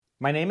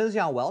My name is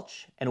Jan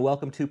Welch, and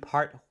welcome to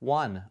part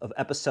 1 of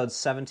episode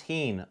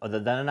 17 of the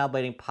Then and Now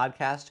Blading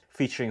podcast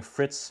featuring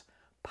Fritz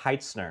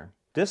Peitzner.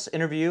 This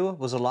interview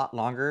was a lot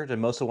longer than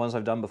most of the ones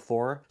I've done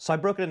before, so I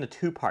broke it into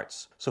 2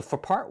 parts. So for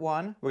part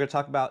 1, we're going to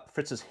talk about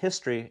Fritz's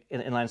history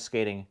in inline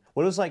skating,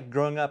 what it was like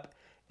growing up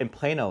in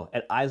Plano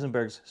at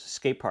Eisenberg's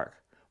skate park.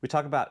 We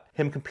talk about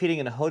him competing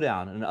in a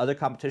hoedown and other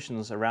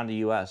competitions around the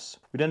U.S.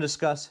 We then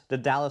discuss the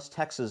Dallas,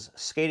 Texas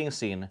skating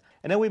scene,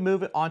 and then we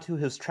move on to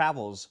his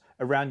travels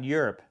around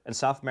Europe and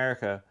South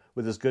America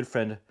with his good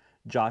friend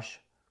Josh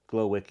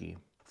Glowicki.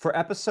 For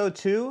episode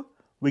 2,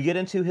 we get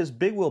into his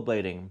big wheel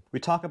blading. We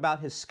talk about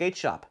his skate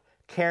shop,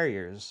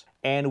 Carriers,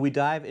 and we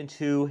dive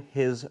into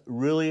his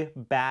really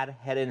bad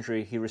head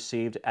injury he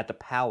received at the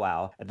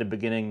powwow at the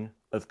beginning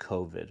of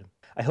COVID.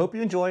 I hope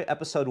you enjoy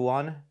episode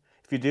 1.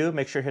 If you do,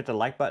 make sure to hit the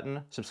like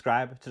button,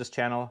 subscribe to this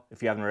channel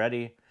if you haven't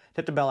already,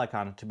 hit the bell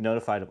icon to be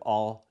notified of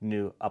all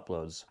new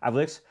uploads. I have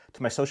links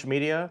to my social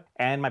media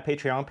and my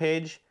Patreon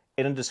page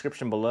in the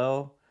description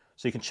below,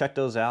 so you can check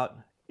those out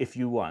if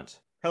you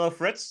want. Hello,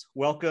 Fritz.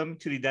 Welcome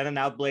to the Then and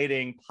Now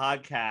Blading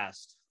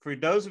podcast. For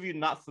those of you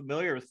not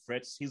familiar with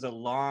Fritz, he's a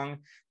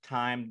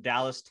long-time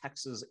Dallas,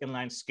 Texas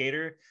inline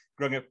skater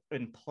growing up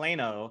in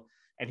Plano,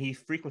 and he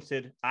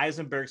frequented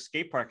Eisenberg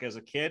Skate Park as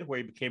a kid, where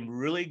he became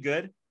really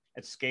good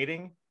at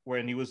skating,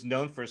 when he was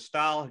known for his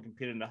style. He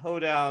competed in the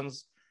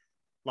hoedowns,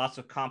 lots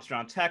of comps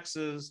around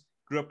Texas,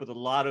 grew up with a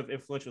lot of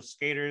influential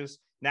skaters.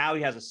 Now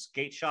he has a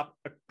skate shop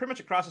pretty much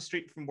across the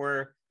street from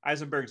where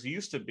Eisenberg's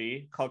used to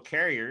be, called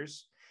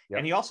Carriers. Yep.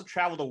 And he also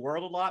traveled the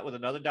world a lot with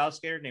another Dallas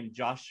skater named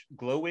Josh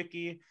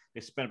Glowicki.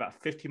 They spent about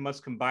 15 months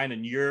combined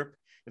in Europe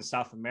and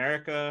South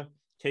America,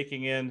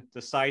 taking in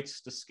the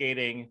sights, the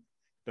skating,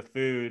 the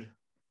food,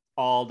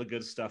 all the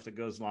good stuff that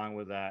goes along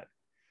with that.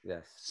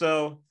 Yes.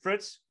 So,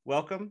 Fritz,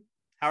 welcome.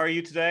 How are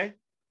you today?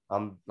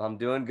 I'm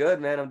doing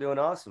good, man. I'm doing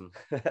awesome.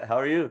 How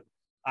are you?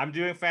 I'm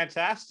doing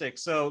fantastic.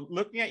 So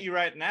looking at you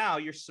right now,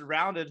 you're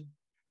surrounded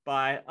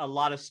by a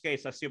lot of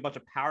skates. I see a bunch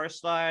of power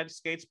slide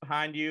skates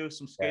behind you,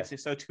 some skates they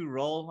so to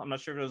roll. I'm not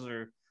sure if those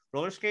are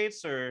roller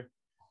skates or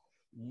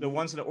the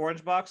ones in the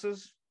orange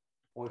boxes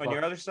on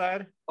your other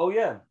side. Oh,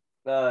 yeah.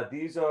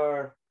 These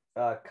are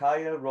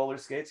Kaya roller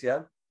skates,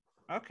 yeah.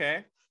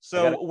 Okay.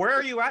 So where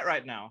are you at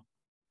right now?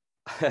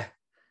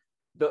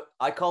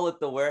 I call it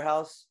the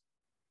warehouse,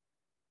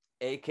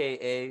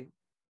 AKA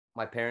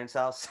my parents'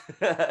 house.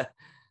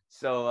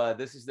 So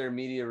this is their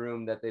media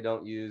room that they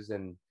don't use,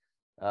 and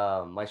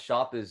my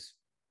shop is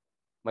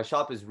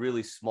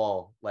really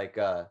small. Like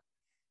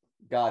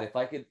God, if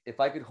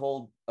I could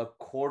hold a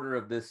quarter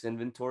of this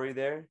inventory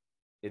there,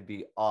 it'd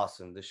be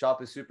awesome. The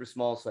shop is super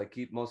small, so I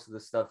keep most of the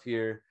stuff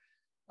here.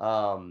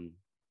 Yeah,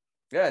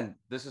 and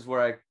this is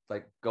where I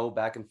like go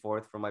back and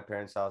forth from my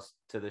parents' house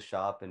to the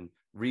shop and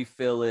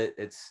refill it.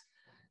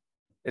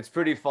 It's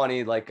pretty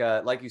funny. Like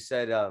you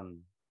said,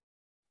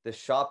 the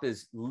shop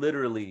is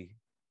literally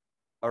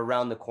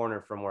around the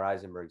corner from where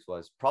Eisenberg's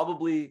was.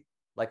 Probably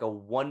like a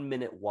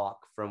 1-minute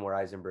walk from where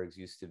Eisenberg's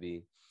used to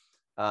be.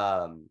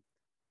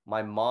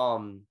 My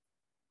mom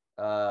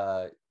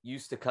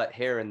used to cut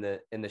hair in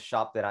the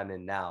shop that I'm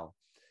in now.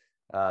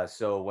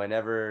 So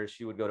whenever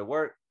she would go to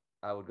work,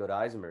 I would go to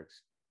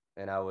Eisenberg's,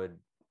 and I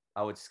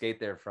would skate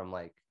there from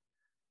like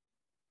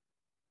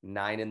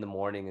 9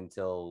 a.m.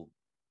 until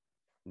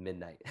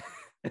midnight.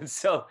 And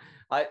so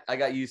I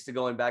got used to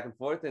going back and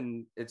forth,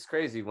 and it's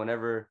crazy.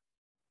 Whenever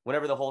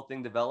the whole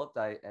thing developed,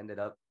 I ended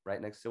up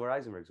right next to where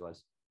Eisenberg's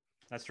was.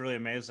 That's really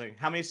amazing.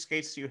 How many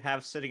skates do you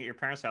have sitting at your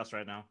parents' house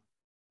right now?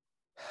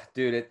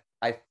 Dude,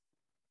 I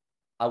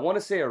want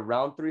to say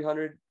around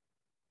 300,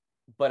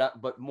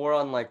 but more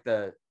on like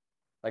the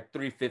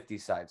 350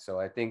 side.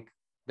 So I think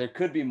there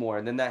could be more,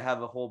 and then I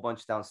have a whole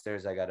bunch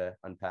downstairs I gotta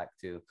unpack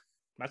too.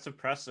 That's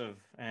impressive,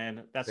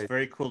 and that's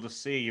very cool to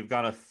see. You've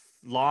got a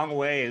long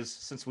ways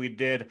since we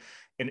did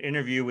an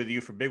interview with you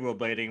for Big Wheel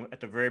Blading at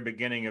the very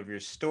beginning of your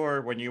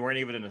store, when you weren't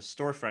even in a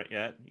storefront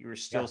yet. You were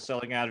still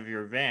selling out of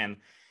your van,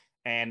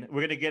 and we're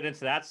going to get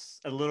into that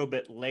a little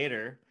bit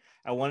later.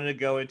 I wanted to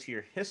go into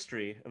your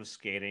history of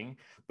skating,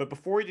 but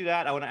before we do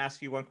that, I want to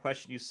ask you one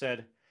question. You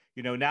said,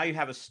 now you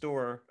have a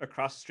store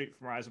across the street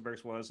from where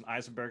Eisenberg's was, and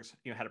Eisenberg's,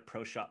 had a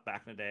pro shop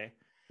back in the day,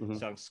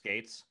 selling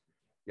skates.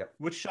 Yep.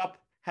 Which shop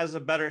has a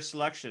better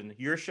selection,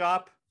 your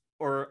shop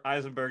or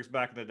Eisenberg's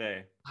back in the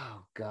day?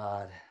 Oh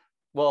God.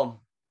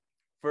 Well,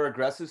 for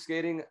aggressive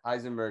skating,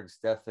 Eisenberg's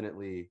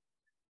definitely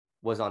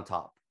was on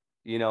top.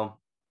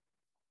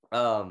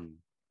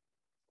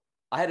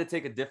 I had to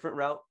take a different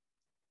route.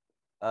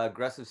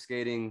 Aggressive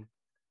skating,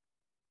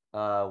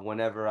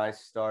 whenever I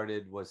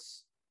started,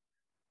 was,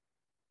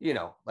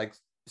 like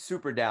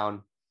super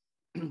down.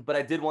 But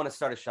I did want to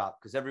start a shop,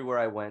 because everywhere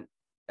I went,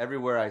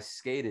 everywhere I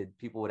skated,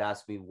 people would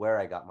ask me where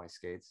I got my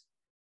skates.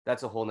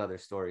 That's a whole nother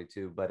story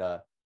too.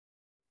 But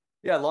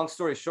yeah, long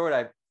story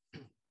short,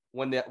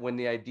 when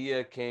the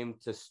idea came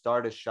to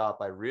start a shop,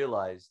 I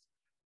realized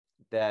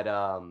that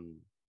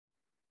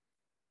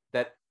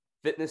that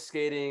fitness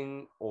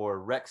skating or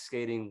rec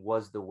skating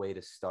was the way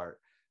to start.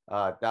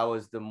 That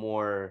was the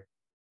more,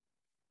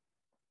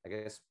 I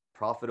guess,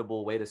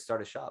 profitable way to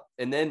start a shop.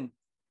 And then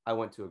I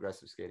went to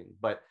aggressive skating.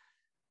 But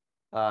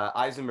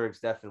Eisenberg's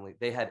definitely,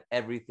 they had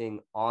everything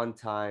on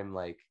time.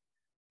 Like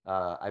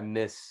I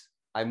miss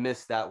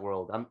that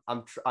world.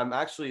 I'm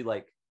actually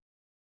like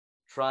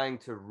trying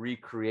to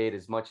recreate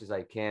as much as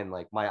I can.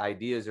 Like my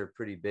ideas are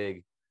pretty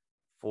big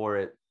for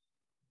it.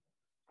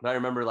 But I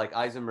remember like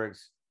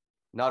Eisenberg's,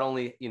 not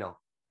only,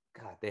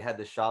 God, they had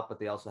the shop, but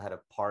they also had a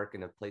park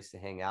and a place to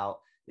hang out.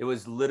 It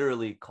was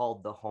literally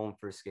called the home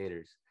for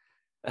skaters.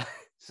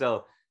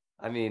 So,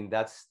 I mean,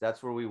 that's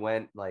where we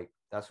went. Like,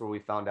 that's where we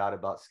found out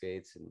about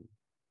skates. And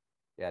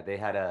yeah, they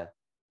had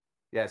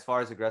as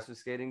far as aggressive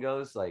skating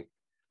goes, like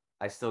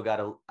I still got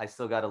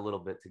a little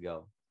bit to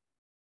go.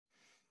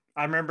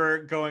 I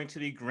remember going to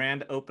the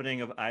grand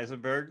opening of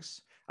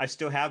Eisenberg's. I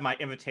still have my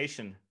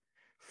invitation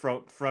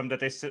from that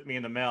they sent me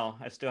in the mail.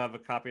 I still have a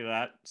copy of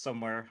that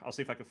somewhere. I'll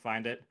see if I can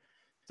find it.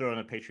 Throw it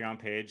on the Patreon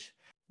page.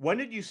 When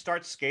did you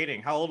start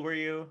skating? How old were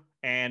you?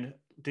 And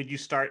did you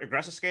start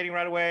aggressive skating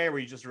right away? Or were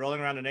you just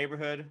rolling around the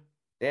neighborhood?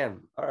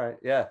 Damn. All right.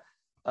 Yeah.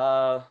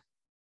 I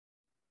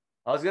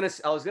was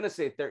gonna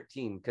say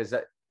 13 because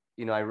I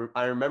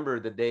remember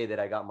the day that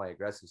I got my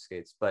aggressive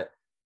skates, but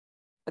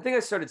I think I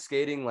started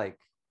skating like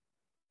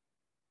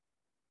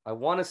I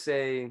want to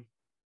say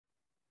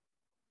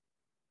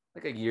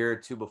like a year or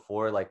two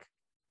before, like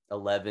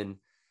 11.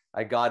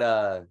 I got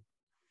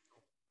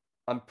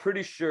I'm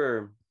pretty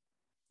sure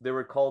they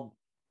were called,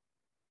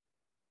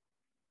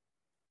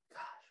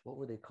 gosh, what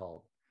were they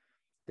called?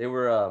 They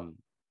were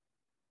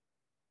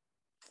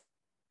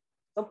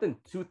something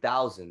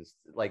 2000s.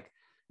 Like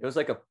it was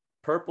like a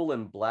purple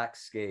and black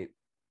skate.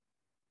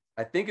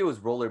 I think it was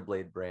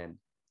Rollerblade brand.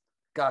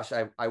 Gosh,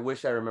 I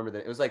wish I remember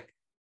that. It was like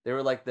they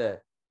were like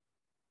the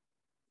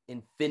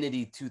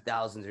Infinity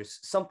 2000s or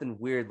something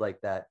weird like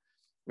that.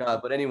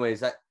 But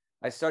anyways,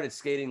 I started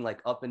skating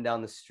like up and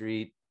down the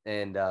street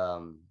and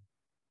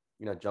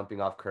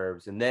jumping off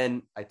curbs, and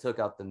then I took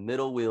out the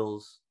middle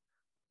wheels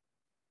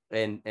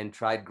and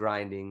tried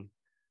grinding.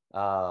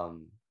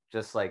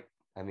 Just like,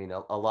 I mean,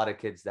 a lot of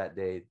kids that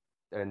day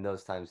and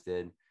those times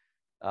did.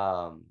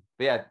 But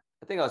yeah,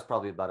 I think I was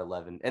probably about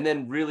 11, and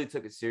then really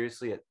took it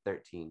seriously at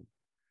 13.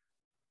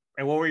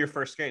 And what were your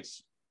first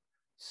skates?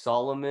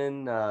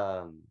 Solomon,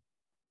 the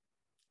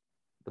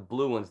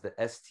blue ones, the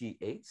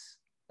ST8s,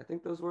 I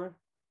think those were.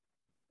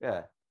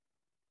 Yeah,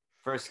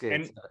 first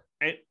skates.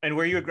 And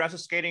were you aggressive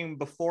skating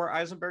before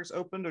Eisenberg's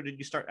opened, or did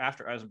you start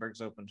after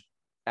Eisenberg's opened?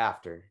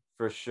 After,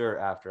 for sure,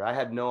 after. I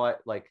had no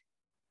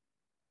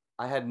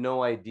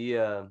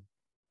idea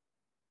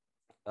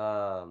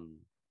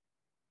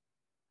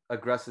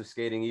aggressive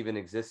skating even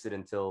existed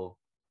until,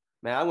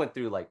 man, I went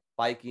through like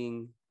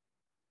biking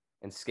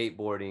and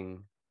skateboarding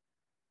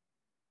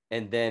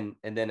and then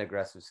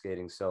aggressive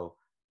skating. So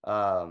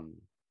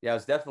yeah, it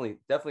was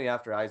definitely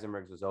after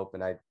Eisenberg's was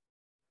open. I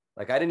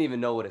didn't even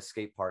know what a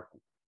skate park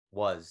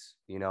was,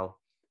 I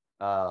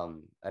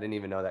didn't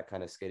even know that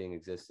kind of skating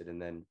existed.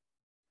 And then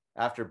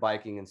after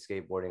biking and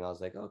skateboarding, I was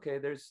like, okay,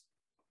 there's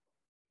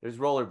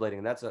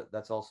rollerblading.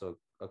 That's also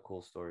a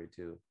cool story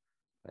too.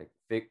 Like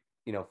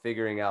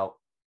figuring out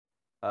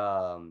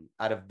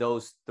out of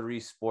those three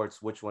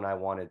sports, which one I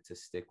wanted to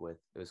stick with.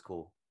 It was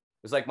cool.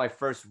 It was like my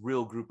first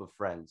real group of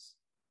friends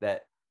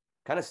that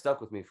kind of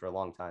stuck with me for a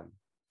long time.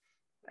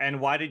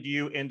 And why did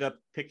you end up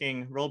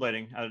picking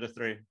rollerblading out of the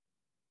three?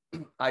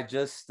 I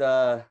just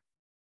kind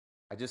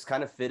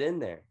of fit in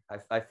there.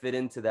 I fit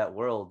into that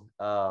world.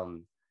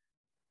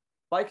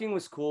 Biking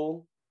was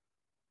cool.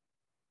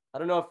 I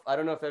don't know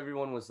if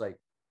everyone was like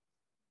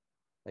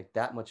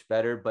that much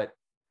better, but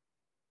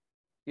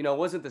it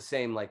wasn't the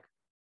same. Like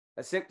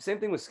same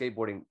thing with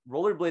skateboarding.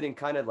 Rollerblading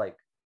kind of like,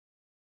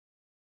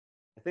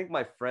 I think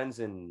my friends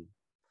in,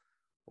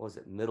 what was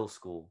it, middle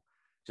school,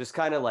 just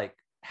kind of like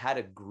had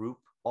a group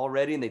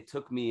already, and they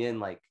took me in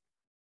like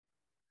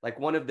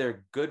one of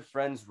their good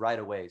friends right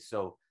away.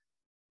 So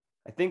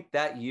I think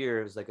that year,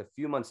 it was like a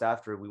few months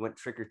after, we went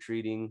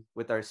trick-or-treating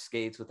with our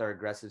skates, with our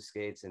aggressive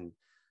skates, and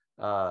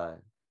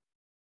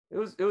it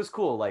was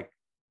cool. Like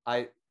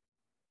I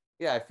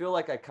feel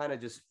like I kind of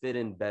just fit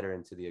in better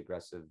into the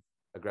aggressive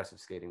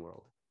skating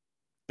world.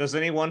 Does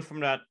anyone from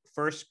that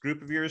first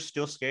group of yours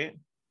still skate?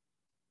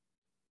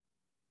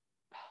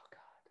 Oh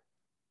God,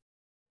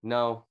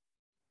 no.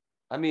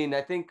 I mean,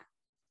 I think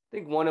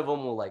one of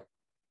them will like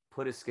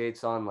put his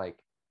skates on like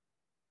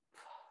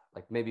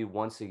maybe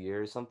once a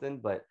year or something,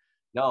 but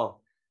no.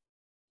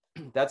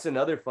 That's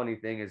another funny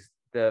thing, is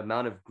the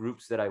amount of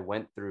groups that I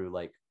went through.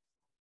 Like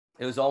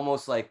it was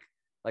almost like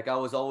I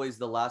was always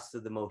the last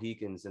of the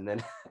Mohicans, and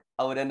then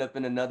I would end up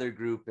in another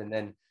group, and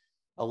then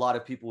a lot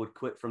of people would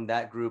quit from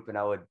that group, and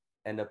I would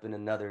end up in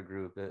another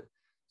group.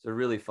 It's a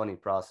really funny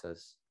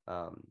process.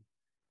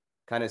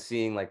 Kind of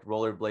seeing like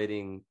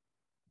rollerblading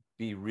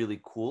be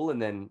really cool,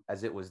 and then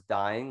as it was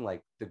dying,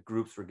 like the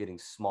groups were getting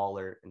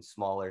smaller and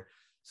smaller.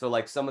 So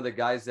like some of the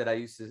guys that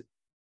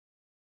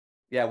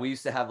we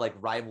used to have like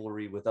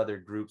rivalry with other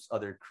groups,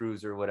 other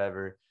crews or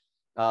whatever.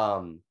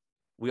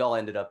 We all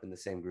ended up in the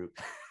same group.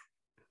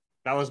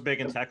 That was big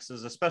in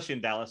Texas, especially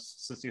in Dallas,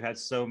 since you had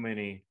so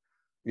many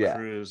Yeah.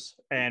 cruise.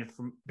 And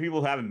from people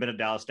who haven't been to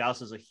Dallas,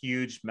 Dallas is a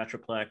huge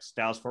metroplex,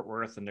 Dallas Fort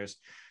Worth, and there's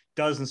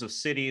dozens of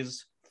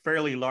cities,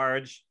 fairly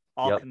large,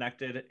 all Yep.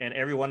 connected, and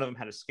every one of them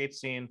had a skate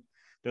scene.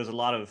 There's a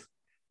lot of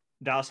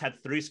Dallas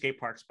had 3 skate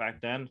parks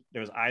back then.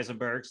 There was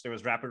Eisenberg's, there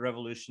was Rapid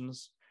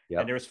Revolutions, and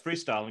Yep. there was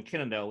Freestyle in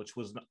Kinnendale, which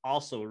was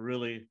also a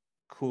really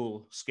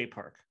cool skate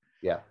park.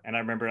 Yeah. And I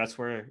remember that's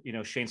where,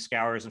 Shane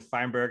Scowers and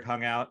Feinberg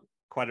hung out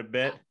quite a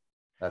bit.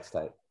 That's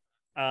tight.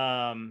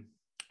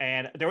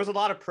 And there was a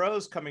lot of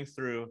pros coming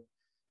through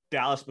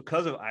Dallas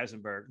because of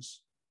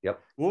Eisenberg's.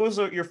 Yep. What was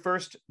your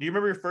first? Do you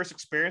remember your first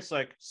experience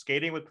like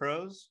skating with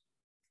pros?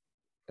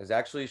 It was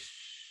actually,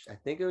 I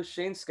think it was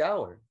Shane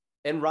Scower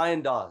and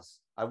Ryan Dawes.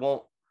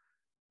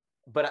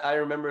 But I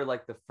remember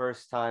like the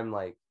first time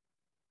like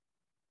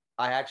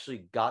I actually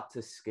got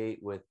to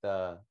skate with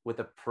a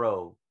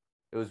pro.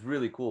 It was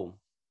really cool.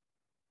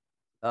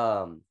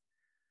 The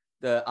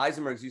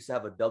Eisenbergs used to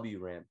have a W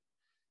ramp,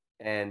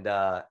 and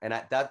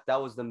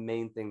that was the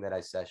main thing that I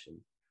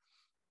sessioned.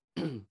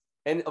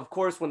 And of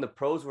course, when the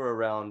pros were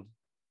around,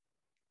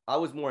 I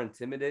was more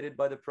intimidated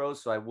by the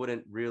pros, so I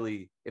wouldn't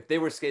really, if they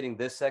were skating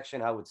this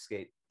section, I would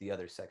skate the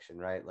other section,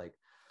 right? Like,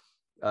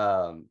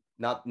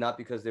 not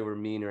because they were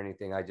mean or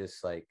anything. I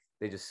just like,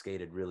 they just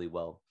skated really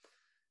well.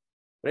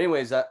 But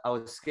anyways, I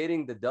was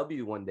skating the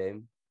W one day,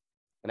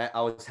 and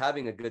I was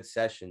having a good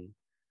session,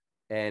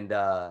 and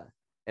out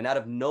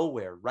of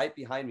nowhere, right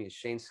behind me is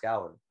Shane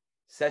Scower.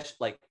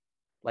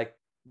 Like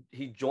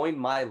he joined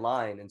my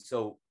line, and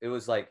so it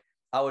was like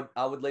I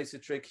would lace a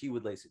trick, he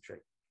would lace a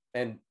trick,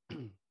 and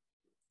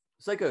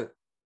it's like a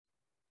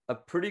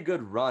pretty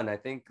good run. I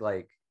think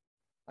like,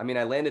 I mean,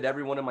 I landed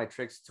every one of my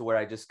tricks to where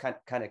I just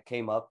kind of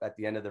came up at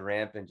the end of the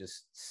ramp and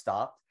just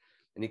stopped.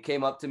 And he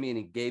came up to me and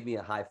he gave me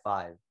a high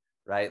five,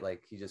 right?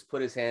 Like he just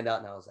put his hand out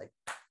and I was like,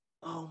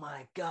 oh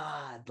my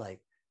God,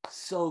 like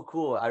so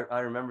cool.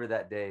 I remember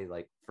that day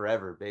like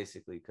forever,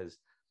 basically, because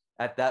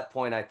at that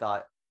point I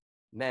thought,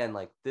 man,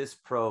 like this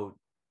pro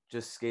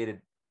just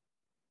skated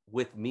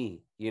with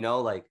me,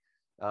 like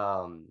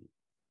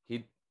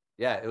it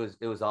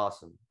was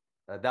awesome.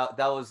 That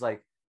was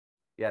like,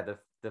 yeah,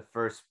 the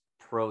first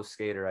pro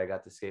skater I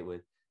got to skate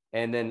with.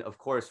 And then of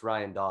course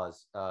Ryan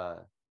Dawes,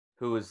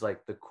 who was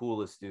like the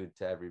coolest dude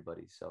to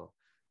everybody. So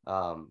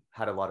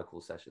had a lot of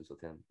cool sessions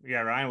with him.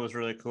 Yeah, Ryan was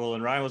really cool,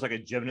 and Ryan was like a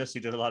gymnast. He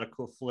did a lot of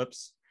cool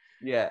flips.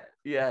 Yeah,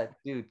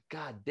 dude.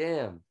 God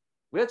damn,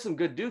 we had some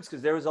good dudes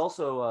because there was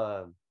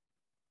also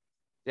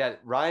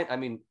Ryan. I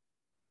mean,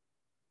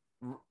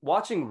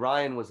 watching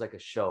Ryan was like a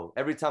show.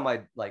 Every time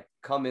I'd like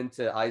come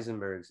into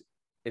Eisenberg's,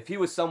 if he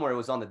was somewhere, it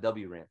was on the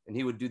W ramp, and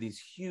he would do these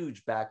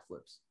huge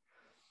backflips,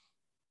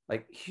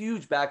 like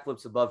huge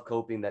backflips above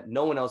coping that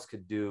no one else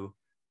could do.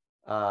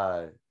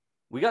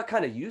 We got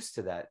kind of used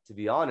to that, to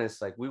be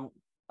honest. Like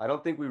I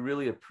don't think we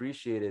really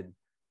appreciated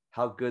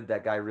how good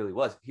that guy really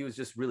was. He was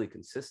just really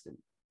consistent.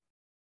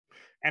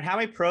 And how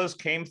many pros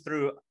came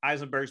through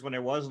Eisenberg's when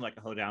there wasn't like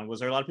a hoedown? Was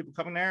there a lot of people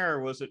coming there,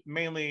 or was it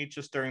mainly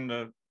just during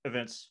the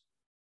events?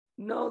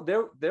 No,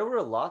 there were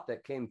a lot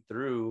that came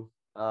through.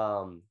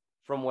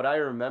 From what I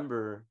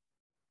remember,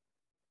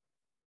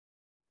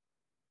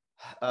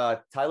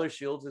 Tyler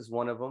Shields is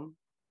one of them.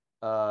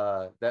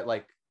 That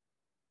like,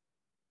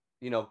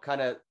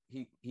 kind of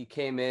he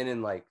came in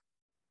and like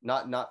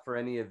not for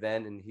any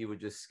event, and he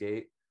would just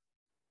skate.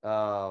 Who's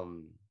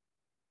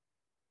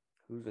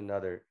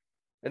another?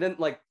 And then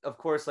like, of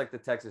course, like the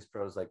Texas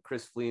pros, like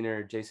Chris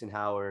Fleener, Jason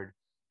Howard,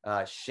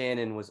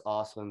 Shannon was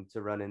awesome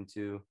to run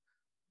into.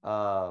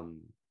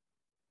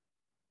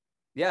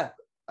 Yeah,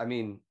 I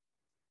mean,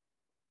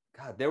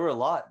 God, there were a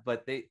lot,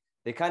 but they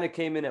kind of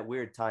came in at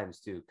weird times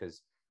too,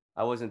 because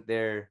I wasn't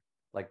there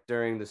like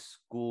during the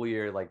school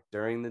year, like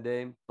during the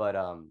day. But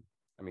I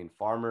mean,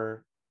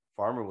 Farmer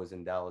was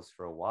in Dallas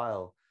for a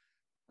while.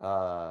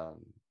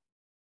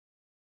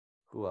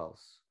 Who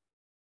else?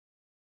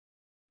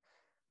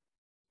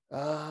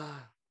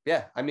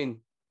 Yeah, I mean,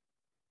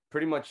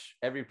 pretty much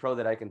every pro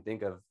that I can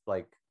think of,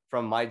 like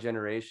from my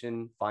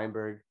generation,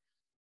 Feinberg,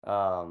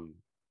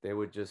 they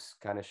would just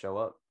kind of show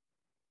up.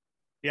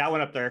 Yeah, I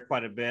went up there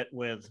quite a bit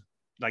with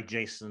like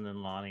Jason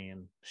and Lonnie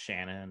and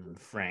Shannon and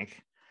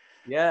Frank.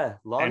 Yeah, and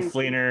Lonnie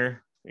Fleener,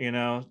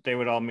 they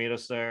would all meet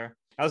us there.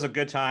 That was a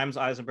good times.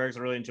 Eisenberg's,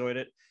 I really enjoyed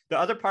it. The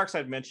other parks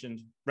I'd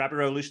mentioned, Rapid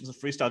Revolutions and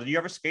Freestyle, did you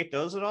ever skate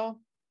those at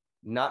all?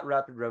 Not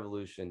Rapid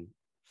Revolution.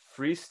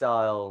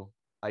 Freestyle,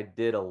 I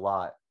did a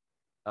lot.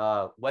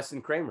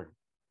 Weston Kramer,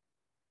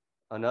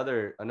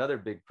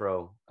 another big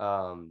pro,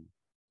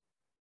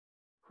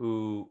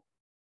 who,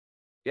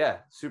 yeah,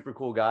 super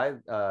cool guy.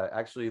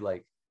 Actually,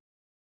 like,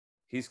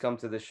 he's come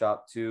to the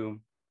shop too.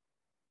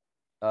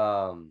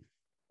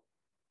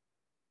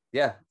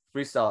 Yeah,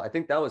 freestyle. I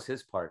think that was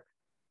his park.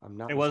 I'm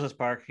not. It was his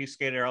park. He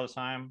skated there all the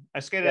time. I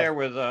skated there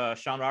with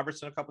Sean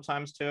Robertson a couple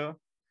times too.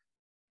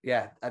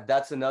 Yeah,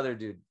 that's another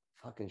dude.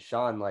 Fucking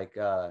Sean. Like,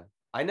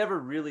 I never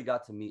really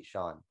got to meet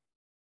Sean,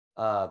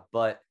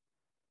 but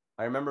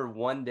I remember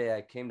one day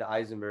I came to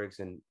Eisenberg's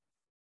and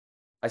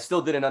I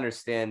still didn't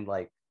understand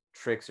like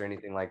tricks or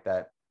anything like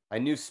that. I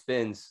knew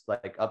spins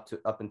like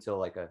up until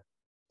like a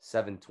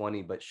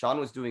 720, but Sean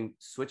was doing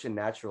switch and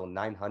natural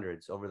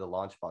 900s over the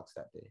launch box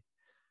that day.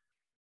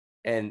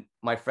 And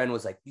my friend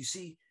was like, you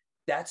see,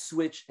 that's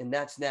switch and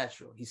that's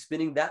natural. He's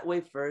spinning that way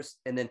first.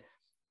 And then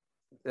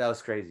that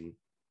was crazy.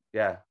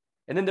 Yeah.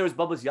 And then there was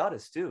Bubba's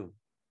Yachtis too.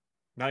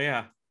 Oh,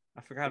 yeah.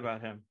 I forgot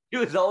about him. He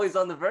was always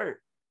on the vert.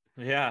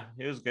 Yeah,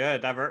 he was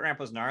good. That vert ramp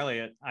was gnarly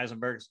at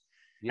Eisenberg's.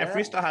 Yeah. And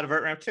Freestyle had a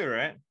vert ramp too,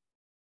 right?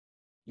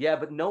 Yeah,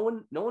 but no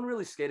one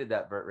really skated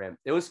that vert ramp.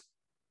 It was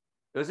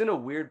in a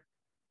weird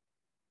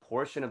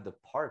portion of the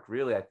park,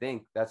 really. I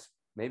think that's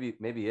maybe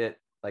it.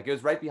 Like it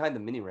was right behind the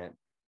mini ramp.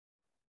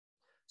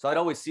 So I'd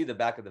always see the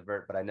back of the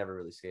vert, but I never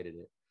really skated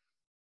it.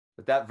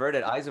 But that vert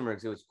at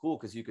Eisenberg's, it was cool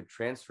because you could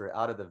transfer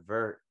out of the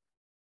vert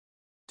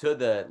to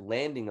the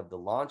landing of the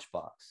launch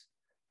box.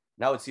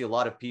 And I would see a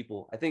lot of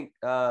people. I think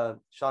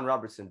Sean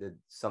Robertson did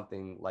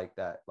something like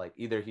that. Like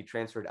either he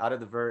transferred out of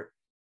the vert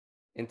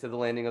into the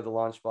landing of the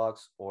launch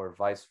box or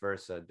vice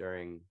versa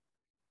during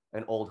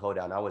an old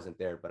hoedown. I wasn't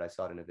there, but I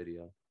saw it in a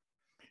video.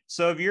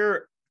 So of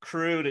your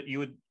crew that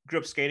you grew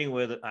up skating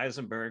with at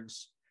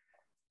Eisenberg's,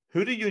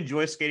 who did you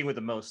enjoy skating with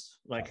the most?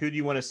 Like, who do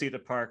you want to see at the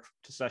park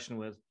to session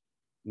with?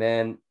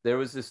 Man, there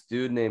was this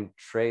dude named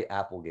Trey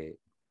Applegate.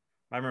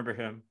 I remember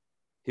him.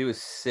 He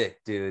was sick,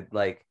 dude.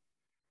 Like,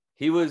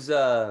 he was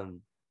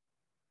one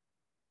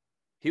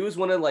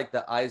of like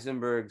the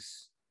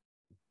Eisenberg's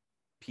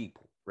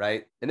people,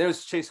 right? And there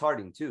was Chase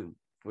Harding too,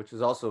 which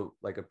was also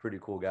like a pretty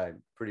cool guy,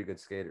 pretty good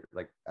skater,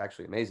 like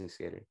actually amazing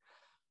skater.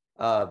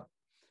 But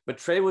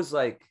Trey was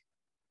like,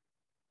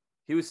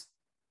 he was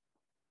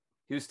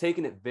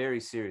taking it very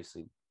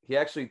seriously. He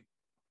actually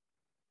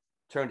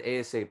turned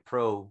ASA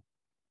pro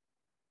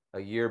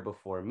a year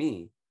before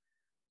me,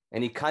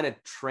 and he kind of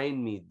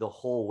trained me the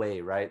whole way,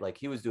 right? Like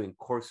he was doing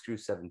corkscrew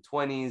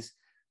 720s.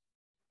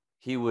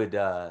 He would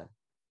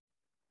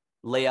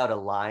lay out a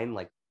line,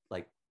 like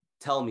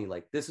tell me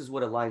like this is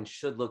what a line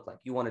should look like.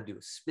 You want to do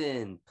a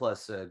spin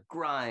plus a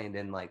grind,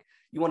 and like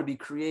you want to be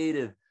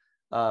creative.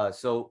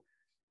 So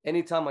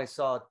anytime I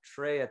saw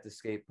Trey at the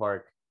skate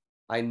park,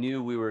 I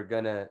knew we were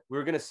gonna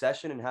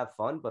session and have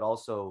fun, but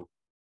also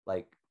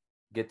like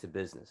get to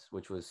business,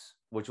 which was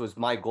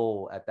my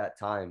goal at that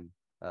time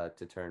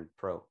to turn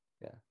pro.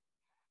 Yeah.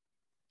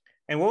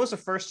 And what was the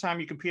first time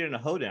you competed in a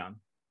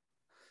hoedown?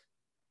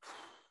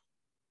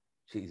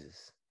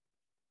 Jesus.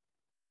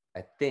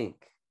 I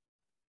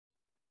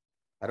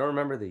don't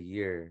remember the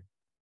year.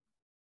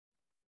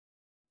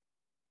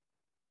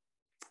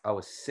 I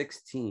was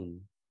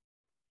 16.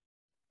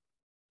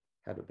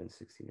 Had to have been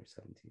 16 or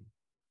 17.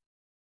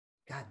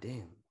 God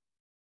damn.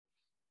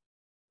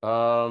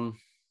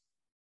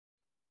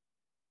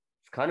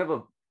 It's kind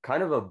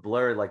of a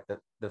blur. Like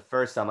the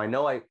first time, I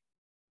know I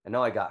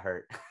got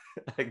hurt.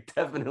 I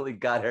definitely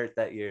got hurt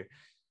that year.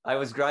 I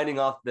was grinding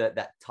off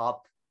that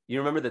top. You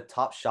remember the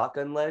top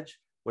shotgun ledge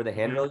where the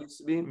handrail used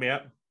to be? Yeah.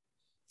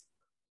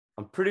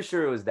 I'm pretty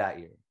sure it was that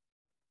year.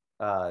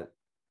 I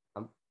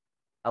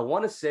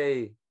want to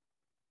say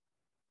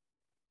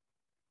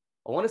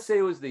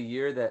it was the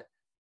year that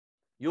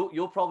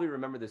you'll probably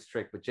remember this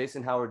trick, but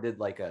Jason Howard did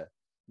like a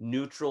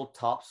neutral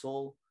top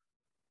sole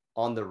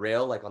on the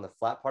rail, like on the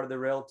flat part of the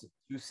rail to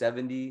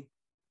 270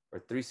 or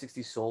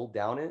 360 sole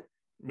down it.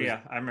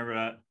 Yeah, I remember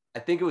that. I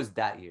think it was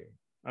that year.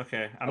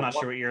 Okay. I'm not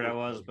sure what year that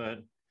was, but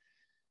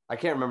I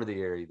can't remember the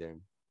year either.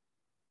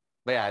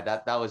 But yeah,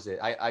 that was it.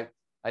 I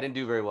didn't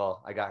do very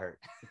well. I got hurt.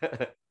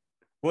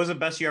 What was the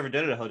best you ever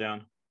did at a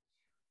hoedown?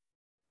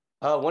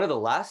 One of the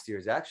last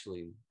years,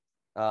 actually.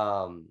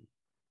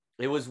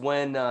 It was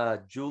when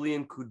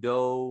Julien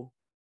Coudeau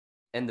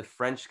and the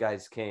French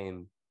guys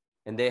came,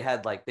 and they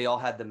all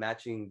had the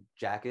matching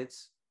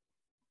jackets.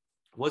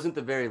 It wasn't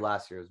the very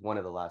last year. It was one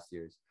of the last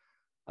years.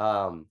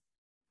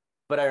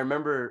 But I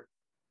remember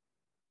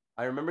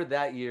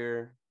that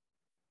year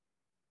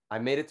I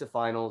made it to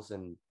finals,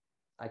 and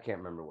I can't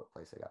remember what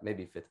place I got,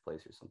 maybe 5th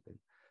place or something,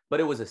 but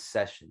it was a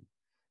session.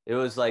 It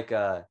was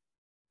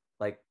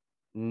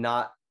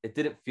it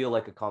didn't feel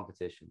like a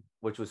competition,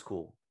 which was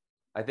cool.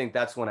 I think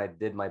that's when I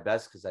did my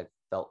best because I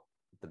felt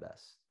the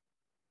best.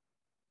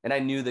 And I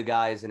knew the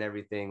guys and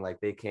everything,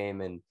 like they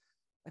came, and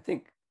I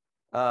think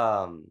it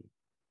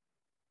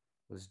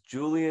was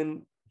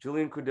Julien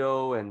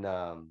Coudeau and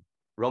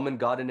Roman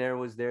Godinaire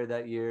was there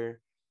that year.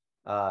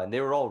 And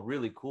they were all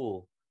really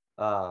cool.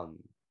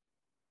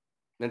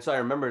 And so I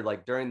remember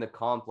like during the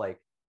comp, like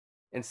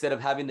instead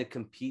of having to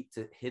compete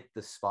to hit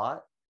the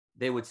spot,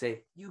 they would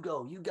say, "You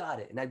go, you got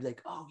it." And I'd be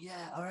like, "Oh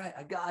yeah, all right,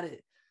 I got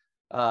it."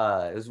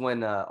 It was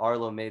when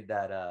Arlo made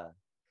that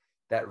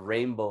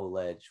rainbow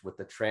ledge with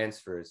the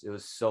transfers. It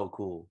was so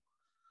cool.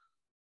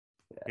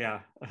 Yeah,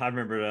 I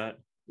remember that.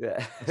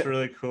 Yeah. It's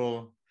really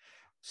cool.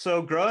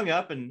 So growing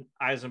up in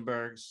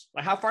Eisenberg's,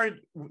 like how far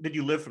did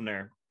you live from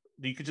there?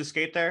 You could just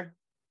skate there?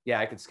 Yeah,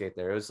 I could skate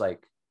there. It was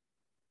like,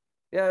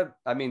 yeah,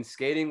 I mean,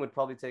 skating would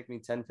probably take me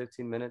 10,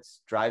 15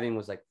 minutes. Driving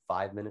was like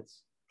 5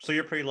 minutes. So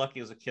you're pretty lucky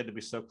as a kid to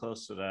be so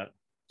close to that.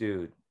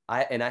 Dude,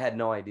 I had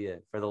no idea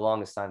for the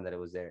longest time that it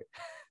was there.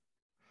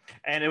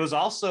 And it was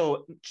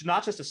also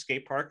not just a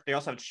skate park. They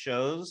also had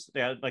shows. They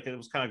had it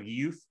was kind of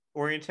youth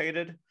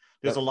orientated.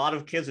 There's Yep. a lot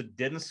of kids that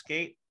didn't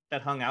skate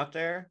that hung out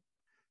there.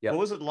 What Yep.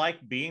 was it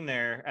like being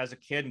there as a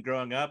kid and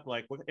growing up?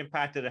 Like, what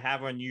impact did it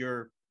have on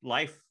your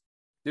life?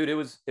 Dude, it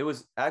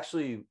was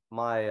actually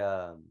my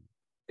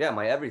yeah,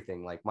 my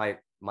everything. Like my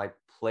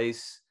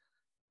place,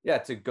 yeah,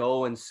 to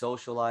go and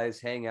socialize,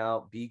 hang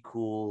out, be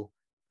cool,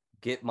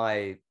 get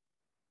my,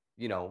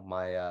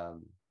 my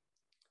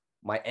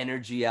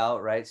energy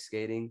out, right?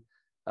 Skating.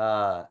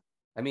 Uh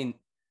I mean,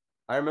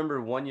 I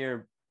remember one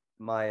year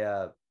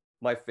my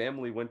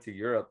family went to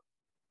Europe,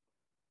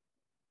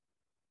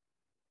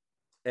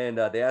 and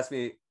they asked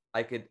me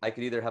I could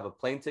either have a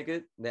plane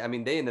ticket. I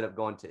mean, they ended up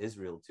going to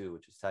Israel too,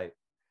 which is tight.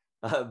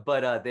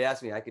 But they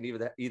asked me I could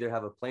either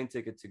have a plane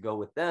ticket to go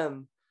with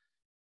them,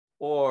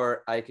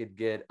 or I could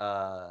get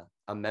a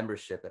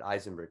membership at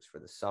Eisenberg's for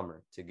the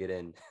summer to get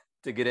in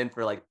to get in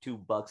for like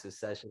 $2 a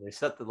session or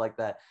something like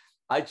that.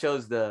 I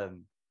chose the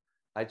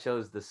I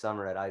chose the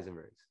summer at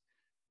Eisenberg's,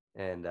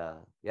 and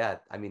yeah,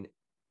 I mean,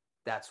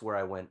 that's where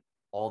I went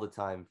all the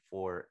time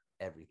for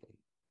everything.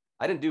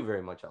 I didn't do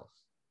very much else.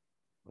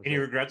 Any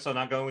regrets on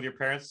not going with your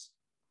parents?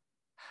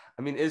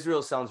 I mean,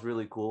 Israel sounds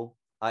really cool.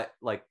 I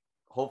like,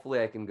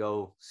 hopefully I can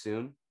go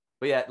soon.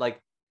 But yeah, like,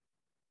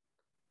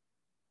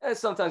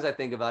 sometimes I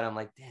think about it, I'm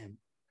like, damn.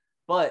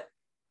 But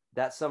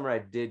that summer I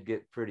did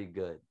get pretty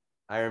good.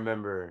 I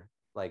remember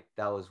like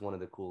that was one of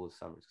the coolest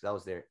summers because I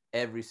was there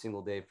every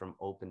single day from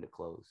open to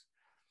close.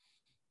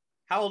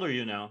 How old are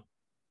you now?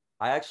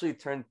 I actually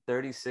turned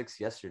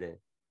 36 yesterday.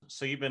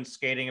 So you've been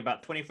skating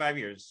about 25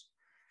 years.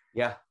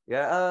 Yeah.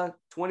 Yeah.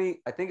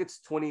 20, I think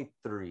it's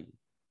 23.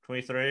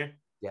 23?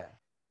 Yeah.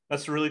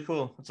 That's really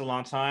cool. That's a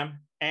long time.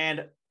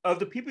 And of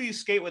the people you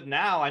skate with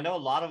now, I know a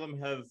lot of them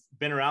have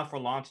been around for a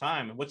long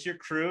time. What's your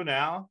crew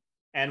now?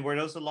 And were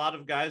those a lot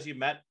of guys you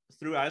met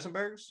through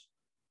Eisenberg's?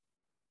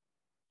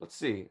 Let's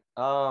see.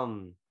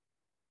 My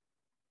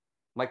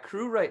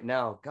crew right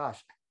now,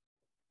 gosh.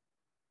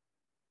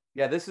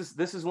 Yeah, this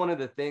is one of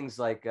the things,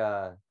 like,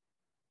 right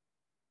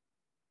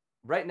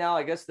now,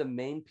 I guess the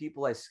main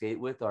people I skate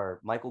with are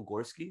Michael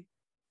Gorski.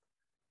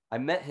 I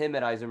met him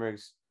at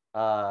Eisenberg's.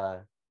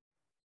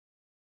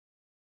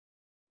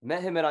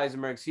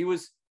 He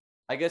was,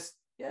 I guess,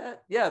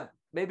 yeah,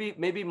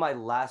 maybe my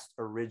last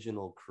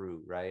original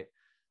crew, right?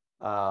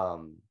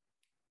 Um,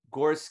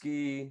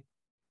 Gorski,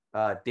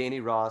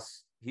 Danny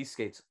Ross, he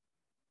skates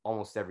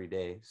almost every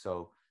day.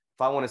 So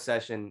if I want a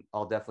session,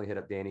 I'll definitely hit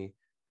up Danny.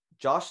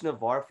 Josh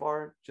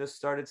Navarfar just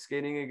started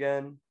skating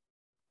again.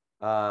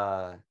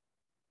 Uh,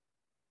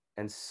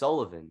 and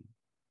Sullivan.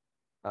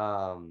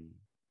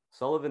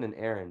 Sullivan and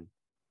Aaron.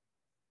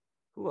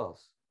 Who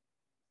else?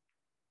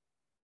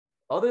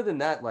 Other than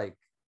that, like,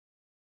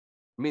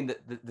 I mean,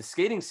 the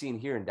skating scene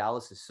here in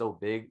Dallas is so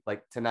big.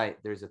 Like tonight,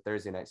 there's a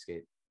Thursday night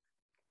skate.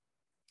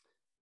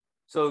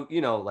 So,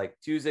 like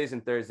Tuesdays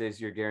and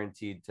Thursdays, you're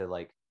guaranteed to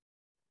like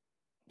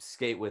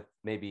skate with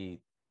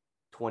maybe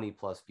 20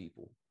 plus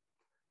people.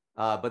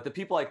 But the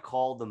people I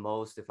call the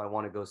most if I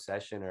want to go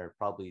session are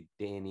probably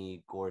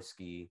Danny,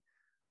 Gorski,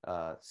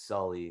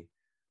 Sully,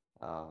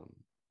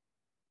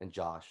 and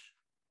Josh.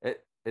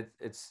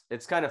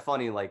 It's kind of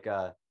funny. Like,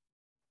 I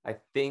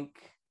think,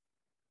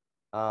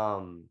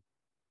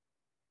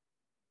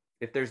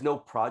 if there's no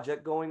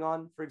project going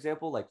on, for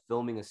example, like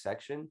filming a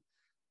section,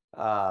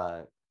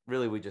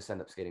 really we just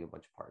end up skating a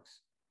bunch of parks.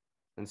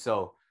 And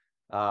so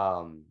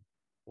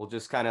we'll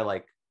just kind of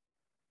like,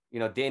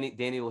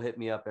 Danny will hit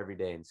me up every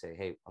day and say,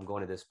 hey, I'm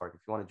going to this park.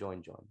 If you want to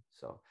join.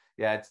 So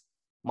yeah, it's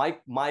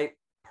my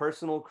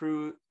personal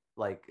crew,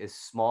 like, is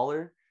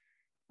smaller.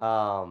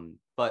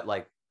 But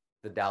like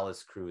the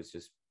Dallas crew is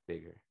just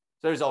bigger.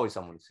 So there's always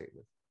someone to skate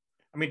with.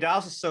 I mean,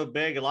 Dallas is so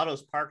big, a lot of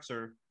those parks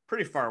are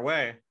pretty far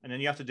away, and then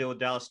you have to deal with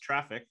Dallas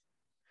traffic.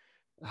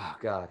 Oh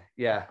God.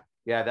 Yeah.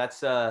 Yeah, that's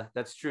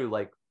true.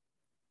 Like,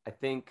 I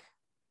think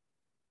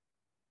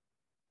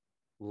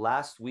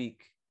last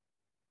week,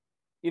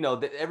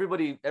 that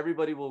everybody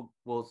will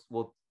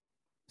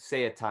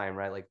say a time,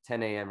 right? Like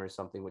 10 a.m. or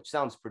something, which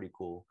sounds pretty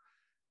cool.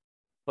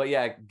 But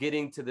yeah,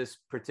 getting to this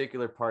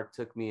particular park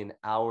took me an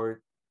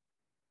hour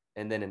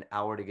and then an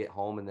hour to get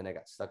home, and then I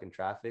got stuck in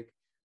traffic.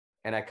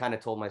 And I kind of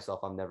told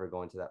myself I'm never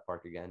going to that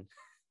park again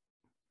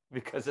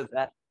because of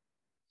that.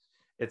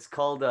 It's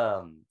called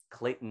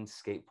Clayton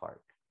Skate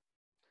Park.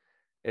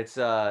 It's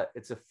a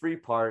free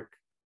park,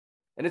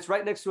 and it's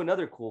right next to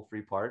another cool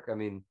free park. I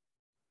mean,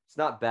 it's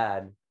not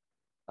bad.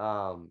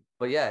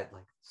 But yeah,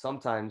 like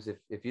sometimes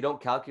if you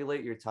don't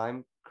calculate your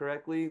time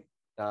correctly,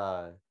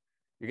 you're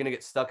gonna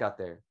get stuck out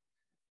there.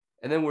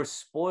 And then we're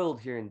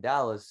spoiled here in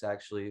Dallas,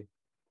 actually,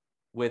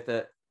 with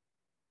a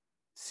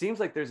seems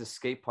like there's a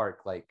skate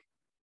park like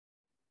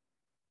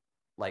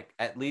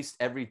at least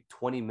every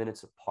 20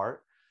 minutes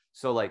apart.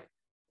 So like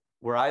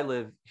where I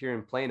live here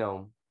in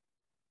Plano,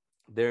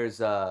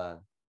 there's a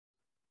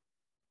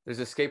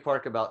skate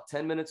park about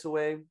 10 minutes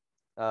away,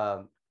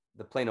 the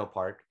Plano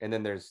Park, and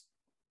then there's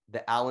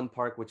the Allen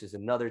Park, which is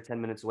another 10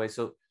 minutes away.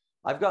 So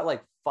I've got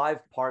like 5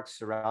 parks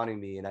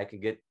surrounding me, and I can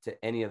get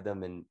to any of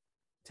them in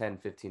 10,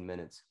 15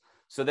 minutes.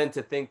 So then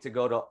to think to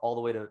go to all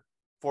the way to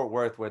Fort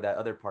Worth, where that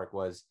other park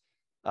was,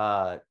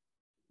 uh,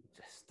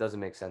 just doesn't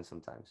make sense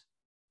sometimes.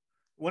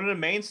 One of the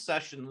main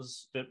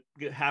sessions that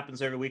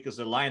happens every week is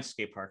the Lions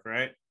Skate Park,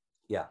 right?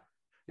 Yeah.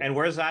 And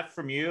where's that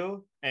from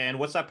you? And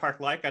what's that park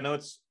like? I know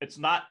it's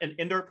not an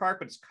indoor park,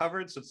 but it's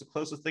covered, so it's the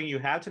closest thing you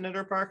have to an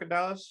indoor park in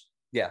Dallas.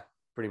 Yeah,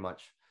 pretty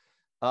much.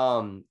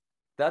 Um,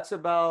 that's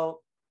about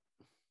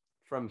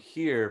from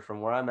here,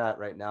 from where I'm at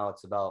right now,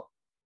 it's about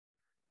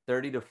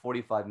 30 to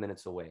 45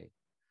 minutes away,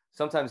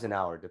 sometimes an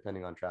hour,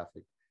 depending on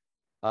traffic.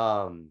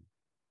 Um,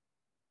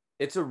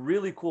 it's a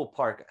really cool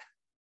park.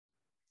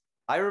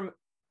 I rem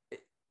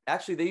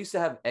actually they used to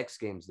have X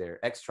Games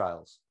there, X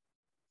Trials.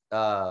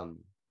 Um,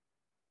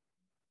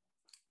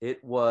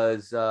 it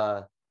was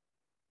I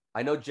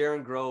know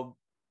Jaron Grobe,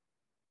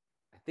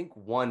 I think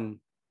won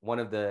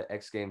of the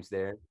X Games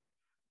there.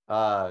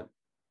 Uh,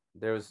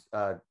 there was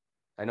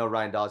I know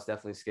Ryan Dawes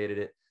definitely skated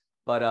it,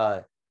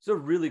 but it's a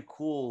really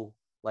cool,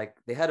 like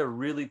they had a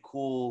really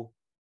cool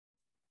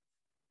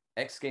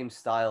X Games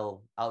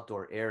style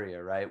outdoor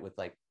area, right? With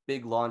like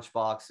big launch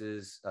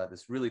boxes,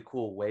 this really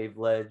cool wave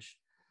ledge,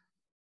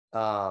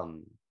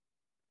 um,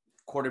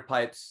 quarter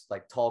pipes,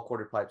 like tall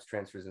quarter pipes,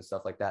 transfers and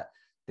stuff like that.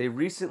 They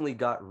recently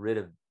got rid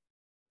of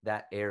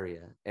that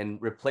area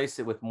and replaced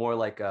it with more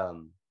like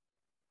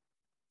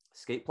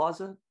skate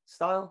plaza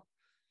style,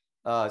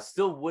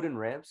 still wooden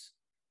ramps.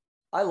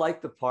 I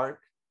like the park.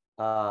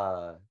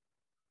 I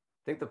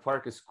think the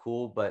park is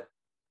cool, but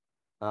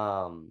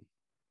I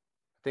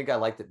think I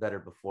liked it better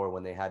before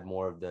when they had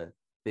more of the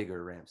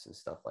bigger ramps and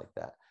stuff like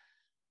that.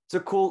 It's a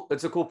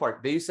cool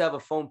park. They used to have a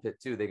foam pit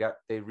too.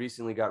 They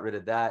recently got rid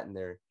of that, and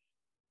they're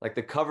like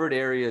the covered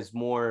area is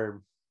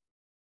more,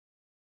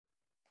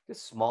 I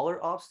guess,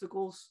 smaller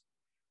obstacles,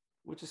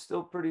 which is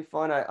still pretty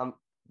fun. I'm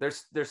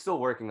they're still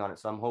working on it,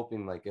 so I'm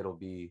hoping like it'll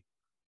be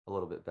a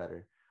little bit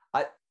better.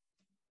 I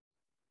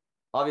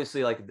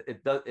obviously like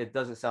it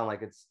doesn't sound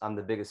like I'm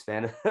the biggest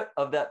fan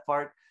of that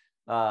park.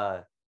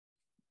 Uh,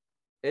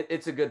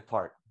 it's a good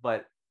park,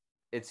 but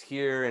it's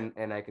here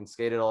and I can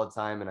skate it all the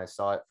time, and I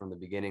saw it from the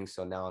beginning,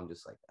 so now I'm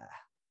just like,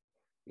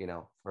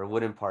 for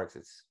wooden parks,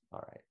 it's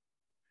all right.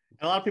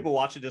 And a lot of people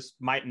watching this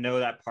might know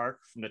that park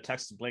from the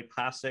Texas Blade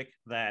Classic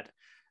that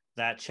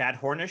Chad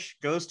Hornish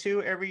goes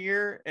to every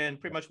year and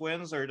pretty much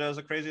wins or does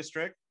a craziest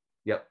trick.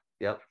 Yep,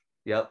 yep,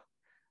 yep.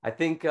 I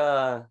think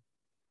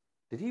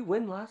did he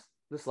win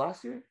this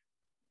last year?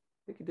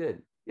 I think he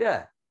did.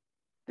 Yeah.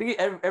 I think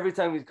every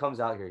time he comes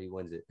out here, he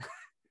wins it.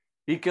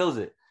 He kills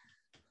it.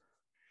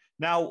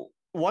 Now,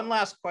 one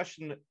last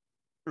question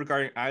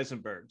regarding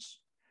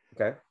Eisenberg's.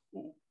 Okay.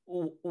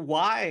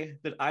 Why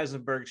did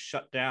Eisenberg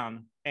shut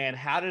down, and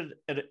how did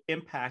it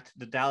impact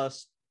the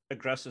Dallas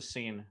aggressive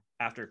scene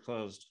after it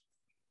closed?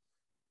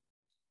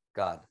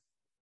 God.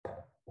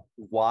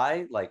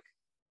 Why? Like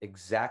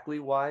exactly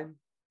why?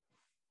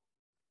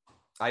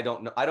 I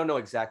don't know. I don't know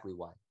exactly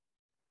why.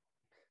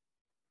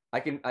 I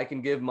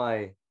can give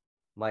my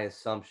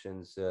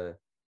assumptions.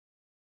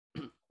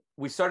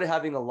 We started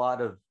having a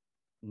lot of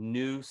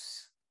new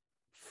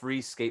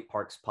free skate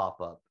parks pop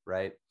up,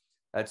 right?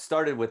 It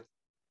started with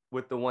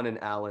the one in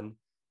Allen,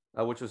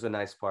 which was a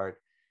nice park.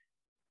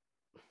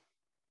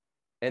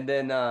 And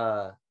then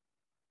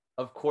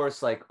of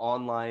course like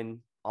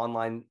online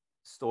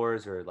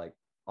stores or like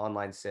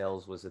online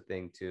sales was a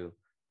thing too.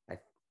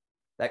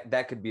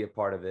 That could be a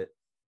part of it.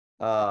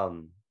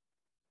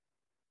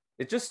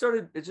 It just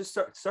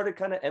started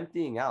kind of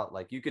emptying out.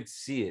 Like you could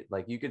see it.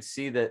 Like you could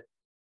see that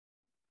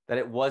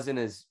it wasn't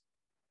as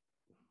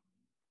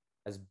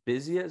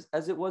busy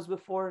as it was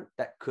before.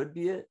 That could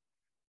be it.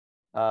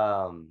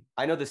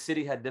 I know the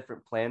city had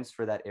different plans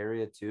for that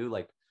area too.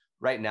 Like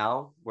right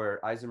now,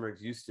 where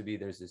Eisenberg's used to be,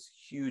 there's this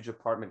huge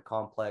apartment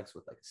complex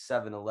with like a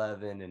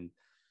 7-Eleven and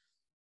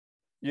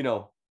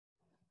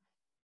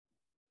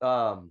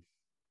um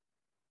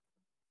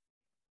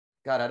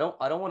God, I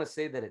don't want to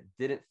say that it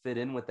didn't fit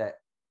in with that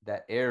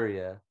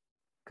area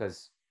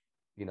because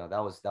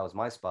that was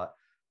my spot.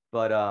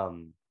 But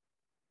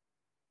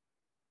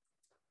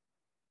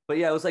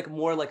yeah, it was like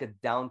more like a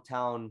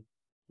downtown,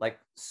 like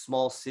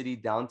small city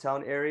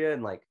downtown area.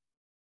 And like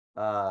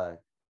uh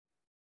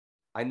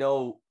I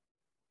know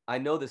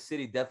the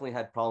city definitely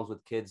had problems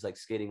with kids like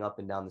skating up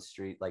and down the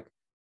street. Like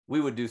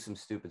we would do some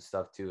stupid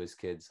stuff too as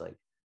kids, like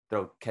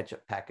throw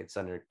ketchup packets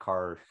under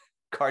car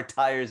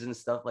tires and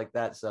stuff like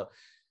that. So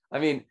I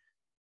mean,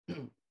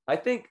 I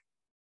think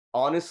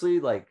honestly,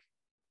 like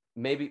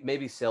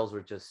maybe sales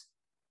were just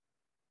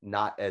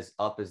not as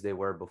up as they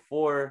were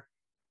before.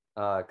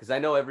 Because I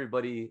know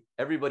everybody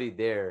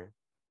there,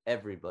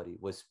 everybody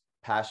was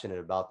passionate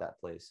about that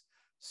place.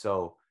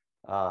 So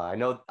I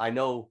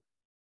know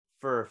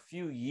for a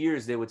few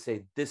years they would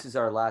say this is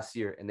our last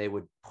year, and they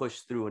would push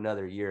through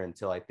another year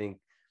until I think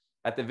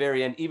at the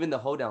very end, even the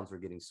hoedowns were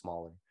getting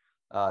smaller.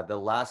 The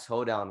last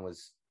hoedown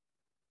was,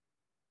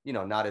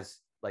 not as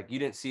like you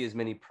didn't see as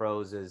many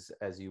pros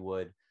as you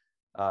would.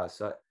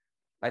 So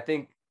I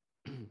think,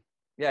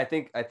 yeah, I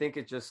think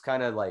it just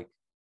kind of like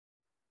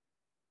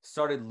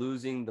started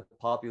losing the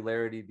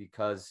popularity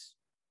because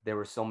there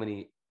were so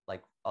many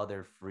like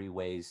other free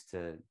ways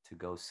to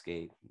go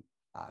skate.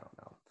 I don't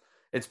know.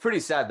 It's pretty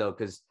sad though,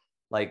 because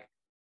like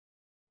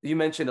you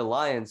mentioned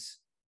Alliance.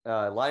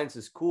 Alliance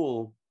is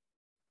cool,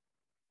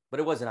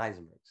 but it wasn't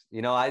Eisenberg's.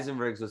 You know,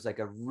 Eisenberg's was like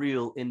a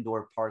real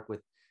indoor park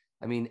with,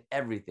 I mean,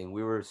 everything.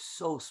 We were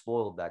so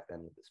spoiled back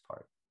then with this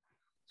park.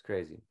 It's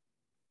crazy.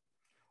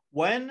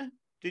 When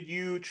did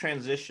you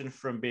transition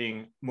from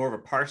being more of a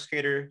park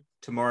skater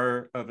to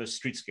more of a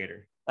street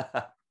skater?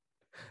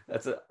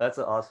 That's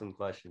an awesome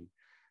question.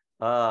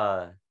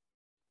 Uh,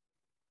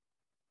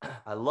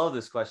 I love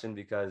this question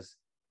because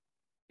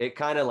it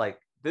kind of like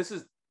this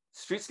is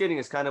street skating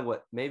is kind of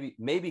what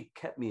maybe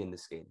kept me into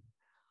skating.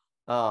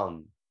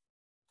 Um,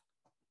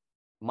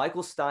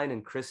 Michael Stein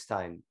and Chris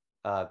Stein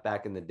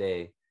back in the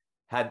day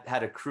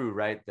had a crew,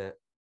 right? The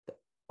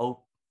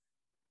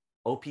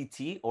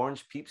OPT,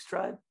 Orange Peeps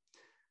Tribe.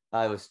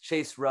 It was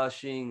Chase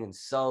Rushing and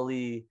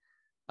Sully.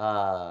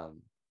 There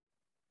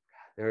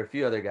were a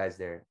few other guys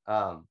there.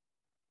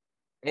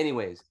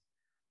 Anyways,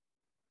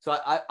 so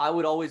I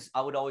would always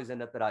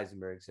end up at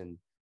Eisenberg's, and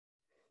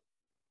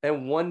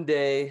one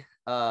day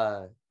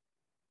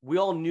we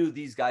all knew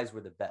these guys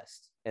were the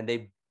best, and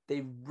they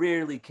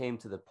rarely came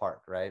to the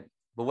park, right?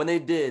 But when they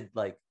did,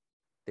 like,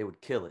 they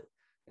would kill it.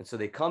 And so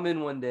they come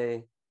in one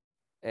day,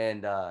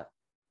 and I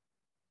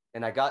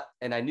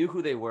knew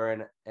who they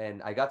were,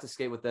 and I got to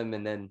skate with them.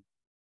 And then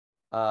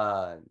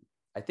I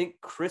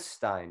think Chris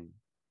Stein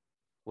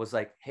was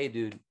like, "Hey,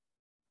 dude,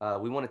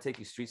 we want to take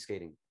you street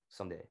skating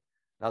someday."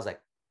 And I was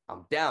like,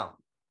 "I'm down."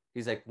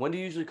 He's like, "When do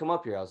you usually come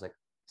up here?" I was like,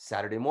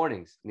 "Saturday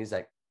mornings." And he's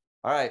like,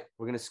 "All right,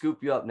 we're gonna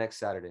scoop you up next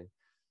Saturday."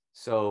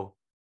 So,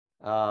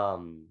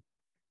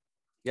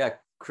 yeah,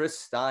 Chris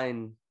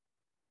Stein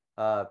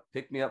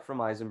picked me up from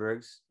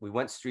Eisenberg's. We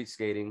went street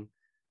skating.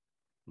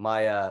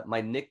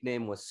 My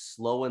nickname was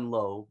Slow and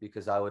Low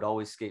because I would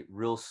always skate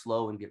real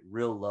slow and get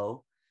real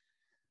low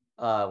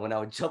when I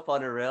would jump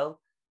on a rail.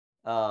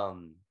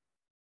 And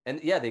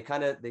yeah, they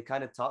kind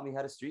of taught me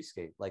how to street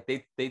skate. Like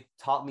they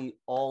taught me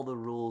all the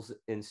rules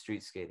in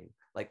street skating,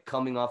 like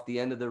coming off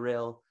the end of the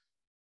rail,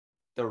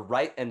 the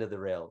right end of the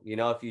rail. You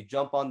know, if you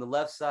jump on the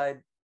left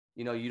side,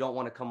 you know, you don't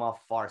want to come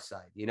off far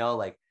side. You know,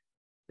 like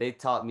they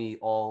taught me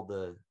all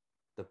the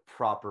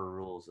proper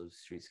rules of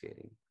street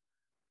skating.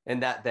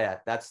 And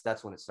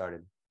that's when it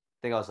started. I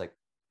think I was like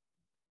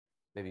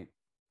maybe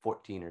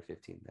 14 or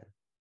 15 then.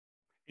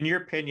 In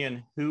your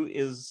opinion, who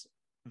is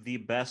the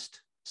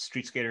best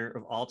street skater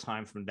of all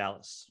time from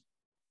Dallas?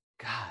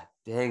 God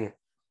dang it.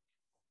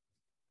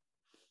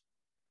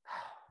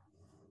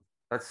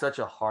 That's such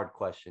a hard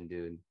question,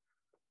 dude.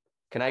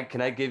 Can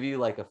I give you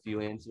like a few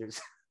answers?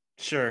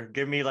 Sure.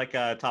 Give me like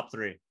a top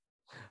three.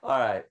 All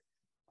right.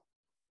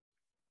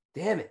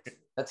 Damn it.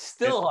 That's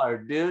still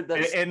hard, dude.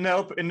 That's in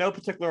no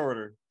particular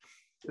order.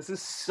 This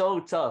is so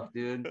tough,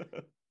 dude.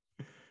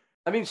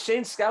 I mean,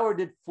 Shane Scour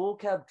did full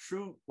cab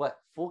true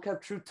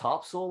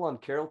top sole on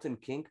Carrollton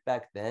Kink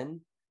back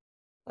then.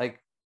 Like,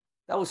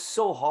 that was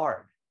so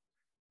hard.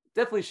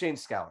 Definitely Shane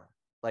Scour.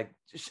 Like,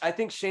 I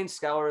think Shane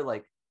Scour,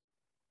 like,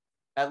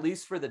 at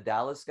least for the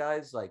Dallas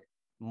guys, like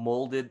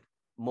molded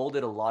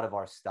a lot of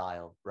our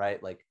style,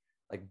 right? Like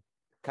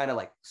kind of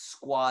like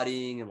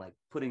squatting and like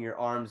putting your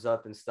arms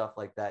up and stuff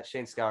like that.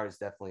 Shane Scour is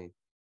definitely,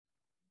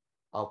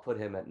 I'll put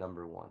him at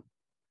number one.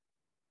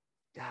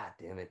 God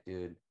damn it,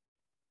 dude.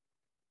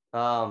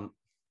 I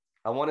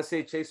want to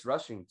say Chase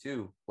Rushing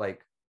too,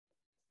 like,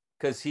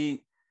 because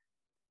he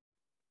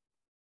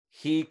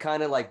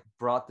kind of like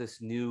brought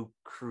this new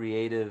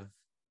creative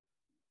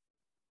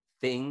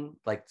thing,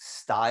 like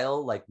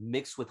style, like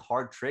mixed with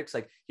hard tricks.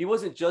 Like he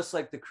wasn't just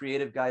like the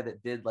creative guy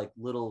that did like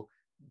little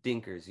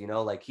dinkers, you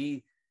know, like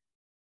he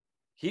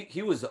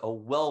was a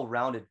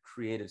well-rounded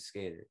creative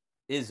skater,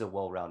 is a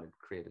well-rounded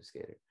creative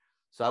skater.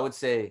 So I would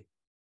say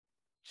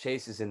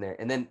Chase is in there.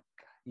 And then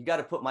you got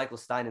to put Michael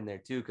Stein in there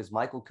too, because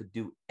Michael could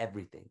do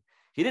everything.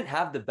 He didn't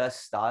have the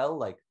best style,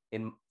 like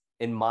in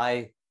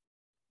my,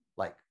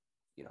 like,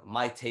 you know,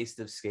 my taste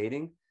of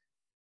skating,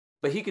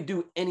 but he could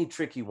do any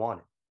trick he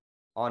wanted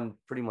on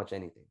pretty much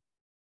anything.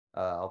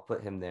 I'll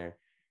put him there.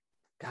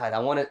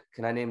 God,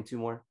 can I name two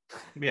more?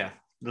 Yeah,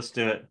 let's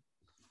do it.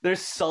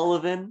 There's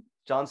Sullivan,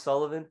 John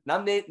Sullivan.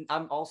 And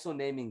I'm also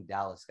naming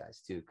Dallas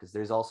guys too, because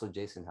there's also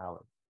Jason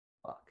Howard.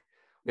 Fuck.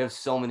 We have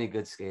so many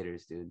good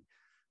skaters, dude.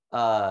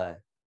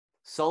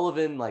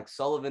 Sullivan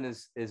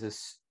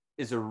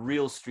is a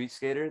real street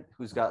skater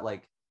who's got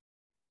like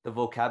the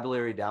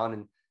vocabulary down,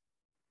 and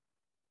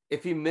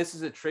if he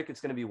misses a trick,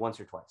 it's gonna be once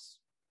or twice.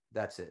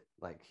 That's it.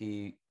 Like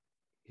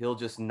he'll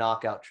just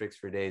knock out tricks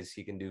for days.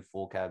 He can do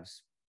full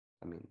cabs.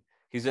 I mean,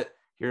 he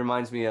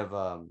reminds me of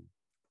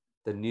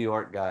the New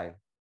York guy.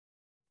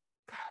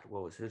 God,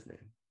 what was his name?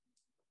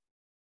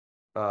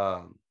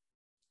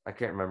 I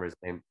can't remember his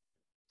name.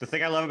 The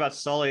thing I love about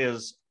Sully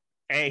is,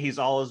 A, he's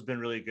always been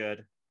really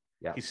good.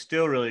 Yeah. He's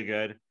still really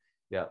good.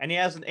 Yeah. And he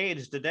hasn't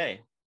aged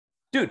today.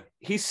 Dude,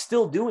 he's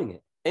still doing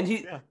it. And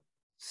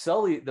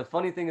Sully, the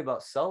funny thing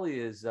about Sully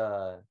is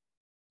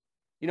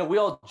you know, we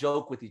all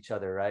joke with each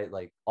other, right?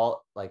 Like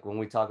when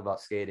we talk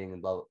about skating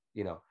and blah,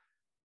 you know,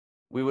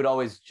 we would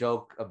always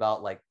joke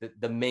about like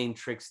the main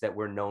tricks that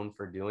we're known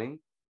for doing.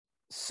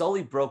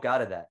 Sully broke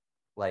out of that.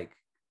 Like,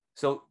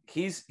 so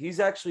he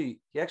actually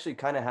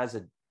kind of has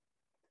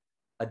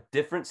a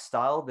different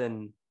style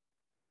than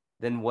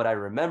what I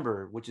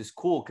remember, which is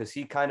cool because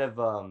he kind of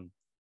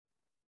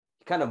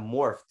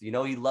morphed, you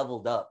know, he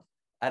leveled up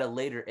at a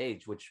later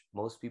age, which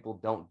most people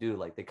don't do.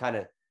 Like they kind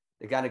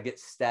of get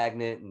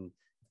stagnant, and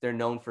if they're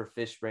known for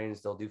fish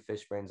brains, they'll do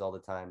fish brains all the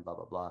time, blah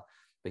blah blah.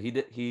 But he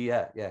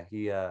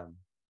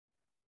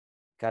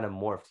kind of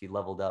morphed, he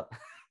leveled up.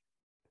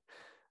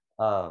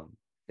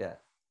 Yeah.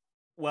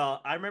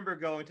 Well, I remember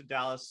going to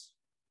Dallas,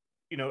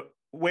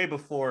 way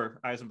before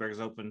Eisenberg's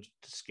opened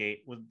to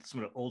skate with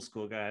some of the old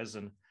school guys,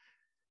 and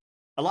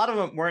a lot of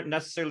them weren't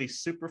necessarily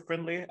super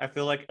friendly. I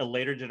feel like a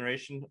later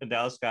generation in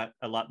Dallas got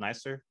a lot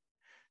nicer.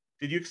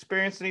 Did you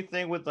experience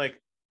anything with like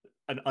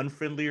an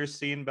unfriendlier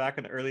scene back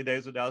in the early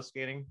days of Dallas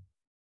skating?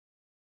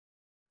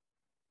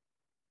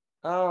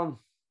 I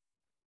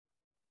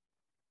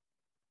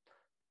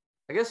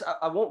guess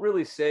I won't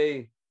really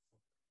say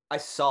I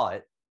saw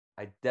it.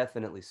 I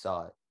definitely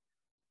saw it.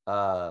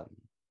 Um,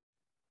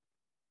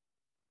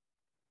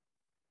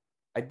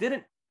 I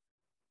didn't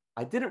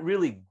I didn't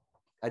really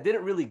I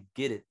didn't really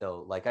get it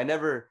though. Like I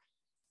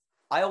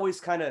always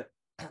kind of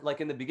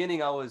like in the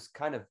beginning I was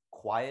kind of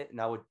quiet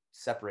and I would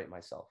separate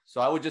myself.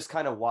 So I would just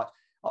kind of watch.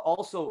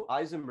 Also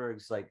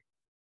Eisenberg's like,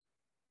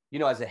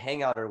 as a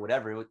hangout or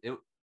whatever, it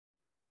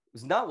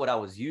was not what I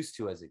was used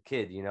to as a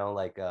kid,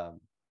 like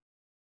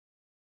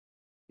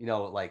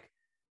like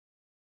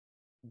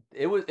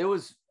it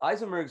was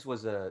Eisenberg's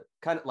was a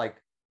kind of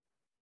like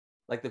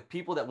the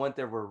people that went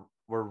there were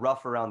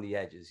rough around the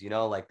edges,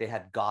 like they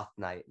had goth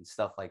night and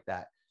stuff like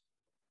that.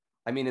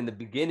 I mean, in the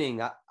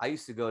beginning, I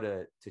used to go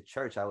to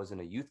church. I was in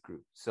a youth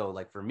group. So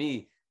like for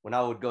me, when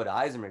I would go to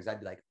Eisenberg's, I'd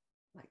be like,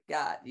 my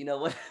God,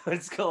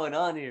 what's going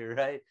on here,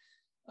 right?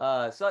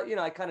 So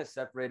I kind of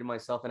separated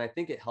myself, and I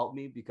think it helped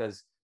me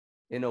because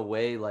in a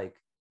way, like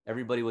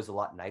everybody was a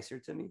lot nicer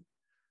to me.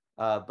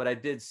 But I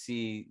did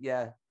see,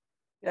 yeah,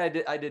 I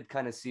did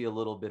kind of see a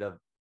little bit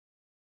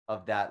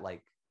of that,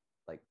 like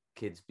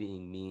kids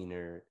being mean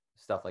or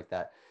stuff like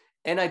that.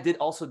 And I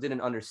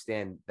didn't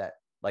understand that.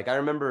 Like I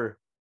remember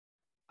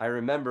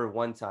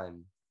one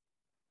time,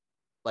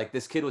 like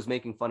this kid was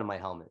making fun of my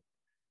helmet,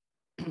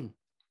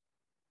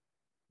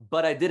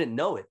 but I didn't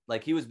know it.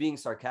 Like he was being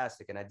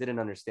sarcastic, and I didn't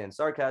understand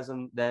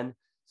sarcasm then.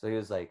 So he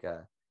was like,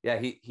 yeah,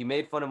 he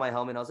made fun of my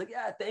helmet. I was like,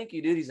 yeah, thank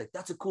you, dude. He's like,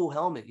 that's a cool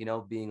helmet,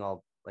 being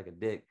all like a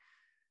dick.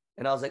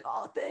 And I was like,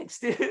 oh, thanks,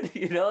 dude.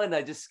 And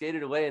I just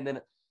skated away. And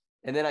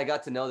then I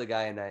got to know the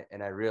guy,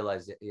 and I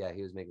realized that, yeah,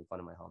 he was making fun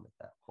of my helmet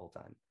that whole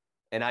time.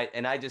 And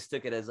I just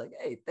took it as like,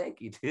 hey, thank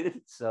you,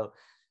 dude. So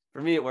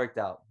for me, it worked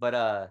out. But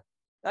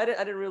I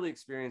didn't really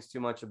experience too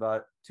much of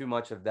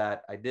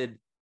that. I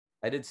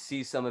did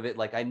see some of it.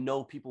 Like I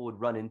know people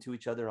would run into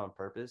each other on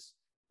purpose.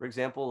 For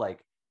example,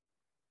 like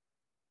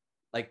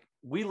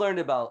we learned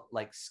about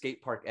like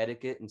skate park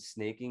etiquette and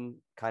snaking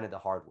kind of the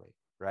hard way,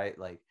 right?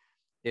 Like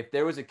if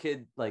there was a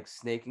kid like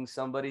snaking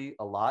somebody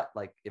a lot,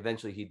 like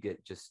eventually he'd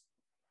get just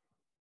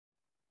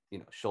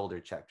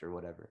shoulder checked or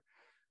whatever.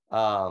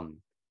 Um,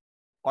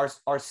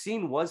 our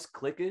scene was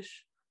cliquish,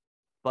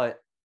 but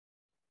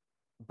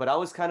I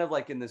was kind of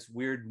like in this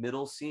weird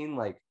middle scene.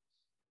 Like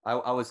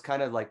I was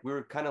kind of like, we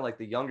were kind of like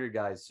the younger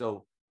guys,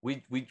 so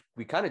we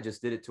kind of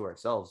just did it to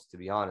ourselves, to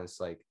be honest.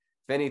 Like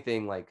if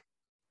anything, like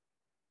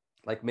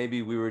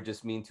maybe we were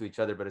just mean to each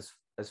other, but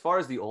as far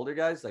as the older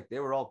guys, like they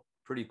were all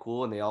pretty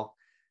cool, and they all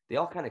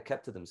kind of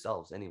kept to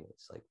themselves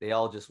anyways. Like they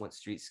all just went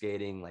street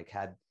skating, like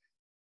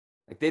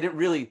they didn't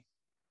really,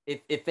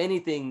 if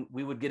anything,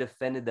 we would get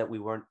offended that we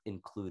weren't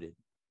included,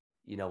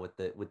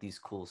 with these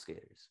cool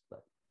skaters.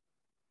 But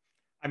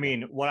I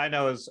mean, what I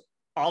know is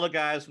all the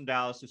guys from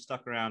Dallas who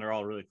stuck around are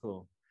all really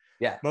cool.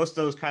 yeah, Most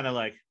of those kind of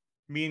like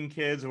mean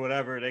kids or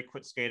whatever, they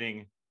quit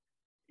skating,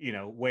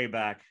 way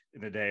back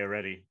in the day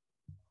already.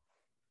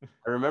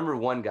 I remember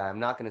one guy, I'm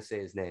not going to say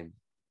his name.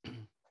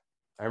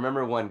 I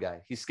remember one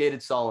guy, he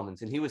skated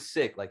Solomon's, and he was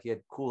sick. Like he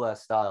had cool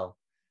ass style.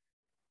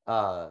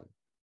 And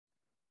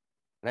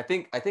I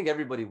think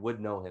everybody would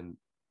know him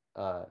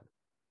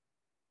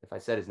if I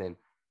said his name.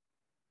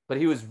 But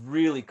he was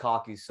really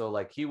cocky, so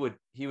like he would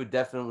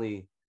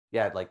definitely,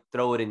 yeah, like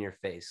throw it in your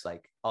face,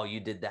 like, oh,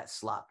 you did that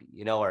sloppy,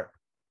 or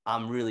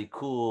I'm really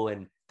cool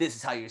and this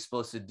is how you're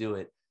supposed to do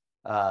it.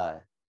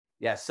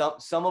 Yeah,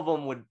 some of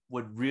them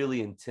would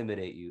really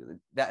intimidate you.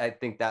 That I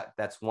think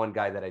that's one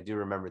guy that I do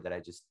remember that I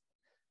just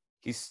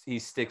he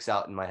sticks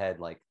out in my head.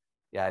 Like,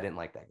 yeah, I didn't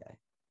like that guy.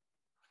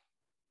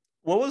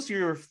 What was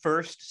your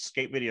first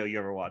skate video you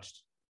ever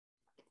watched?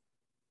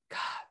 God.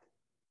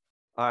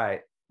 All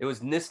right. It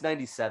was NIS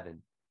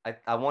 97.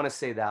 I want to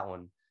say that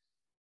one.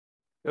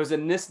 It was a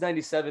NIS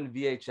 97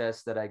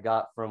 VHS that I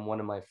got from one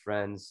of my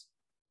friends.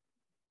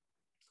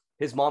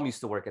 His mom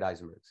used to work at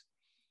Eisenberg's.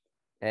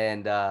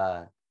 And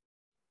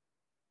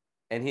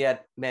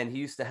he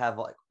used to have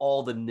like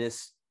all the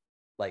NIS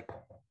like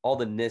all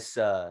the NIS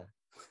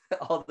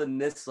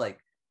like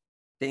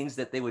things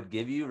that they would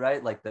give you,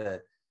 right? Like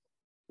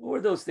what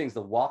were those things?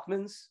 The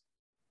Walkmans?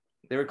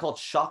 They were called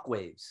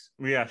Shockwaves.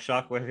 Yeah,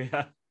 Shockwave.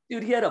 Yeah.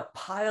 Dude, he had a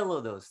pile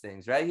of those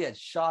things, right? He had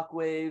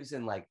Shockwaves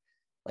and like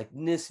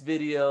NIST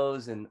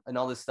videos and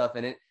all this stuff.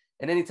 And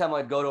anytime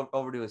I'd go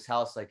over to his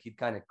house, like he'd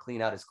kind of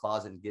clean out his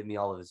closet and give me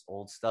all of his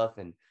old stuff.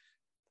 And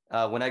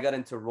when I got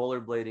into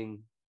rollerblading,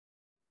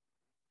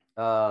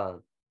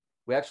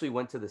 we actually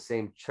went to the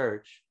same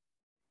church,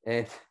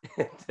 and,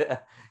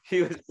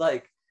 he was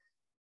like,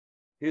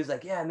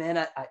 yeah,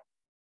 man,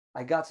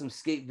 I got some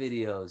skate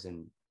videos,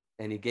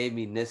 and he gave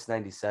me NIST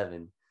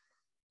 97.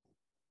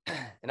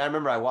 And I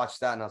remember I watched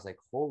that and I was like,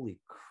 holy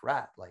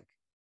crap, like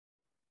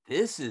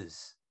this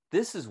is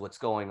what's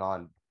going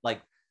on.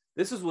 Like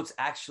this is what's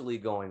actually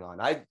going on.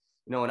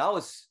 When I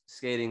was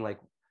skating, like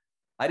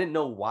I didn't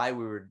know why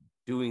we were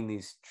doing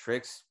these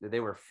tricks. They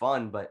were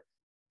fun, but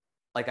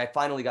like I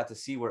finally got to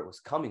see where it was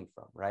coming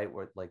from, right?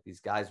 Where like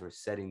these guys were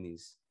setting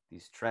these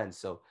trends.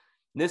 So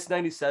NIST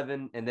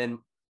 97, and then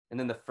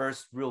the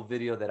first real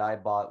video that I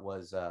bought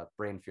was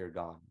Brain Fear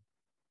Gone.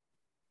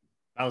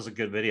 That was a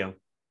good video.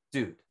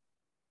 Dude,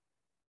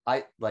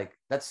 I like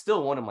that's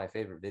still one of my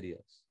favorite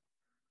videos.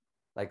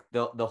 Like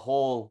the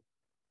whole,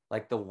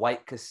 like the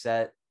white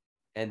cassette,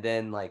 and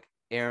then like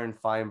Aaron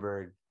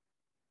Feinberg,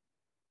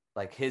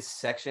 like his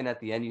section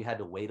at the end, you had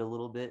to wait a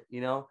little bit,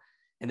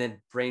 and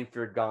then Brain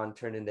Fear Gone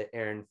turned into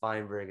Aaron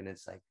Feinberg, and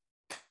it's like,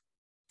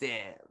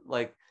 damn,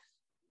 like,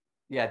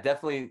 yeah,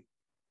 definitely,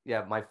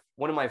 yeah,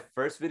 one of my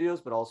first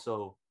videos, but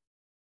also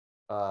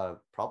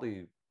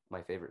probably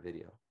my favorite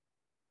video.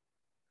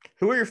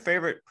 Who were your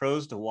favorite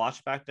pros to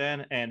watch back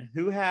then, and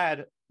who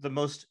had the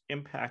most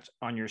impact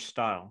on your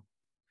style?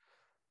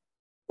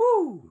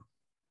 Woo!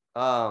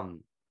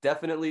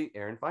 Definitely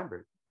Aaron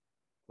Feinberg.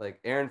 Like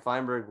Aaron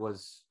Feinberg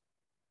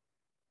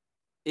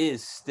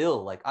is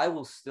still, like, I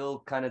will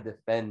still kind of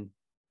defend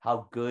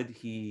how good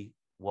he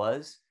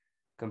was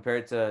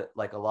compared to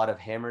like a lot of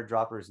hammer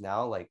droppers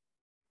now. Like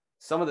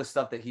some of the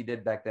stuff that he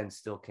did back then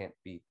still can't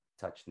be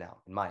touched now,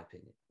 in my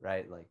opinion,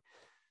 right? Like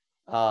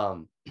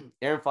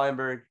Aaron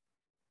Feinberg,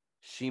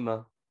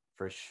 Shima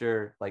for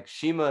sure. Like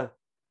Shima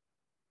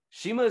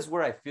is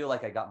where I feel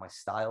like I got my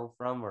style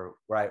from, or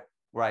where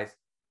I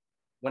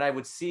when I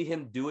would see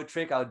him do a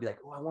trick, I would be like,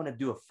 oh, I want to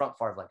do a front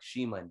farv like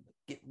Shima and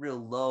get real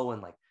low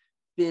and like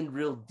bend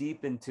real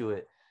deep into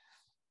it.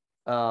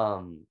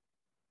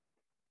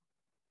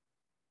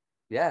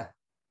 Yeah.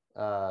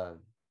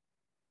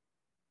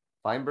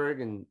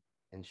 Feinberg and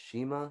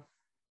Shima.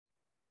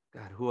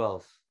 God, who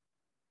else?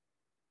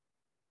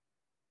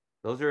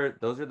 Those are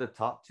the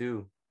top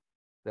two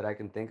that I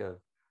can think of.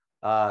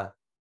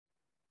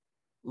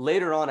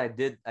 Later on, I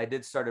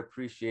did start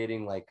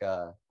appreciating like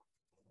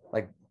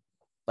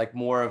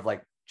more of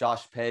like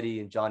Josh Petty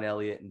and John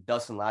Elliott and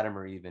Dustin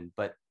Latimer even,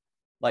 but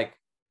like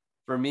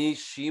for me,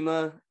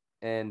 Shima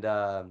and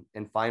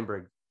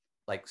Feinberg,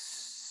 like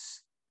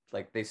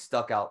they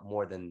stuck out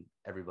more than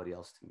everybody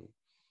else to me.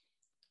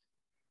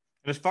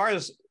 And as far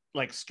as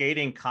like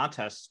skating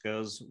contests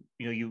goes,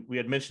 we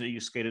had mentioned that you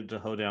skated to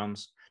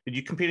hoedowns. Did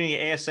you compete in any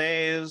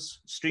ASAs,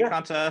 street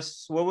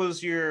contests? What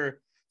was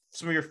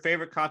some of your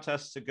favorite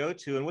contests to go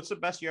to, and what's the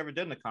best you ever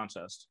did in a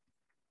contest?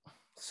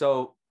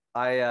 So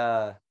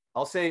I'll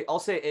just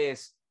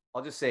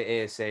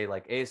say ASA.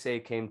 Like ASA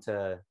came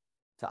to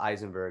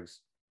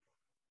Eisenberg's,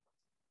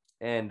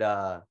 and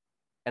I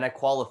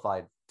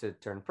qualified to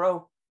turn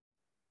pro.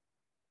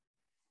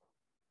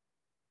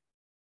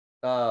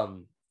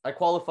 I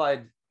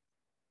qualified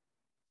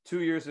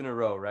 2 years in a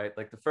row, right?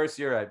 Like the first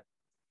year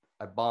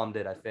I bombed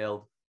it, I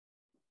failed.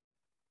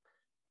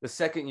 The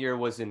second year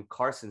was in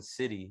Carson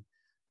City.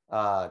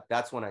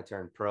 That's when I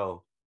turned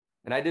pro,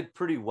 and I did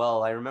pretty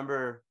well. I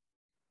remember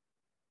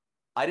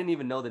I didn't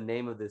even know the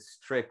name of this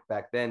trick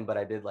back then, but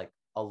I did like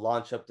a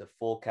launch up to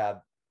full cab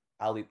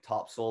alley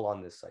top sole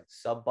on this like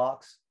sub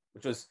box,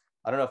 which was,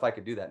 I don't know if I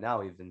could do that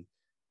now even.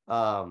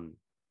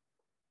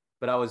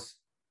 But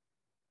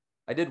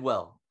I did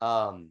well.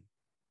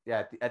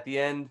 Yeah, at the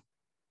end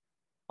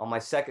on my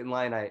second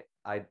line,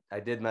 I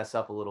did mess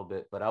up a little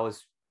bit, but I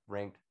was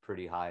ranked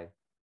pretty high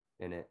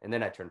in it. And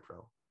then I turned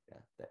pro,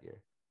 that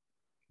year.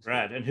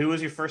 Right. And who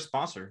was your first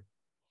sponsor?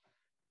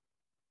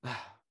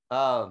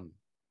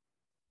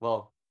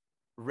 Well,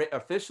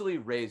 officially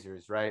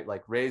Razors, right?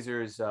 Like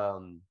Razors,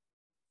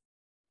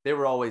 they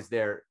were always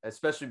there,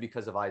 especially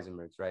because of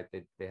Eisenberg's, right?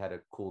 They had a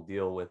cool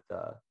deal with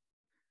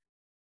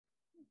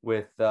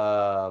what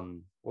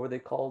were they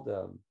called?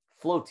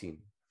 Flow Team.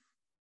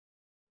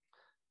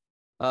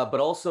 But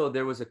also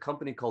there was a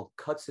company called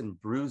Cuts and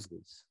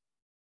Bruises,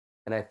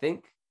 and I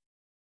think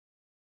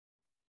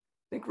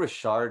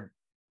Richard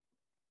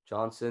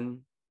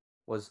Johnson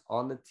was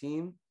on the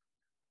team.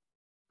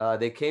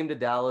 They came to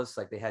Dallas,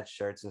 like they had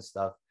shirts and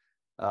stuff.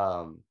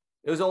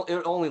 It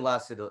only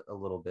lasted a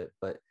little bit,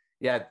 but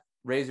yeah,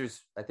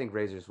 Razors. I think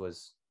Razors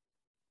was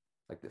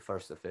like the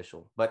first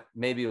official, but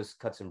maybe it was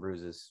Cuts and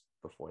Bruises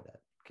before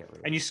that. Can't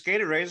remember. And you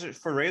skated Razors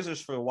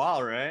for a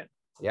while, right?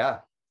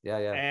 Yeah.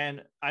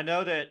 And I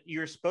know that you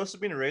were supposed to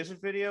be in a Razor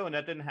video, and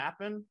that didn't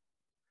happen.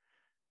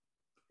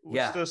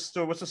 What's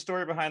the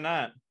story behind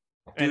that?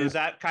 And is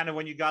that kind of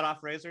when you got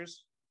off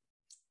razors?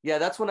 Yeah,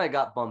 that's when I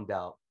got bummed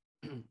out.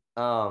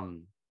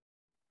 um,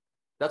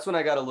 that's when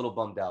I got a little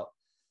bummed out.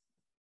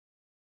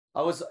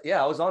 I was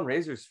on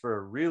razors for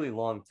a really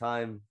long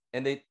time,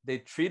 and they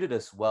treated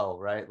us well,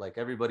 right? Like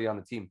everybody on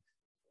the team.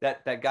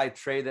 That guy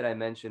Trey that I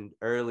mentioned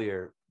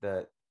earlier,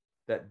 that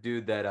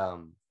dude that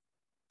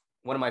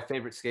one of my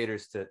favorite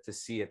skaters to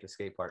see at the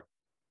skate park.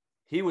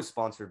 He was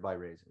sponsored by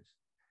Razors.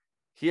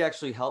 He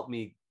actually helped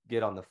me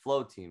get on the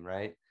flow team,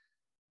 right?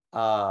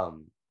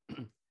 Um,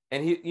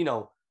 and he,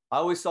 I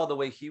always saw the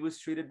way he was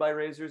treated by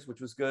Razors,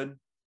 which was good.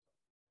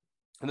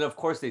 And then of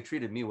course they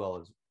treated me well,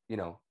 as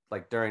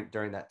like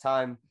during that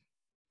time.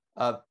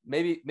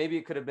 Maybe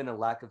it could have been a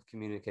lack of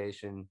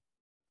communication.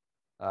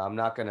 I'm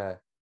not gonna.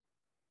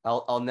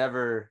 I'll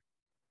never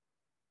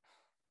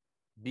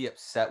be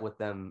upset with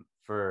them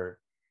for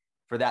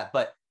that.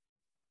 But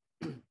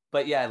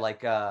yeah,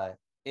 like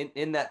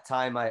in that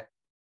time, I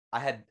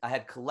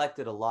had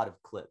collected a lot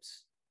of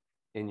clips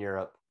in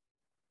Europe,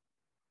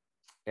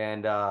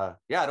 and yeah,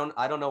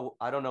 I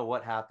don't know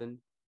what happened.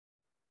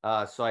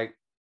 So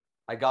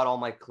I got all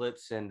my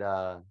clips, and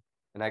I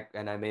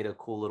made a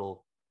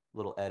cool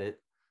little edit.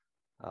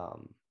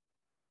 Um,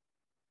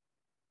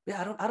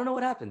 yeah, I don't know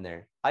what happened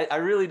there. I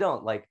really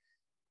don't like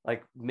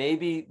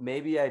maybe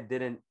I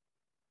didn't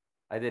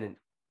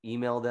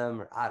email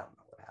them, or I don't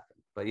know what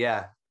happened. But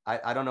yeah,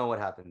 I don't know what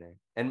happened there.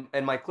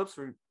 And my clips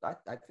were I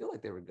feel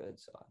like they were good,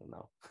 so I don't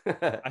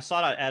know. I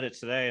saw that edit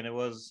today, and it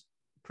was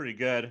pretty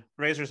good.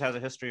 Razors has a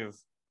history of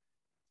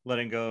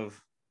letting go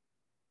of.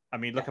 I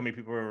mean, look how many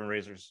people were in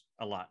Razors.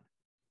 A lot.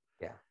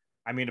 Yeah.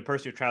 I mean, the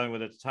person you're traveling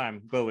with at the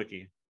time,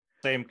 GoWiki,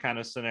 same kind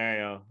of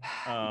scenario.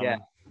 Yeah.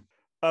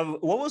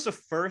 What was the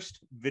first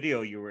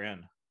video you were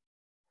in?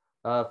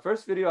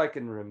 First video I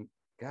can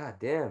God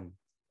damn.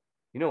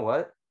 You know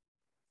what?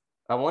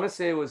 I want to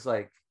say it was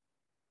like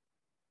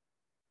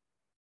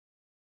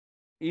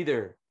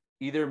either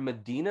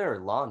Medina or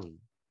Lonnie.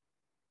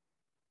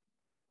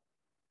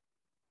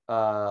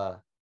 Uh,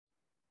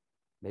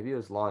 Maybe it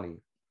was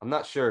Lonnie. I'm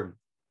not sure.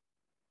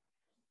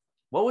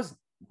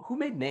 Who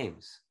made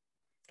names?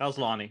 That was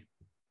Lonnie.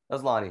 That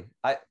was Lonnie.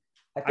 I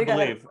I think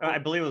believe. I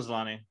believe it was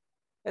Lonnie.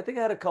 I think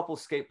I had a couple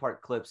skate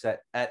park clips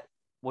at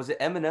was it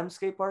M&M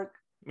skate park?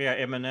 Yeah,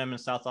 Eminem in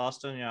South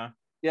Austin. Yeah.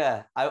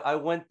 Yeah, I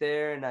went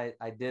there, and I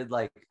did,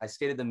 like, I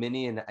skated the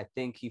mini, and I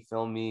think he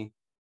filmed me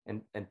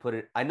and put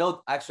it. I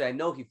know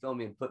he filmed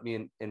me and put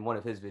me in one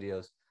of his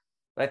videos,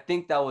 but I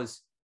think that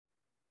was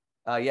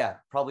yeah,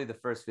 probably the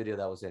first video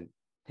that was in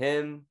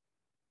him,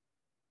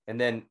 and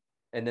then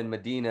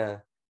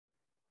Medina,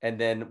 and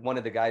then one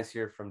of the guys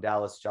here from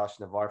Dallas, Josh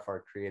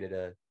Navarfar, created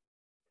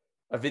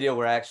a video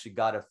where I actually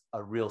got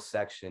a real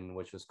section,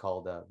 which was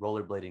called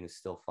 "Rollerblading is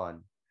Still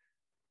Fun,"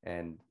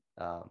 and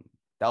that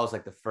was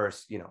like the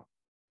first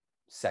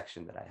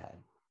section that I had.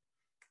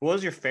 What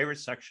was your favorite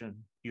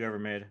section you ever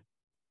made?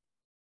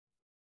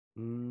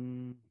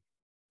 Man,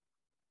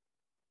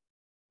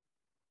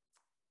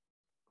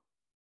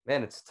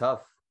 it's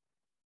tough.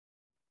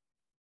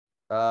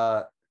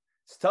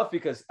 It's tough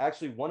because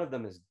actually one of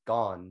them is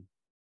gone.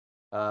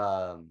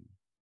 I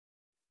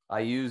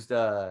used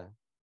a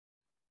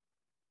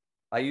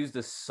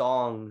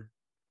song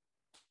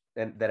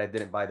that I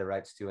didn't buy the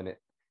rights to, and it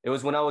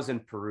was when I was in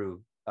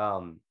Peru.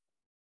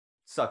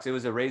 Sucks. It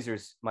was a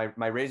Razors, my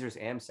Razors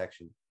Am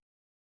section.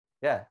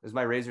 Yeah, it was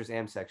my Razors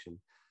Am section.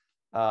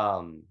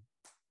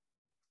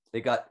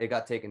 It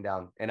got taken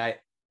down, and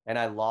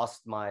I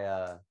lost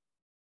my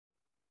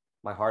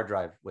my hard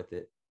drive with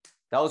it.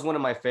 That was one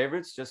of my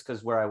favorites, just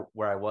because where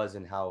I was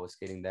and how I was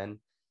skating then.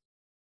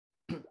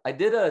 I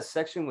did a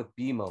section with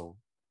BMO,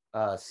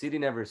 City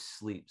Never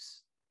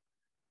Sleeps.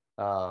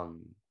 It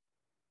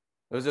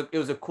was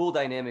a cool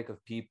dynamic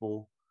of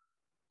people,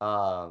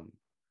 but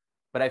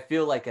I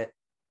feel like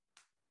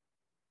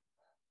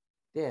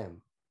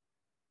damn.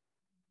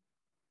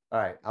 All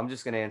right, I'm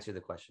just gonna answer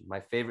the question.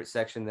 My favorite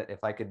section, that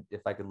if I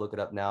could look it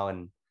up now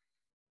and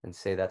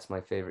say that's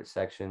my favorite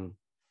section,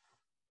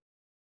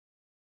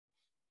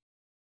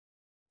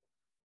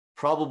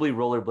 probably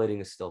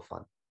Rollerblading is Still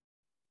Fun.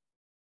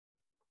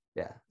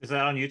 Yeah. Is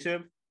that on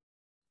YouTube?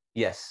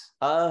 Yes.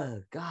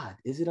 God,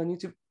 is it on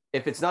YouTube?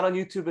 If it's not on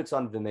YouTube, it's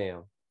on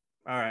Vimeo.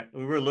 All right,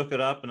 we will look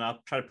it up, and I'll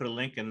try to put a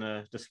link in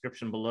the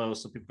description below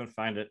so people can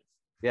find it.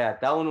 Yeah,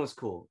 that one was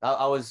cool. That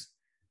was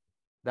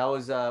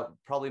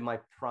probably my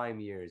prime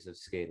years of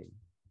skating,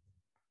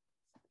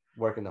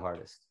 working the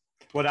hardest.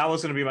 Well, that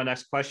was going to be my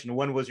next question.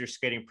 When was your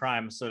skating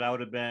prime? So that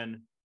would have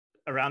been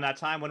around that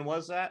time. When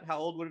was that? How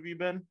old would have you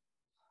been?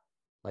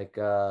 Like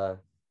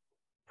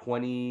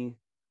 20,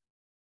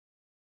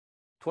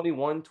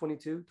 21,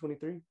 22,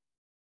 23,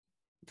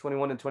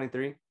 21 and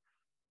 23.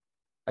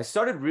 I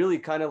started really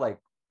kind of like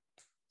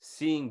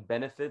seeing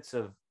benefits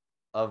of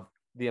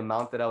the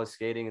amount that I was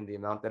skating and the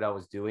amount that I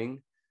was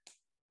doing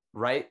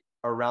right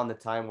around the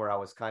time where I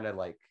was kind of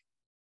like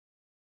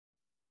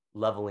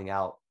leveling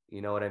out.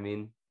 You know what I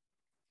mean?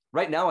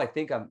 Right now, I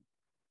think I'm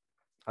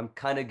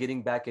kind of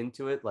getting back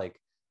into it, like,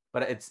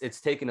 but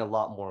it's taken a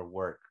lot more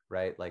work,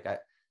 right? Like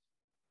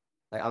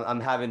Like I'm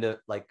having to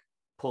like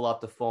pull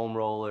out the foam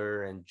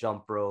roller and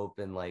jump rope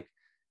and like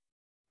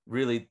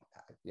really,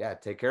 yeah,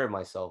 take care of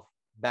myself.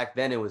 Back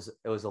then, it was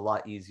a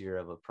lot easier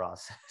of a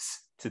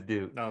process to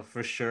do. No,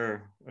 for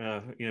sure.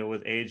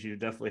 With age, you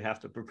definitely have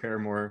to prepare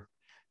more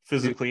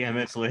Dude, physically and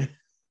mentally.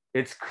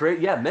 it's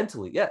crazy. Yeah,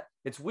 mentally. Yeah,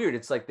 it's weird.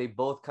 It's like they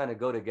both kind of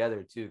go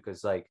together too.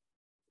 Because like,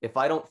 if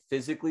I don't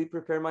physically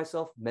prepare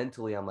myself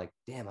mentally, I'm like,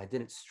 damn, I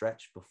didn't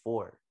stretch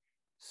before.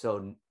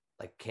 So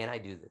like, can I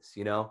do this?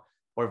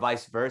 Or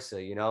vice versa.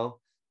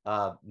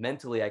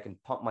 Mentally, I can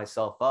pump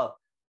myself up.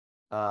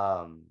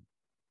 Um,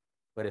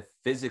 but if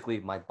physically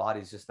my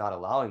body's just not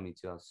allowing me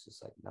to, I was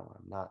just like, no,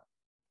 I'm not.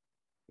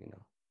 You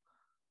know.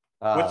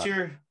 What's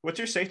Uh,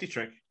 your safety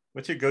trick?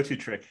 What's your go-to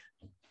trick?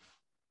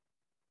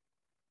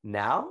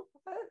 now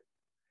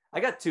I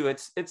got two.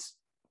 It's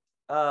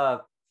uh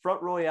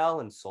front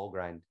royale and soul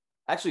grind.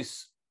 Actually,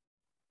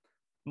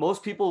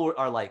 most people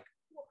are like,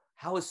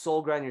 how is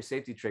soul grind your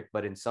safety trick?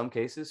 But in some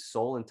cases,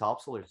 soul and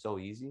topsoul are so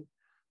easy.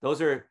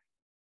 Those are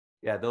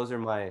those are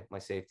my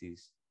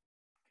safeties.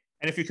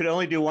 And if you could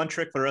only do one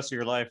trick for the rest of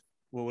your life,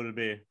 what would it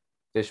be?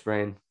 Fish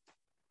brain.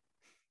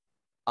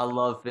 I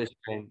love fish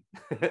brain.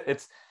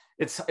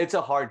 It's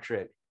a hard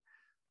trick.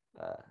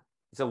 Uh,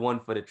 it's a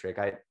one-footed trick.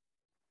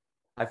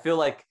 I feel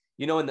like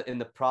in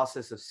the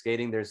process of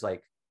skating, there's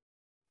like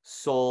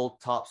soul,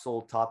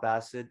 top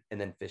acid, and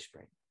then fish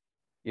brain.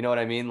 You know what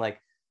I mean? Like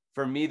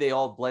for me, they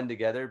all blend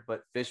together,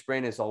 but fish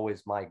brain is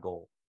always my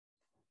goal.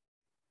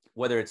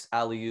 Whether it's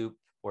alley oop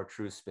or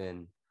true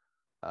spin,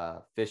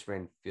 fish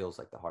brain feels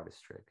like the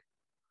hardest trick.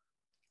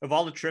 Of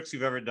all the tricks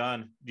you've ever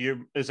done,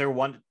 is there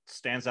one that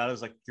stands out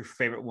as like your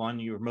favorite one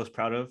you were most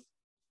proud of?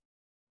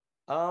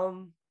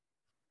 Um,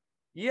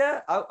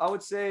 yeah, I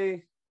would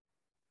say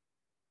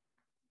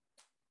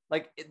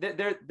like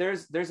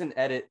there's an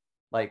edit.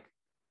 Like,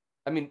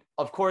 I mean,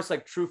 of course,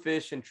 like true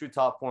fish and true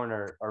top horn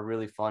are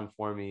really fun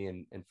for me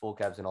and full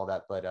cabs and all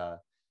that.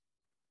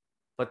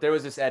 But there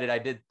was this edit. I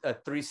did a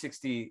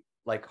 360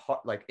 like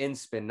in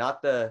spin,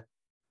 not the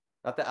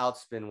out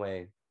spin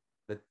way,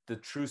 the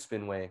true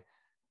spin way.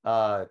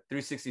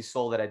 360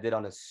 soul that I did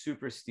on a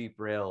super steep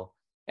rail,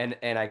 and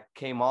I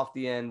came off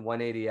the end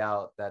 180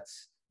 out.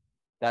 That's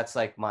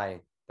like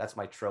that's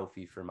my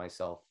trophy for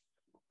myself.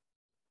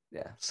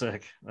 Yeah,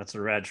 Sick. That's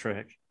a rad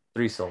trick.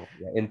 three soul.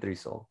 Yeah, in three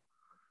soul.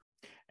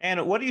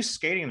 And what are you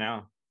skating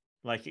now?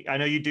 Like I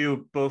know you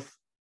do both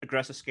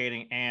aggressive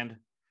skating and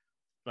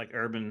like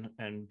urban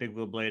and big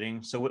wheel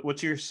blading. So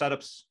what's your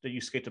setups that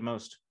you skate the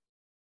most?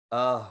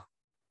 Uh,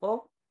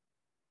 well,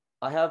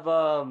 I have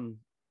um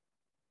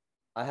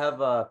I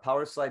have a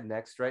Power Slide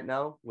Next right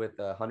now with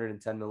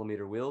 110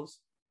 millimeter wheels.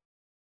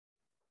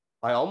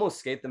 I almost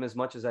skate them as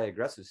much as I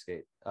aggressive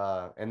skate.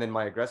 And then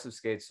my aggressive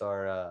skates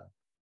are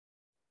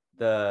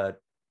the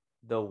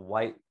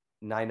white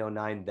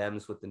 909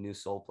 Dems with the new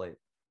sole plate.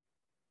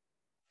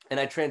 And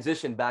I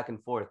transition back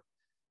and forth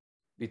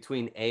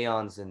between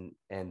Aeons and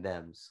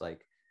Dems.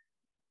 Like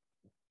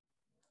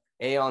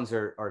Aeons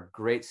are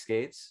great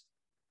skates.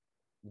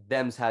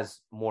 Dems has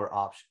more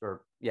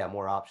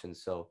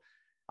options. So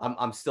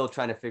I'm still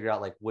trying to figure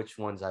out like which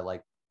ones I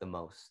like the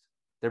most.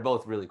 They're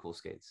both really cool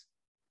skates.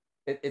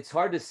 It's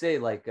hard to say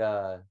like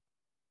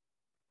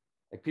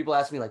people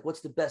ask me like what's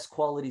the best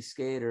quality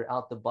skate or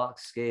out the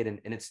box skate, and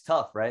it's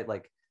tough, right?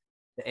 Like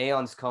the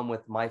Aeons come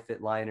with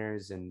MyFit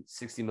liners and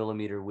 60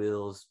 millimeter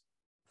wheels,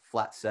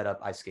 flat setup.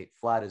 I skate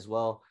flat as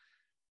well.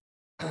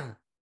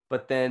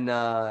 But then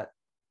I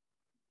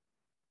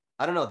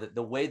don't know,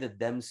 the way the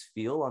Dems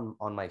feel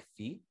on my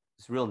feet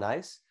is real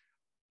nice.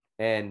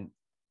 And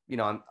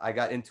I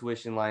got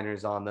Intuition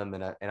liners on them,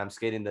 and I'm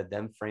skating the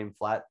Dem frame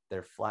flat.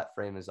 Their flat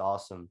frame is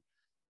awesome.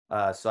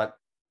 So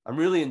I'm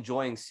really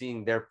enjoying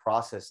seeing their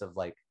process of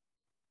like,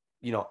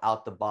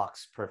 out the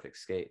box perfect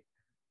skate.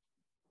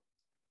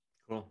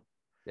 Cool.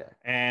 Yeah.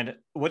 And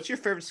what's your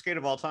favorite skate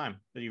of all time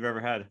that you've ever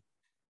had?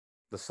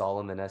 The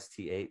Solomon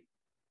ST8.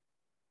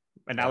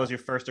 And that was your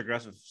first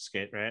aggressive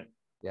skate, right?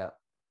 Yeah.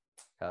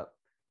 Yeah.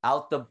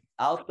 Out the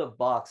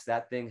box,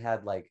 that thing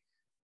had like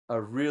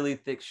a really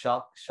thick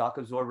shock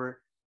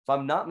absorber. If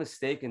I'm not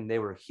mistaken, they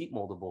were heat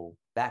moldable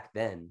back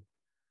then.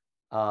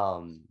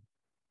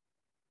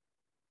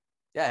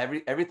 Yeah,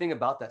 everything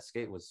about that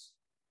skate was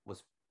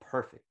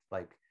perfect.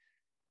 Like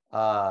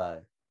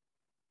out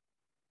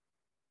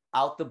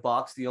the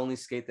box, the only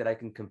skate that I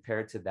can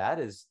compare to that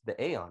is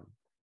the Aeon,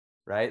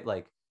 right?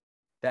 Like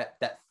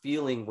that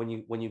feeling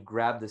when you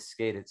grab the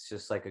skate, it's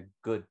just like a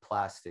good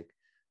plastic.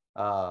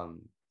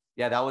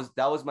 Yeah, that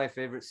was my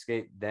favorite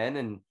skate then.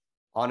 And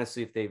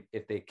honestly,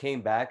 if they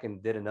came back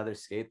and did another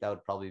skate, that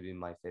would probably be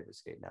my favorite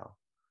skate now.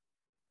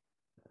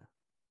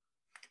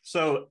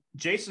 So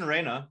Jason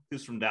Reyna,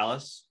 who's from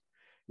Dallas,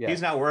 Yeah.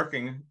 he's now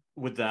working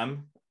with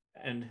them,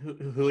 and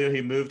Julio,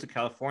 he moved to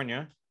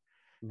California.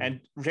 Mm-hmm. And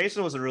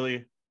Jason was a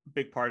really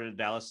big part of the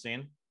Dallas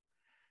scene,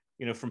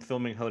 from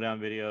filming hoedown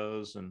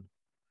videos and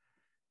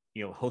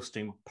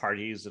hosting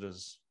parties at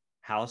his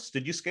house.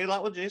 Did you skate a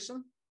lot with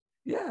Jason?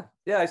 Yeah,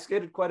 I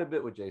skated quite a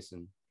bit with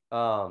Jason.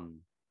 Yeah,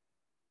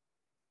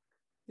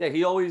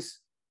 he always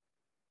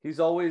he's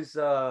always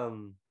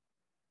done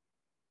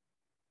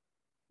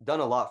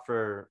a lot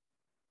for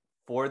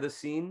the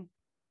scene.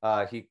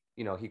 He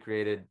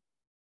created,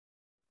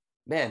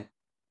 man,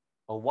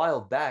 a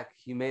while back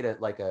he made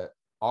a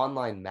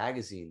online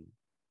magazine.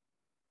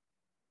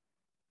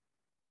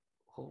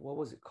 What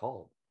was it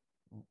called?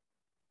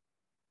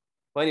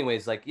 But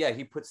anyways, like, yeah,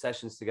 he put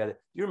sessions together. Do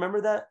you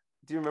remember that?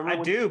 Do you remember I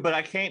when? do, but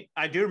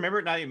I do remember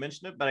it now you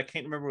mentioned it, but I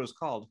can't remember what it was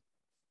called.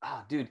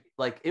 Ah, dude,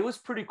 like it was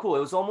pretty cool. It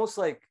was almost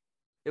like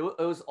it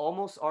was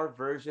almost our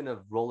version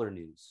of Roller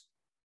News.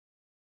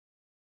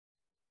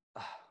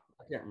 I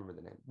can't remember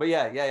the name, but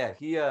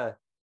yeah.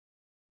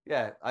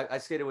 I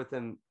skated with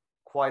him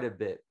quite a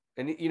bit,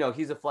 and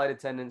he's a flight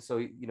attendant, so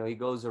he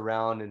goes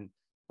around and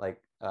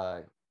like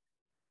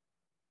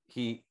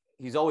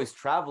he's always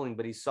traveling,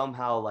 but he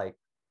somehow like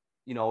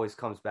always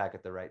comes back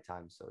at the right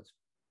time. So it's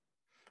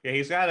Yeah,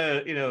 he's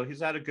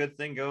had a good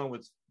thing going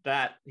with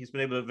that. He's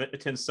been able to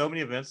attend so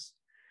many events.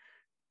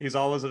 He's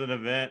always at an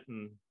event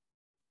and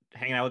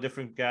hanging out with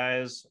different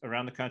guys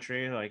around the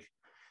country. Like,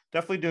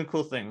 definitely doing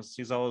cool things.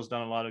 He's always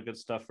done a lot of good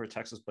stuff for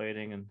Texas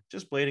blading and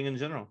just blading in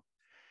general.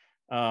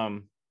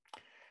 Um,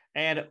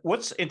 and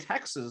what's in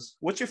Texas?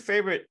 What's your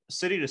favorite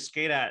city to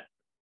skate at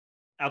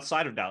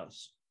outside of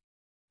Dallas?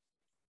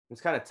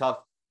 it's kind of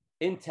tough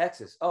in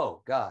Texas.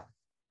 Oh God,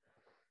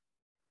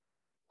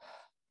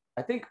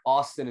 I think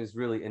Austin is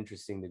really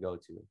interesting to go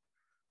to.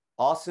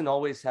 Austin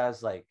always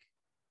has like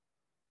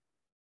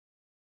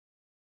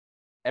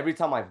every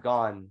time I've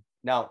gone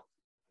now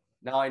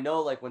I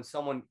know like when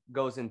someone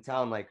goes in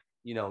town, like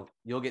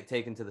you'll get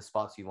taken to the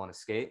spots you want to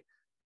skate,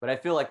 but I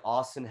feel like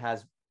Austin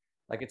has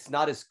like it's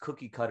not as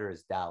cookie cutter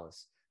as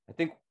Dallas. I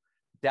think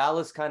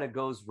Dallas kind of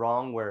goes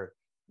wrong where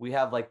we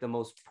have like the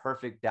most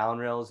perfect down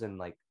rails and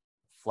like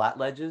flat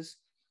ledges,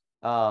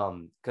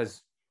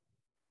 because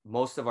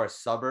most of our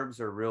suburbs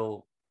are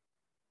real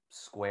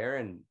square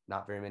and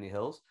not very many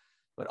hills,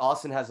 but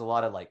Austin has a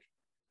lot of like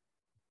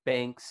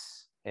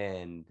banks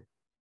and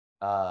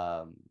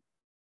um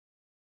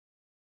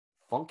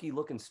funky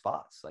looking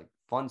spots, like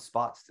fun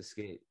spots to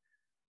skate.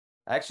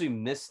 I actually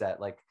miss that.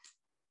 Like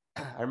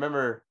I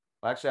remember,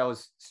 well, actually I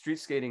was street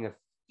skating a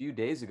few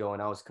days ago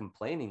and I was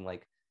complaining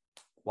like,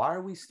 why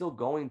are we still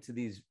going to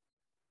these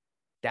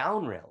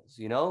down rails?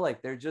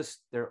 Like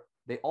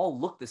they all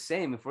look the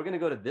same. If we're gonna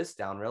go to this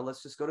down rail,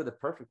 let's just go to the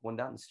perfect one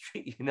down the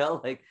street.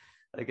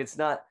 Like it's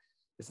not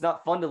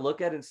fun to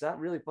look at. It's not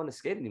really fun to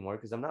skate anymore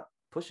because I'm not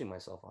pushing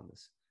myself on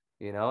this.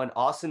 And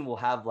Austin will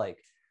have like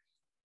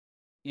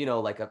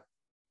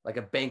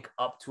a bank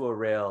up to a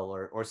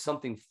rail or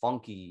something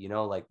funky,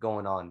 like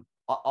going on.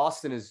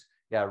 Austin is,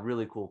 yeah, a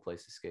really cool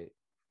place to skate.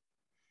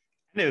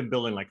 They've been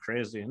building like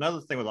crazy.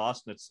 Another thing with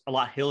Austin, it's a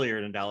lot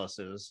hillier than Dallas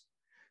is,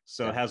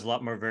 so it Yeah. has a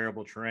lot more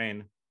variable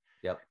terrain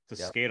Yep. to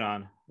Yep. skate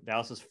on.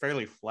 Dallas is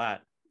fairly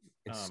flat.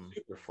 It's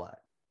super flat.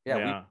 Yeah.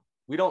 We Yeah,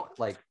 we don't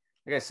like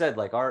I said,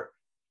 like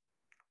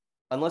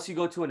unless you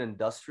go to an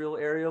industrial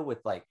area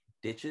with like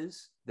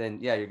ditches, then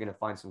yeah, you're gonna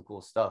find some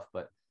cool stuff.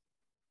 But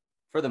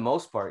for the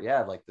most part,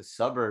 yeah, like the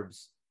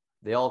suburbs,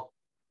 they all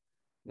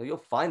you'll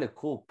find a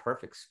cool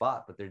perfect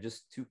spot, but they're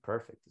just too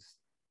perfect.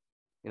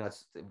 We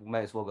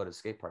might as well go to the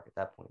skate park at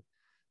that point.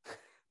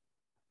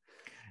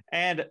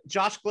 and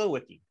Josh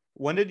Glowicki.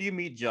 When did you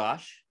meet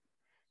Josh?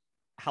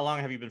 How long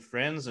have you been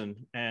friends?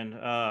 And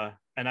I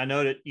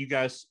know that you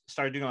guys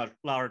started doing a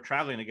lot of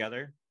traveling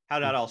together. How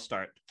did that all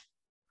start?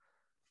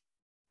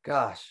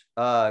 Gosh,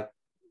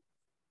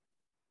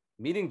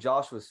 meeting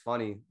Josh was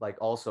funny. Like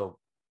also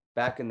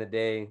back in the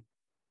day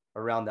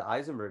around the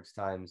Eisenberg's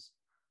times,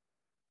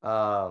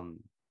 um,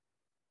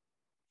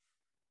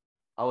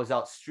 I was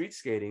out street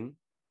skating,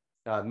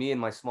 me and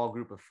my small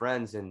group of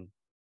friends, and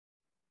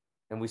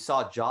we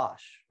saw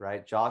Josh,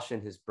 right? Josh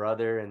and his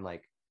brother and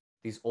like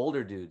these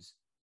older dudes.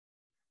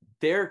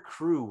 Their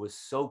crew was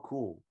so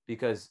cool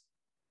because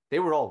they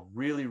were all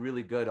really,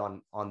 really good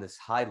on this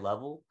high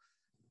level,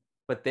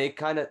 but they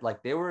kind of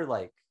like they were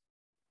like,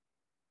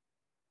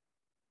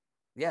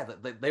 yeah,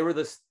 they were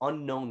this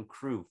unknown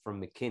crew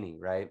from McKinney,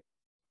 right?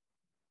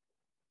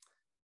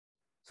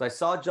 So I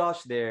saw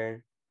Josh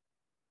there,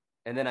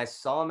 and then I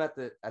saw him at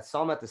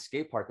the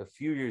skate park a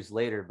few years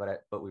later,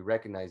 but we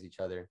recognized each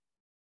other.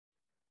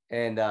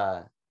 And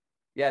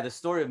yeah, the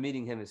story of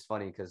meeting him is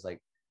funny because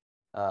like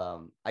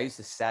I used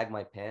to sag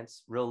my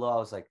pants real low. I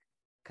was like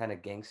kind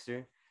of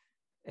gangster,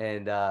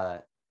 and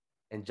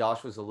and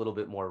Josh was a little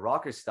bit more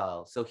rocker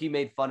style, so he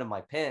made fun of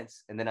my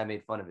pants, and then I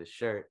made fun of his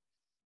shirt,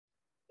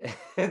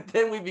 and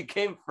then we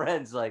became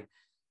friends. Like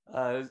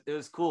it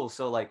was cool.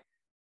 So like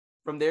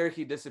from there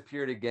he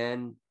disappeared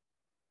again,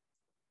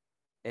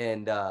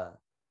 and a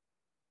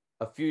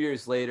few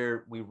years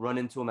later we run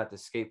into him at the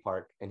skate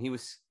park, and he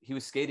was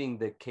skating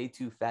the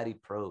K2 Fatty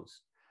Pros,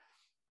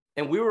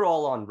 and we were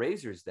all on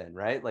razors then,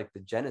 right? Like the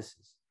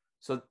Genesis.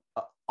 So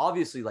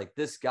obviously like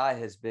this guy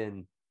has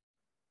been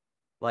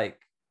like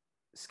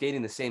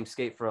skating the same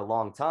skate for a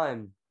long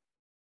time,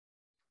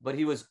 but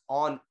he was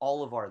on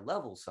all of our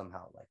levels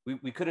somehow. Like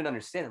we couldn't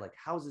understand it. Like,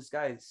 how's this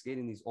guy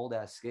skating these old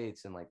ass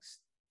skates and like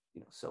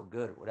so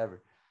good or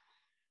whatever.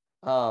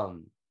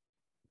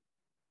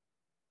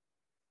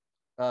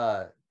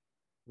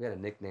 we had a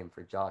nickname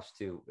for Josh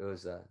too. It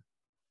was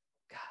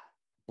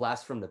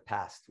Blast from the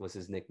Past was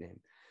his nickname.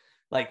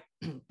 Like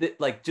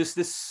like just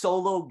this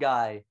solo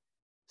guy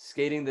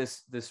skating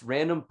this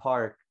random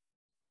park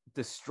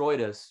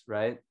destroyed us,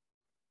 right?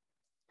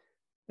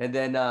 And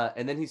then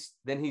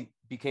he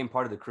became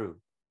part of the crew.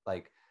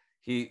 Like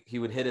he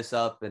would hit us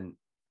up, and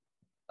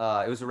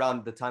it was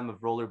around the time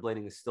of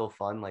Rollerblading Is Still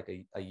Fun, like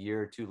a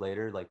year or two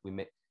later. Like we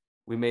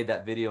made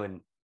that video,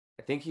 and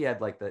I think he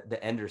had like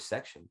the ender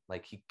section,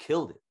 like he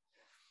killed it.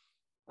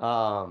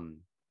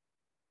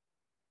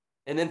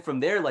 And then from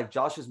there, like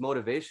Josh's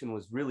motivation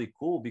was really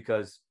cool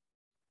because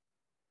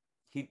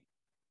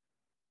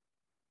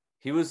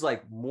he was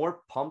like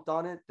more pumped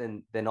on it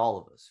than all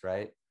of us,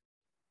 right?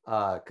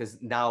 Because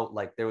now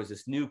like there was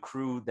this new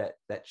crew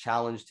that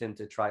challenged him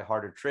to try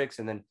harder tricks.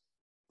 And then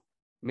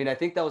I mean, I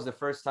think that was the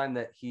first time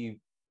that he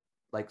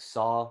like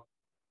saw,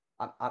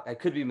 I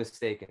could be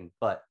mistaken,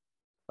 but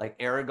like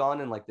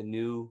Aragon and like the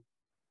new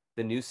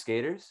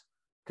skaters,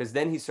 because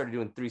then he started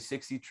doing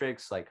 360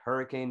 tricks, like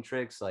hurricane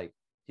tricks, like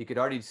he could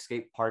already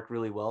skate park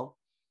really well.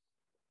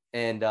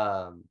 And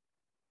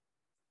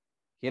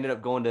he ended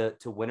up going to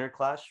Winter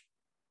Clash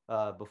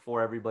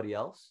before everybody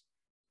else.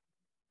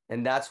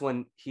 And that's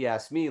when he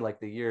asked me,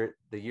 like the year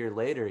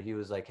later, he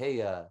was like, hey,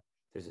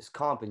 there's this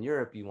comp in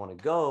Europe, you want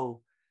to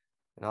go?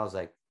 And I was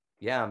like,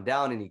 yeah, I'm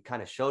down. And he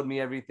kind of showed me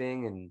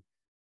everything.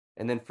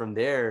 And then from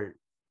there,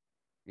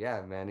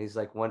 yeah, man, he's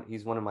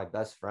one of my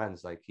best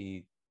friends. Like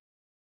he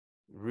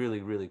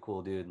really, really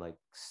cool dude, like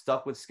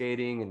stuck with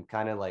skating and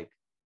kind of like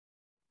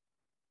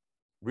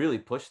really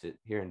pushed it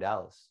here in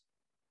Dallas.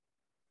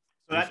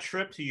 So that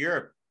trip to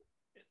Europe,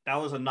 that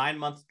was a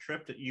 9-month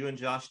trip that you and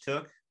Josh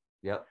took.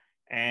 Yep.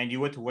 And you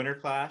went to Winter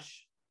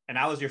Clash, and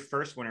that was your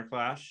first Winter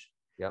Clash.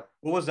 Yep.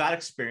 What was that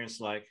experience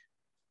like?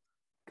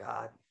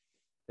 God,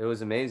 it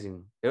was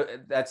amazing.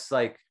 That's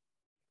like,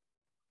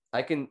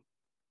 I can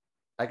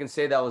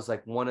say that was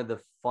like one of the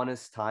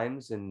funnest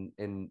times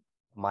in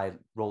my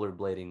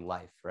rollerblading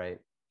life, right?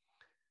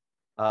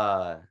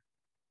 And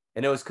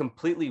it was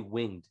completely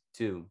winged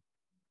too.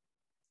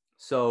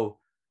 So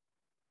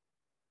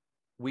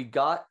we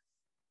got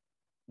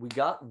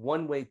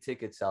one-way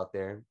tickets out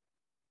there.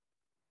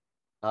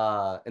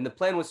 And the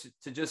plan was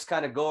to just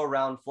kind of go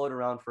around, float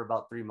around for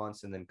about 3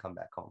 months and then come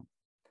back home.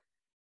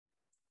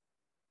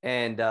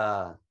 And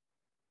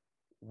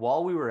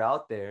while we were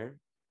out there,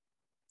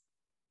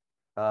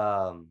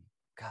 while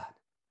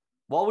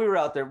we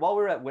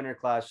were at Winter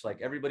Clash, like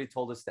everybody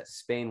told us that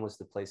Spain was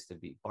the place to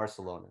be,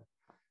 Barcelona.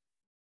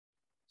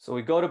 So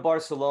we go to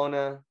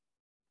Barcelona,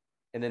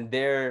 and then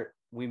there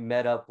we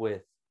met up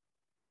with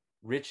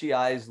Richie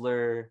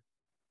Eisler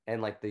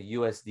and like the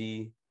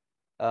USD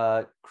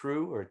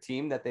crew or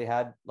team that they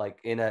had,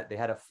 like they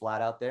had a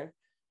flat out there.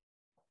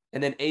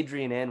 And then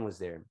Adrian Ann was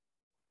there.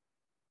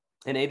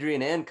 And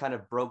Adrian Ann kind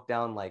of broke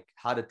down like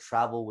how to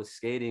travel with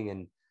skating.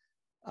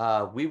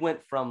 And we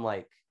went from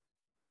like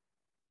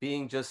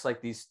being just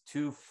like these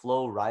two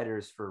flow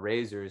riders for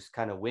Razors,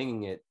 kind of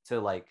winging it, to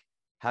like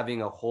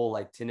having a whole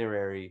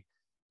itinerary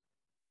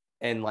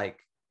and like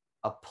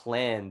a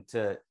plan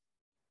to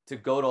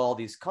go to all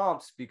these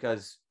comps,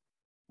 because,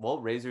 well,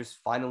 Razors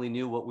finally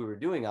knew what we were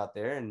doing out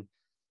there, and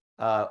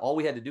all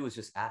we had to do was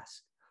just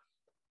ask.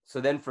 So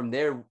then from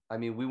there, I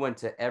mean, we went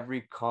to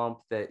every comp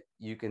that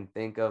you can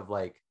think of.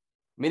 Like,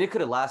 I mean, it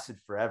could have lasted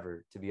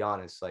forever, to be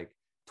honest. Like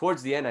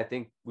towards the end, I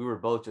think we were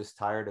both just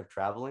tired of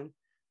traveling,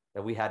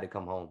 that we had to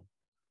come home.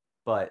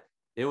 But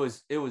it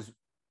was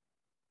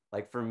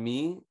like, for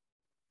me,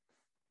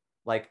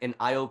 like an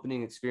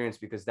eye-opening experience,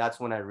 because that's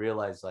when I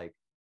realized, like,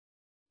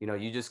 you know,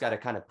 you just got to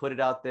kind of put it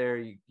out there.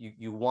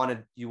 You want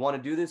to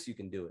do this, you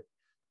can do it.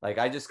 Like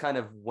I just kind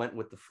of went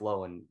with the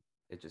flow, and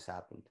it just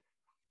happened.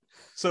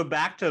 So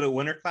back to the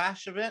Winter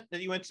Clash event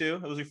that you went to.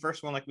 It was your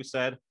first one, like we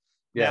said.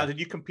 Yeah. Now, did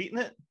you compete in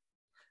it?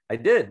 I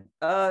did.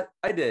 I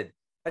did.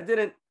 I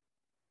didn't.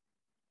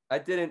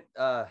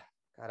 God,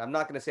 I'm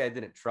not gonna say I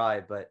didn't try,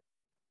 but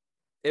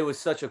it was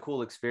such a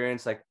cool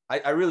experience. Like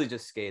I really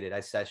just skated.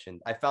 I sessioned.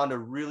 I found a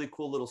really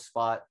cool little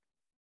spot.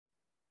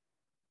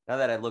 Now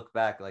that I look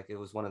back, like it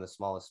was one of the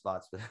smallest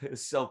spots, but it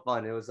was so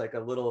fun. It was like a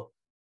little,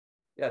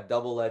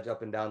 double ledge,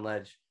 up and down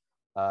ledge.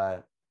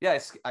 I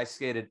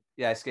skated.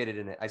 Yeah, I skated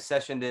in it. I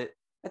sessioned it.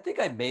 I think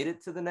I made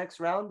it to the next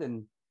round,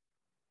 and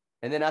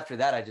then after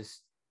that, I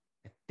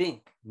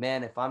think,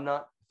 man, if I'm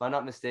not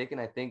mistaken,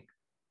 I think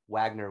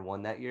Wagner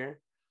won that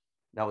year.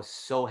 And I was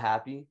so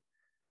happy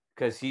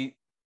because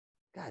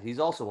he's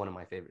also one of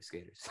my favorite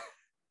skaters.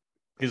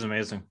 He's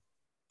amazing,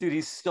 dude.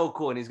 He's so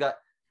cool, and he's got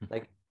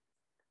like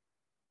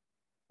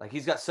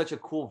he's got such a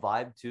cool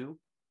vibe too.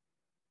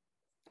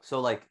 So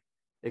like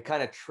it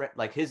kind of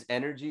like his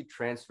energy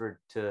transferred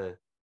to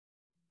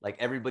like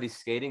everybody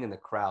skating in the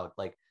crowd.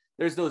 Like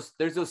there's those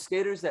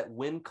skaters that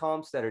win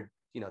comps that are,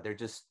 you know, they're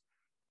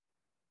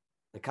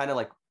kind of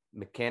like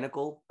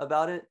mechanical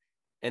about it.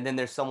 And then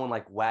there's someone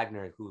like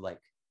Wagner who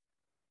like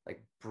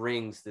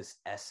brings this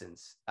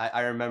essence.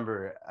 I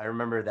remember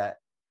that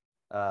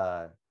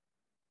I'm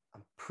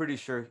pretty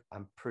sure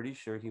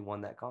he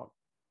won that comp.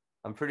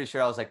 I'm pretty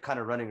sure I was like kind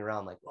of running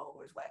around like, whoa,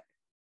 where's Wack?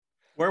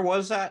 Where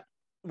was that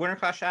Winter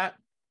Clash at?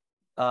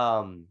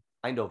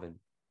 Eindhoven.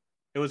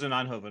 It was in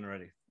Eindhoven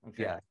already.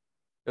 Okay. Yeah.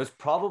 It was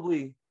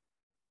probably,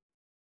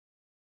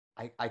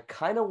 I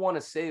kind of want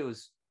to say it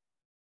was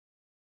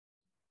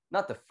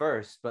not the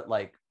first, but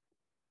like,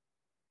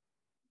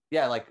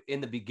 yeah, like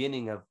in the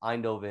beginning of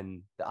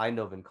Eindhoven, the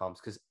Eindhoven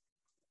comps. Because,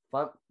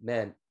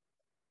 man,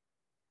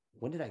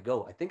 when did I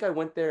go? I think I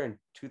went there in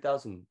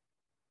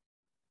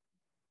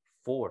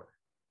 2004.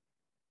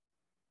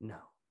 No,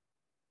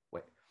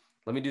 wait,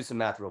 let me do some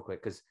math real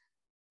quick because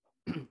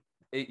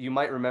you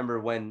might remember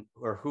when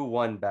or who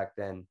won back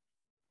then.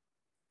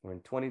 We're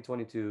in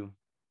 2022.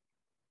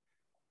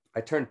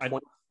 I turned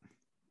 20.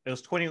 It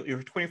was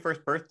your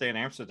 21st birthday in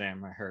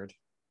Amsterdam, I heard.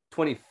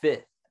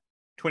 25th.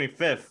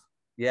 25th.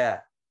 Yeah.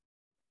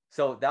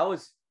 So that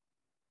was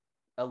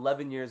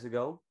 11 years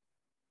ago.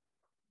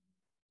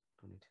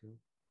 22.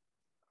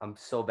 I'm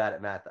so bad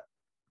at math.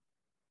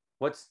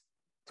 What's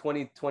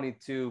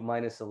 2022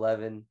 minus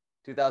 11?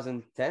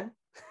 2010?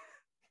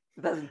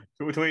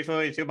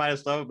 2022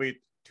 minus 11 would be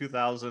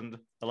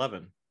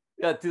 2011.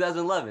 Yeah,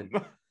 2011.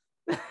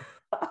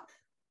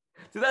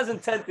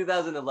 2010,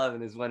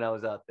 2011 is when I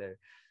was out there.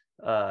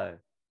 That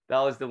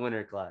was the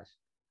Winter Clash.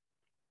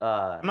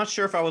 I'm not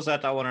sure if I was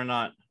at that one or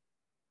not.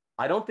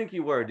 I don't think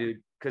you were,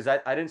 dude, because I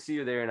didn't see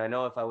you there, and I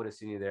know if I would have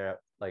seen you there,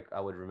 like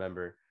I would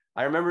remember.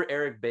 I remember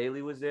Eric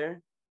Bailey was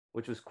there,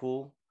 which was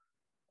cool.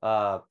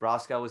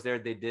 Broskow was there.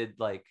 They did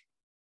like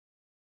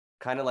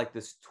kind of like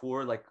this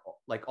tour, like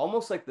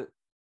almost like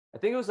I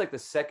think it was like the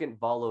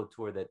second Valo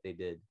tour that they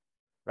did,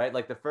 right?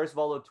 Like the first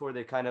Valo tour,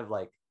 they kind of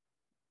like,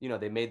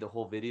 they made the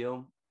whole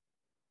video,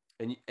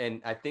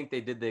 and I think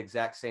they did the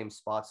exact same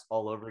spots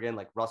all over again.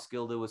 Like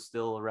Roskilde was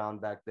still around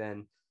back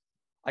then.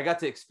 I got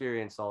to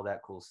experience all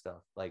that cool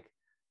stuff, like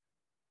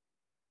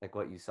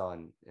what you saw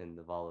in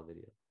the Valo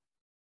video.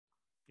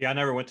 Yeah, I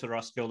never went to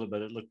Roskilde,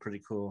 but it looked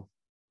pretty cool.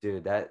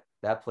 Dude, that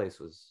place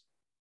was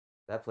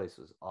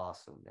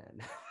awesome, man.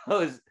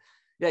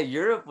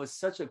 Europe was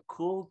such a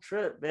cool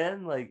trip,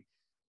 man. Like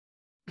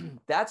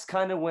that's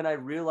kind of when I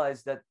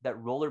realized that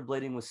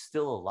rollerblading was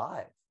still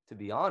alive, to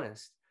be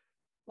honest.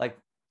 Like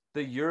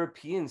the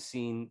European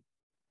scene,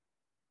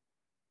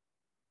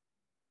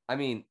 I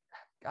mean,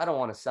 I don't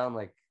want to sound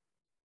like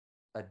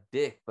a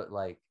dick, but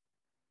like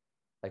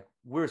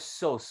we're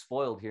so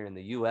spoiled here in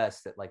the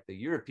US that like the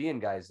European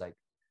guys, like,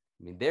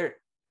 I mean, they're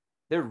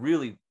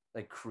really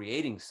like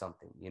creating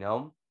something,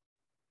 I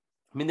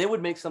mean, they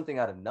would make something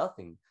out of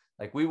nothing.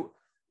 Like we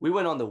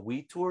went on the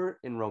We Tour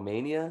in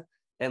Romania,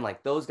 and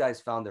like those guys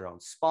found their own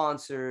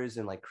sponsors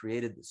and like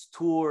created this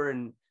tour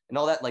and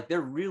all that. Like they're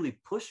really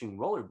pushing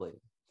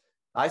rollerblading.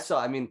 I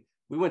mean,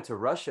 we went to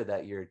Russia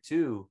that year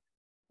too.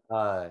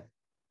 We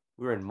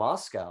were in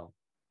Moscow,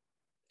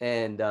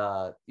 and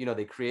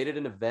they created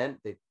an event.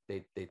 They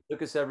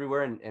took us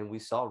everywhere, and we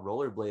saw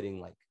rollerblading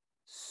like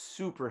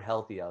super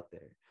healthy out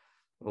there.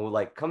 And we're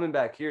like coming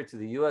back here to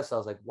the US, I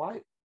was like,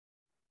 why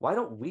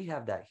don't we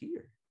have that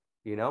here?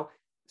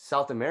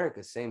 South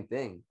America, same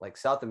thing. Like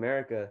South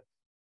America,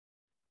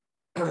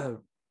 I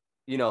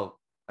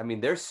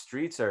mean, their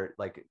streets are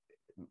like,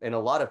 in a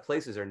lot of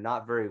places are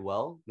not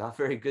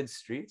very good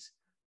streets,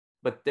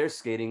 but they're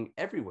skating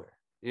everywhere.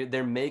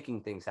 They're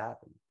making things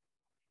happen.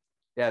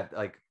 Yeah,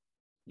 like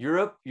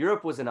Europe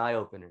was an eye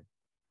opener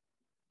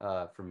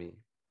for me.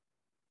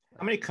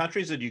 How many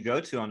countries did you go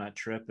to on that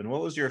trip, and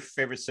what was your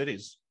favorite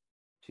cities?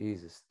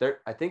 Jesus,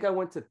 I think I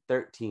went to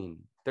 13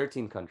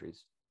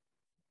 countries.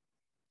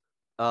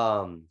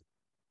 I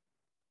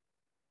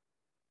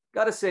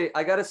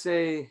gotta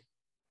say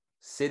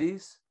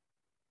cities.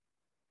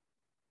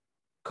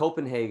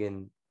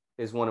 Copenhagen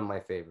is one of my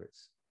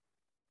favorites.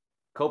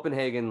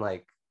 Copenhagen,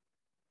 like,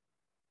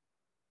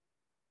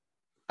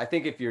 I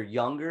think if you're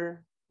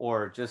younger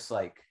or just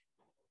like,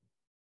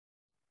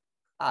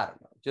 I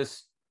don't know,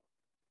 just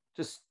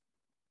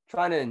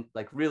trying to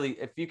like really,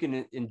 if you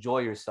can enjoy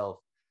yourself,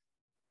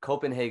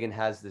 Copenhagen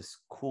has this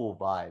cool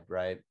vibe,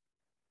 right?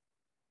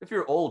 If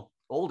you're old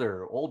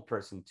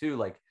person too,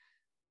 like,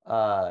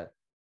 but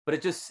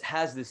it just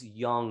has this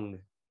young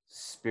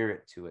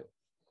spirit to it.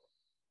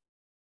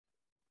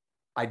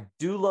 I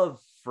do love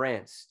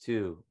France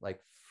too. Like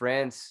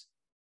France,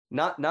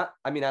 not,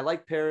 I mean, I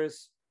like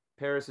Paris.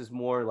 Paris is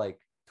more like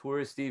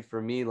touristy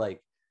for me.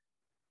 Like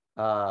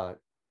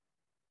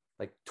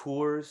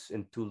Tours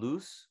and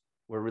Toulouse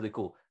were really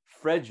cool.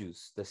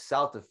 Fréjus, the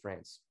south of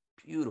France,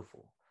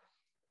 beautiful.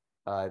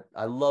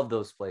 I love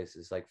those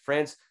places. Like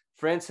France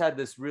had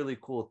this really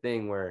cool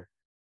thing where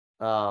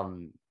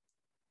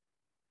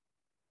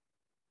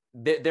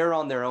they're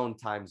on their own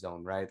time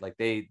zone, right? Like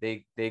they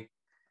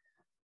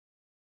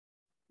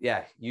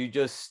yeah, you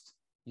just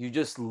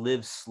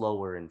live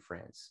slower in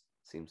France,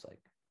 seems like.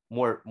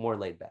 More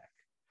laid back.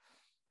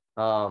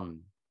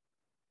 One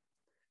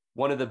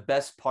of the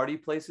best party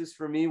places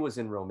for me was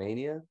in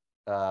Romania.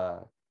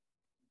 Vama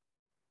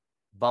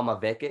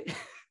Veche.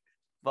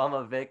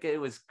 Vama Veche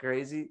was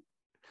crazy.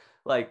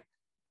 Like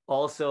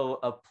also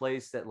a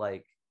place that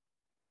like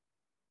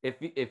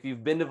if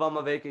you've been to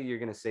Vamaveke, you're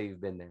gonna say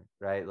you've been there,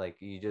 right? Like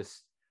you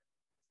just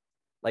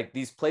like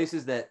these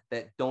places that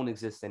don't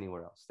exist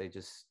anywhere else.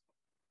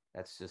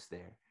 That's just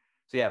there.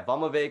 So yeah,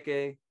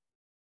 Vamaveke,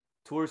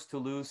 Tours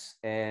Toulouse,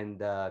 and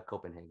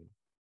Copenhagen.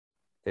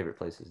 Favorite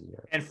places in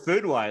Europe. And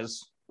food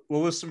wise, what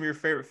was some of your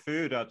favorite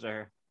food out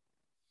there?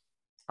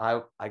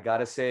 I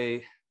gotta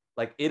say,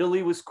 like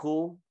Italy was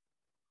cool.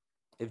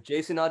 If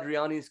Jason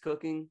Adriani is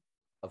cooking,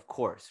 of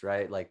course,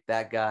 right? Like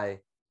that guy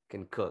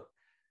can cook.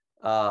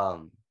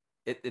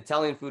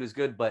 Italian food is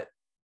good, but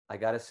I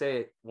gotta say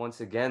it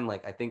once again,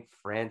 like I think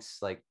France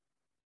like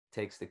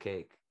takes the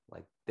cake.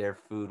 Like their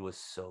food was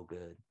so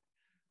good.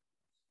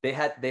 They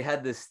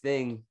had this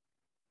thing.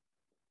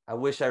 I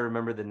wish I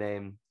remember the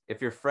name.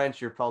 If you're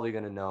French, you're probably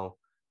gonna know.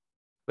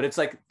 But it's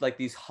like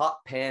these hot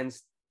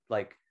pans,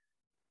 like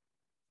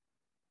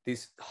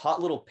these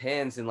hot little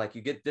pans, and like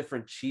you get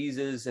different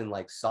cheeses and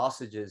like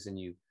sausages, and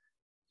you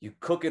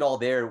cook it all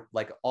there,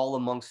 like all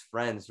amongst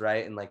friends,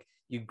 right? And like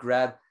you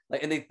grab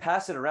like, and they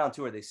pass it around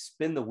too, or they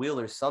spin the wheel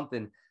or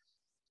something,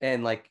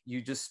 and like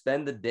you just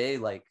spend the day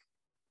like,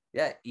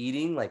 yeah,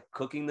 eating, like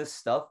cooking this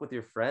stuff with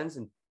your friends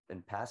and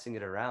passing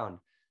it around.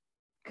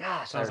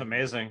 Gosh, Sounds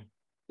amazing.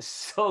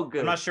 So I'm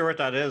good. not sure what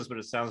that is, but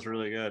it sounds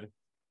really good.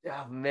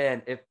 Yeah,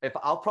 man. If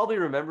I'll probably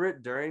remember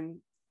it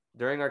during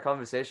our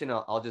conversation,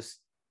 I'll just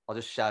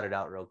shout it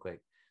out real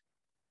quick.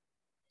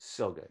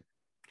 So good.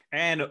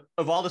 And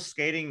of all the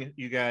skating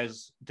you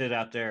guys did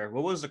out there,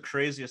 what was the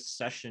craziest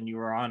session you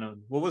were on?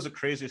 And what was the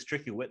craziest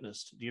trick you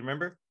witnessed? Do you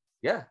remember?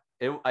 Yeah.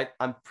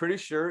 I'm pretty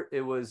sure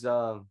it was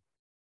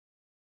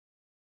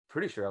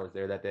pretty sure I was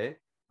there that day.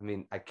 I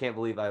mean, I can't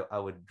believe I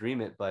would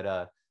dream it,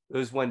 but it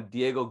was when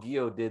Diego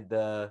Gio did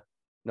the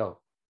no,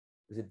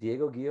 is it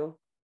Diego Gio?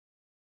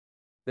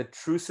 The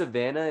True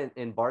Savannah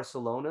in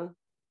Barcelona,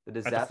 the At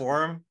the disaster.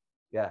 forum?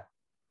 Yeah,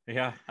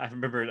 Yeah, I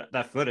remember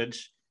that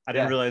footage. I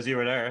didn't yeah, realize you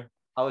were there.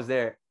 I was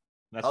there.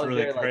 I That's was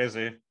really there like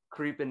crazy.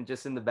 creeping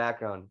just in the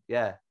background.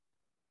 Yeah,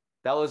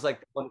 that was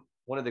like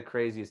one of the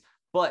craziest.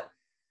 But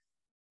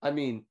I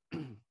mean,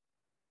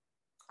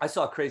 I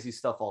saw crazy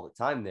stuff all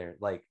the time there.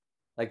 Like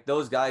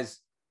those guys,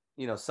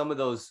 some of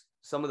those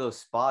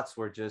spots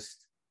were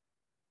just,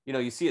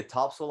 you see a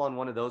topsole on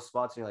one of those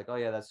spots and you're like, oh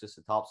yeah, that's just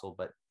a topsole,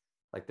 but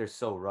like they're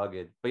so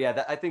rugged. But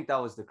yeah, I think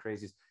that was the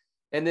craziest.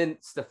 And then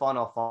Stefan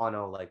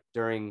Alfano, like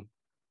during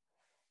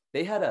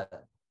they had a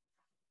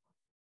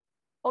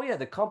oh yeah,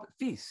 the comp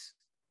feast.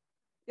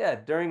 Yeah,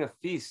 during a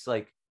feast,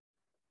 like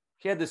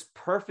he had this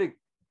perfect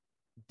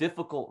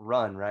difficult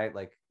run, right?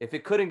 Like if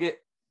it couldn't get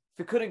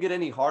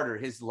any harder,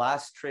 his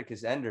last trick,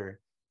 his ender,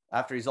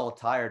 after he's all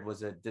tired,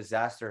 was a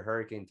disaster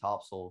hurricane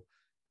topsole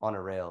on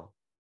a rail.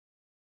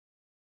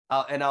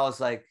 And I was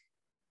like,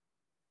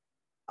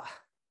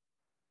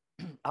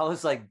 I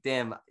was like,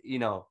 damn,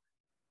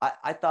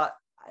 I thought,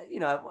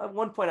 at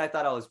one point I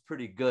thought I was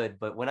pretty good,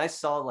 but when I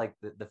saw like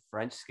the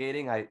French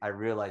skating, I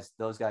realized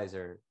those guys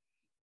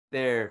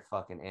they're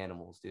fucking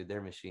animals, dude.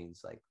 They're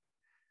machines. Like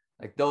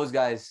those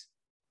guys,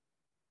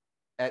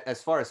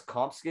 as far as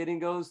comp skating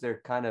goes,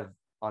 they're kind of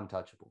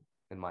untouchable,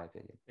 in my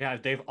opinion. Yeah,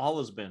 they've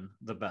always been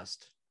the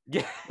best.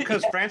 Yeah,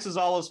 Because yeah, France has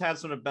always had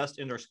some of the best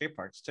indoor skate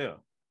parks too,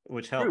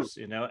 which true. helps,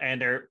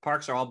 and their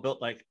parks are all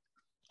built like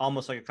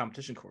almost like a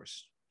competition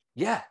course.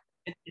 Yeah,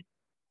 and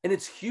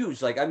it's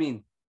huge. Like, I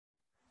mean,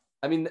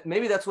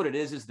 maybe that's what it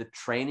is the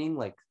training,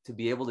 like to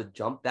be able to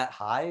jump that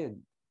high and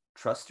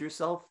trust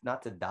yourself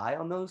not to die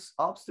on those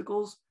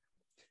obstacles.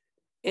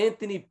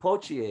 Anthony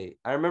Poitier,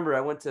 I remember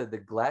I went to the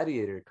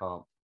Gladiator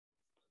comp,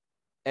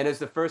 and it's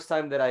the first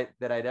time that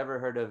I'd ever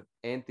heard of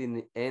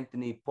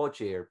Anthony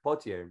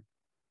Poitier.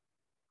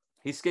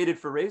 He skated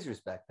for Razors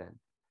back then,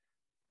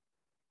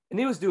 and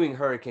he was doing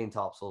hurricane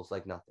topsoles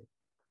like nothing.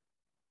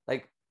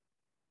 Like,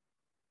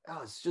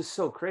 oh, it's just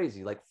so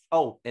crazy. Like,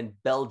 oh, and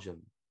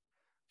Belgium,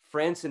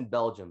 France and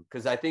Belgium,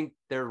 because I think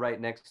they're right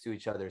next to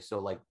each other. So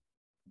like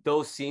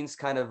those scenes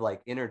kind of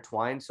like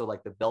intertwined. So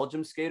like the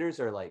Belgium skaters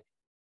are like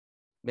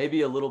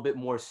maybe a little bit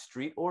more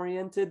street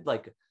oriented.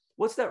 Like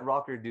what's that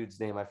rocker dude's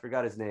name? I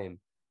forgot his name.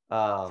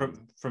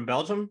 From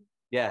Belgium.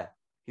 Yeah,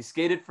 he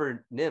skated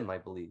for Nim, I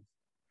believe.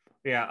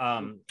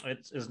 Yeah,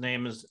 it's his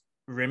name is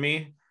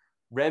Remy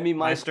Remy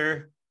Meister.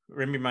 Meister.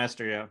 Remy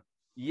Meister, yeah.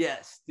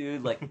 Yes,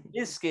 dude. Like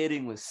his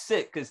skating was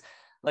sick because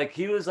like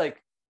he was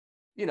like,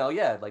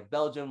 yeah, like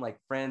Belgium, like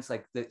France,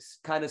 like this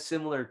kind of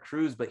similar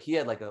crews, but he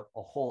had like a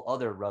whole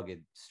other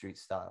rugged street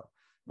style.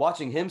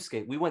 Watching him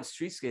skate, we went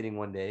street skating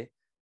one day,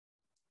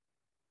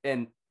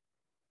 and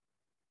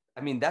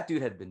I mean that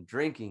dude had been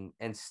drinking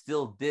and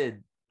still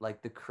did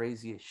like the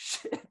craziest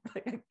shit.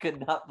 Like I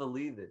could not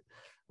believe it.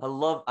 I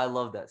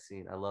love that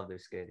scene. I love their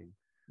skating.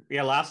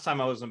 Yeah, last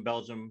time I was in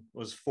Belgium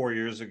was 4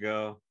 years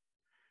ago,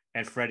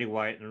 and Freddie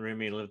White and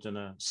Remy lived in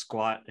a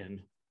squat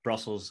in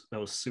Brussels. That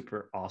was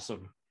super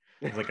awesome.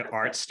 It was like an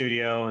art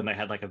studio, and they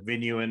had like a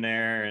venue in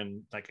there,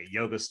 and like a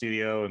yoga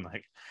studio, and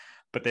like,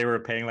 but they were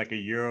paying like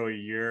 €1 a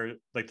year,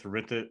 like to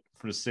rent it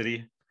from the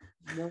city.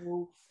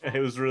 No, It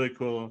was really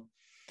cool.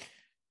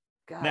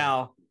 God.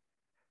 Now,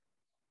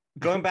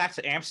 going back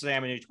to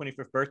Amsterdam and your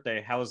 25th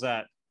birthday, how was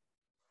that?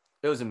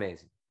 It was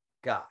amazing.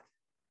 God.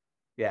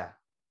 Yeah.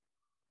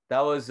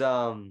 That was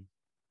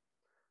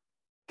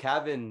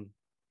Kevin,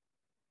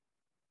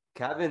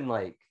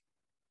 like,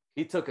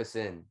 he took us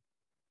in.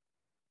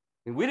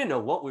 And we didn't know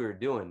what we were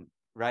doing,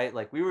 right?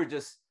 Like, we were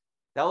just,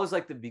 that was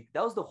like that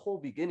was the whole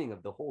beginning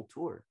of the whole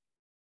tour.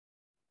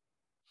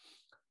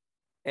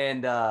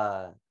 And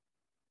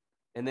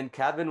then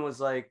Kevin was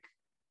like,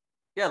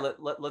 yeah,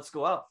 let's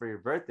go out for your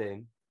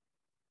birthday.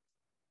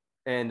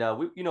 And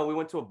we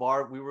went to a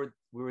bar. We were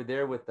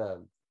there with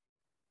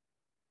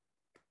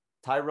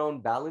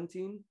Tyrone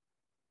Ballantine.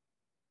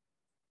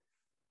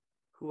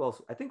 Who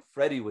else? I think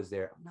Freddie was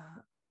there.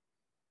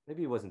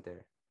 Maybe he wasn't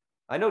there.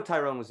 I know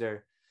Tyrone was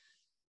there.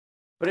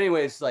 But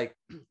anyways, like,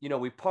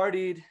 we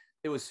partied.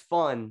 It was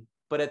fun.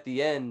 But at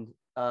the end,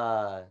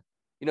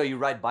 you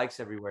ride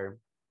bikes everywhere.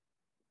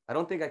 I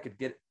don't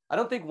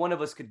think one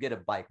of us could get a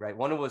bike, right?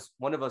 One of us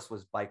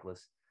was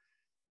bikeless.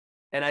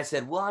 And I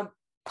said, well, I'm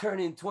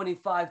turning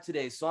 25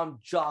 today, so I'm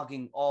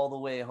jogging all the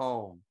way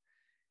home.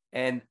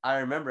 And I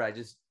remember I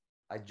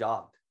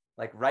jogged,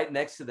 like, right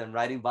next to them,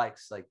 riding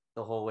bikes, like,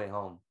 the whole way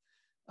home.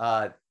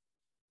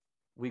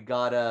 We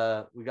got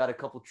a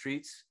couple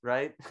treats,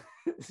 right?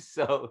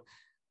 So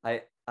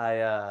I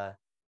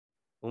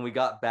when we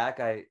got back,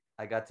 I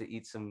got to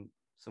eat some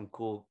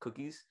cool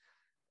cookies,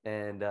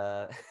 and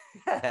I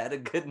had a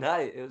good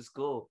night. It was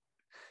cool.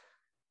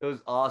 It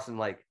was awesome.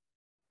 Like,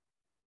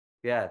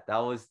 yeah, that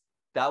was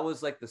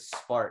like the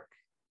spark.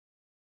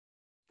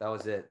 That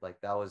was it. Like,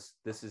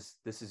 this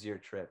is your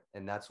trip.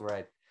 And that's where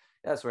I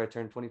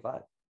turned 25.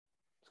 It's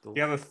cool. Do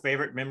you have a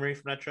favorite memory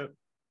from that trip?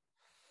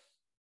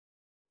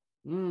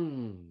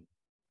 Most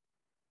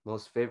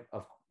favorite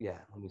yeah,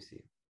 let me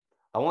see.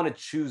 I want to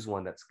choose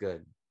one that's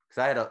good,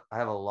 because I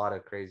have a lot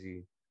of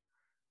crazy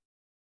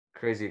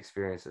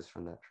experiences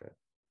from that trip.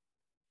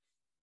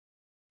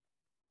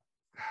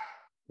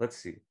 Let's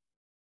see.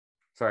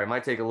 Sorry, it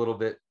might take a little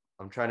bit.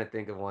 I'm trying to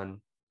think of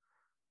one.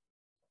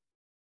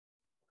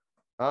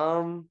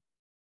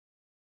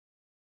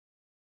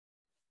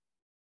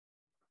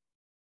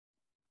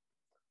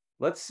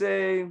 Let's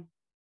say,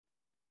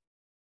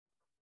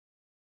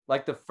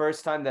 like, the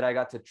first time that I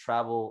got to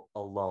travel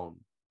alone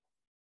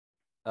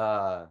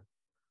was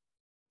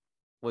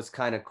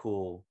kind of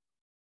cool.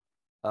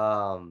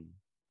 I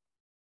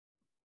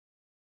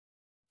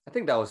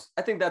think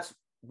that's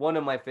one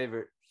of my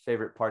favorite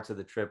parts of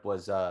the trip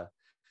was the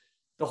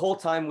whole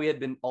time we had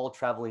been all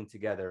traveling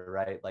together,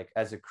 right? Like,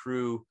 as a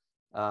crew,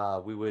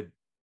 we would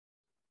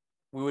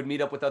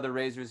meet up with other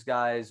Razors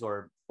guys,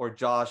 or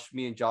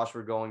me and Josh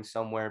were going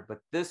somewhere. But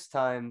this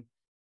time,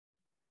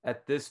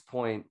 at this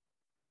point,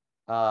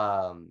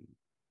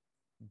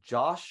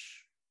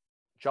 Josh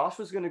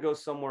was going to go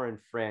somewhere in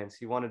France.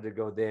 He wanted to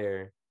go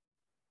there.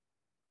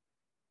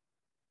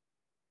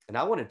 And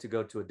I wanted to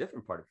go to a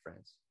different part of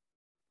France.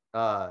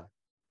 And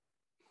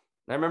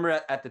I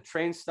remember at the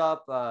train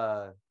stop,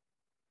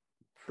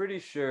 pretty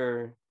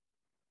sure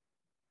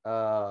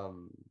I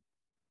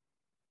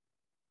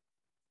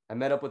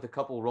met up with a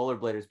couple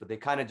rollerbladers, but they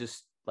kind of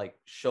just, like,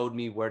 showed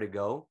me where to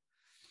go.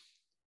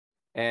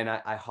 And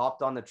I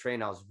hopped on the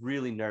train. I was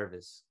really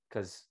nervous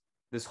because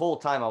this whole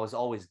time I was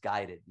always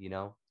guided,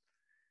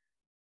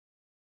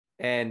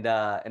 And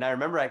I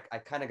remember I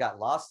kind of got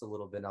lost a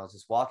little bit, and I was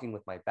just walking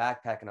with my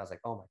backpack, and I was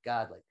like, oh my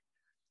God, like,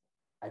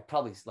 I'd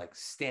probably, like,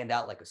 stand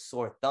out like a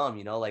sore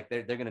thumb, like,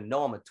 they're gonna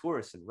know I'm a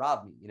tourist and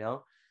rob me,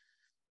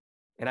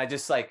 And I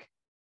just, like,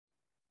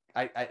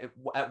 I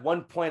at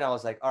one point I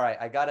was like, all right,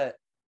 I gotta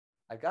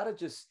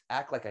just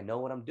act like I know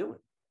what I'm doing.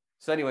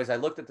 So anyways, I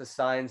looked at the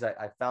signs.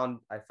 I found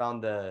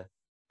the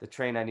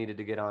train I needed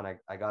to get on. I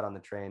got on the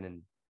train,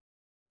 and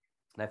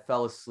I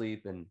fell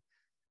asleep. And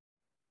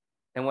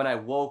when I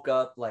woke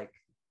up, and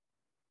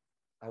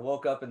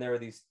there were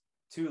these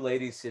two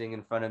ladies sitting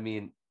in front of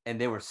me, and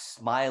they were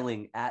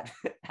smiling at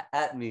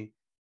me.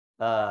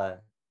 I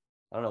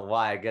don't know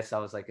why. I guess I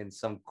was, like, in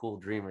some cool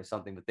dream or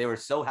something, but they were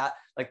so happy.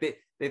 Like,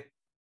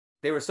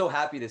 they were so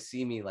happy to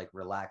see me, like,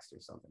 relaxed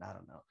or something. I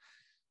don't know.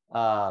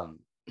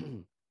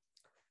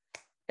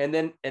 And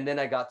then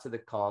I got to the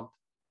comp,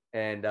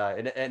 and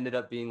it ended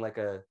up being, like,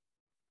 a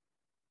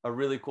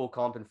really cool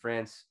comp in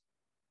France.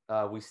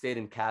 We stayed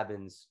in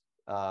cabins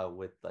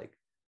with, like,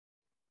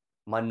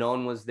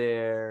 Manon was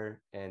there,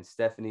 and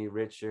Stephanie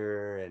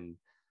Richer, and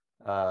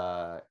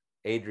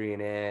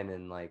Adrian Ann,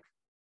 and, like,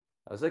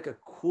 I was, like, a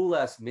cool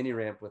ass mini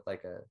ramp with,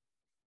 like a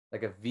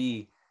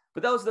V.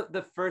 But that was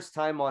the first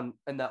time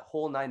in that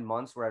whole 9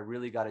 months where I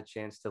really got a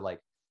chance to,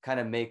 like, kind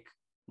of make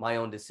my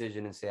own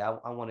decision and say,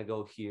 I want to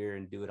go here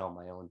and do it on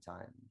my own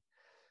time.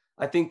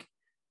 I think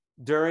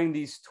during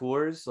these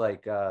tours,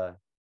 like, I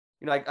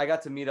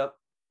got to meet up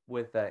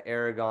with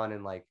Aragon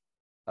and, like,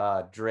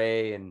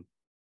 Dre, and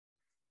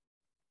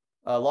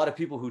a lot of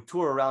people who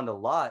tour around a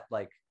lot.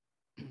 Like,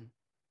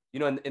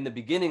 in the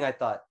beginning, I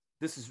thought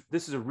this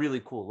is a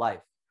really cool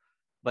life,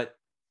 but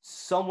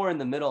somewhere in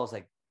the middle, I was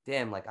like,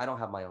 damn, like, I don't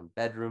have my own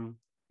bedroom,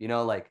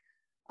 like,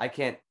 I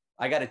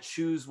got to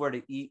choose where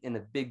to eat in a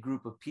big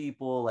group of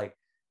people, like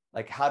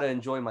how to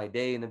enjoy my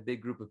day in a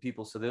big group of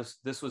people. So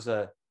this was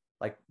a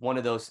like one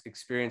of those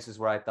experiences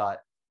where I thought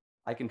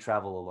I can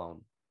travel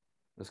alone.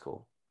 It was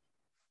cool.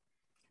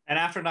 And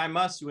after 9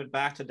 months, you went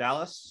back to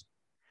Dallas.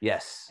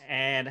 Yes.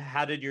 And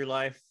how did your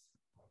life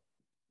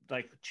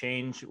like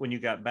change when you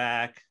got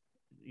back?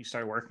 You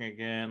started working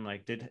again.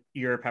 Like, did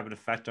Europe have an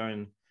effect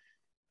on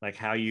like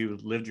how you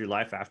lived your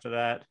life after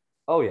that?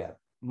 Oh yeah,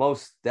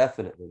 most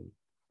definitely.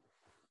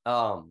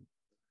 Um,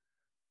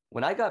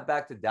 when I got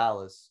back to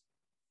Dallas,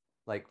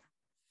 like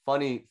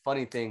funny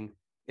thing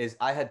is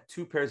I had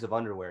two pairs of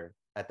underwear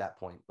at that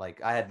point.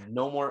 Like I had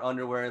no more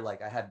underwear.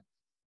 Like I had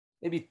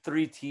maybe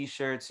 3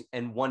 t-shirts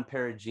and 1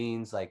 pair of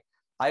jeans. Like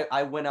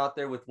I went out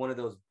there with one of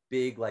those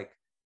big, like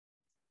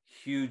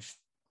huge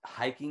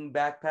hiking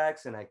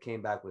backpacks, and I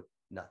came back with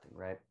nothing,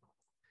 right?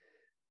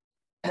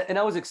 And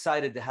I was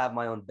excited to have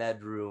my own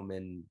bedroom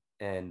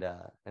and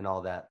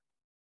all that.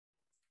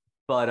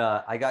 But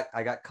I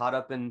got caught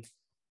up in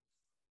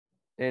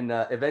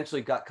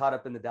eventually got caught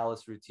up in the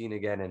Dallas routine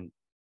again,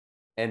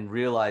 and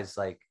realized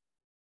like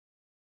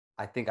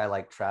I think I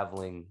like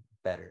traveling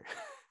better.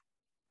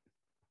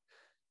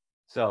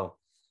 So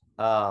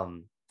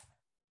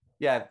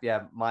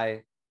yeah,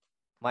 my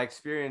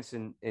experience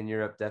in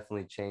Europe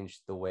definitely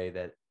changed the way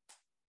that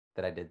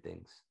I did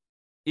things.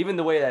 Even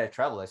the way that I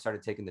traveled, I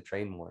started taking the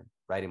train more,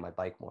 riding my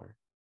bike more.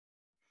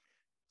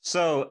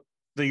 So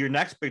your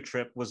next big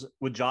trip was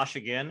with Josh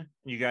again.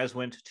 You guys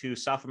went to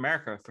South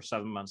America for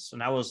 7 months,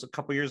 and that was a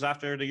couple years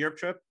after the Europe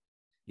trip.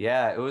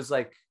 Yeah, it was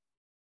like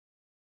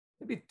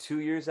maybe 2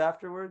 years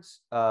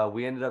afterwards.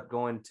 We ended up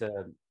going to.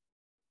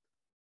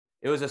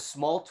 It was a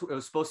small tour. It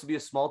was supposed to be a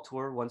small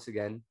tour once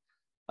again.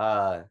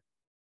 Uh,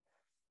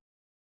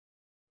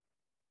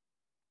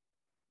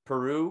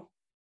 Peru,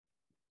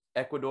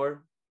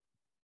 Ecuador,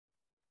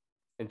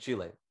 and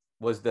Chile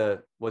was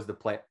the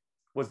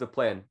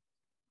plan,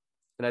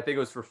 and I think it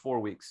was for 4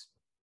 weeks.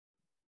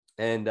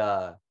 And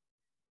yeah,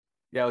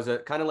 it was a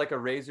kind of like a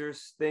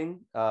razors thing.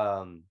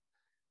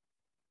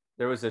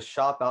 There was a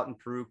shop out in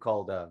Peru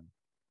called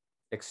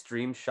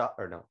Extreme Shop,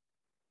 or no,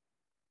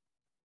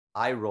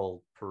 I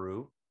Roll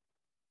Peru,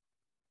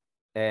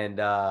 and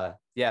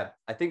yeah,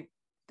 I think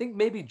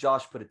maybe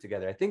Josh put it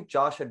together. I think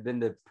Josh had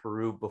been to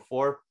Peru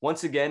before.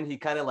 Once again, he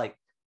kind of like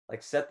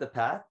set the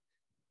path,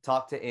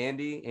 talked to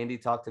Andy, Andy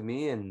talked to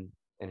me, and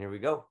here we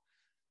go.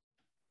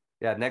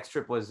 Yeah, next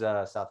trip was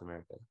South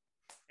America.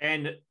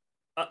 And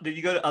did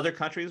you go to other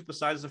countries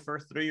besides the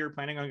first three you were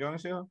planning on going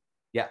to?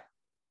 Yeah,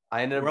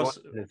 I ended up Where going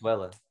else? to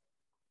Venezuela.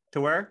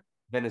 To where?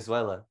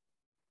 Venezuela.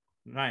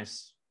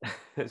 Nice.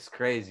 It's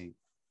crazy.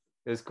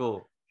 It was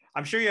cool.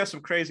 I'm sure you have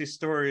some crazy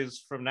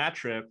stories from that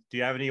trip. Do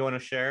you have any you want to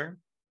share?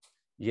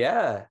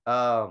 Yeah.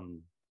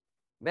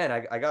 Man,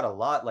 I got a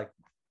lot. Like,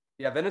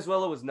 yeah,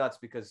 Venezuela was nuts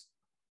because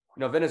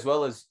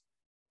Venezuela's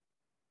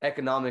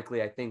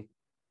economically, I think,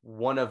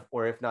 one of,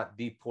 or if not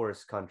the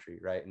poorest country,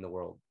 right, in the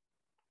world.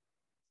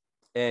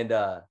 And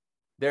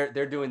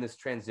they're doing this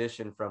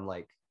transition from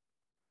like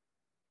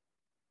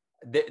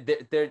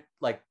they're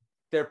like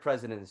their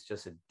president is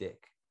just a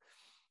dick.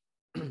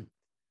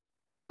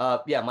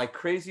 Yeah, my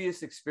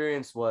craziest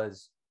experience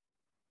was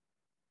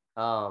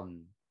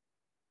um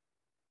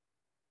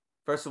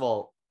first of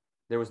all,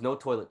 there was no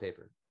toilet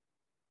paper,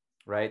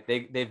 right?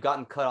 They've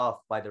gotten cut off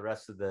by the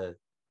rest of the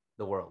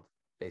world,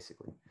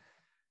 basically.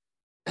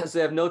 So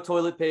they have no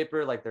toilet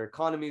paper, like their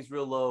economy is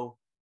real low.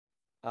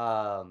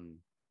 Um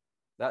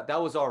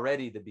that was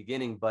already the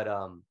beginning, but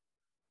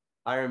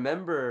I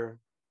remember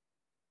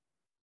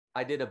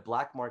I did a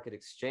black market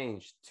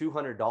exchange,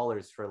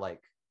 $200 for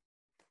like,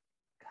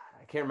 God,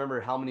 I can't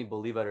remember how many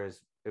bolivares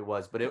it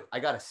was, but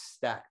I got a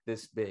stack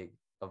this big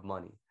of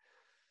money.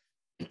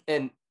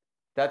 And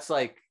that's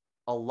like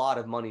a lot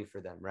of money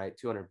for them, right?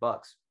 $200.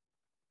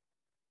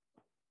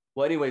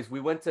 Well, anyways, we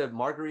went to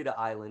Margarita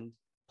Island.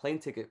 Plane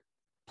ticket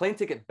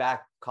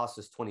back cost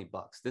us $20.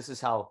 This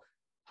is how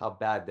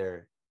bad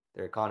their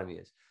economy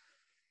is.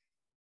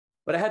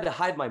 But I had to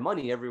hide my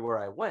money everywhere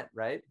I went,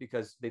 right?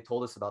 Because they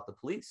told us about the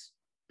police.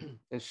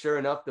 And sure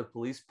enough, the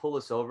police pull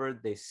us over.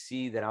 They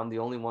see that I'm the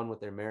only one with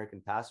their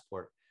American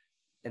passport,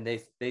 and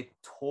they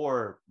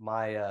tore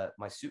my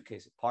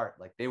suitcase apart.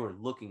 Like they were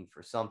looking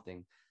for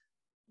something.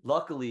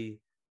 Luckily,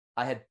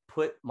 I had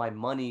put my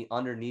money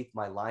underneath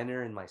my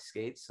liner in my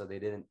skates, so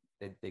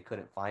they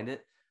couldn't find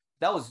it.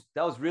 That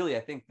was really,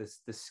 I think,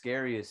 the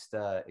scariest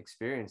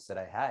experience that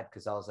I had,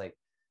 because I was like,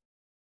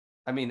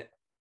 I mean,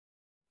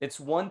 it's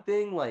one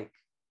thing like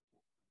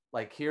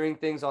hearing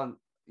things on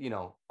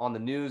the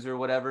news or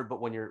whatever,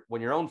 but when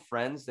your own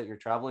friends that you're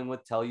traveling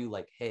with tell you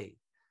like, hey,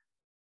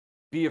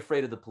 be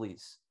afraid of the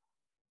police,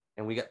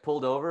 and we got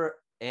pulled over,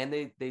 and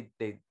they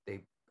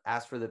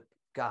asked for the,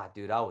 God,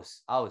 dude, I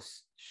was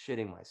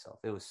shitting myself.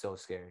 It was so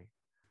scary.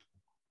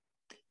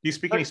 Do you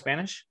speak any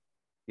Spanish?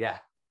 Yeah,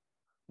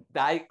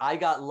 I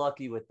got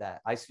lucky with that.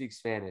 I speak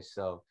Spanish,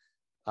 so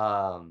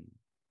um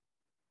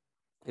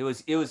it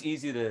was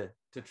easy to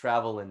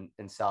travel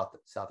in South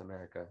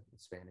America in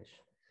Spanish.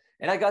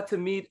 And I got to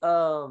meet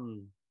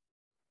Santiago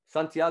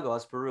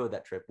Asperua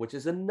that trip, which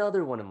is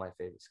another one of my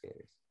favorite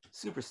skaters.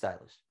 Super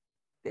stylish.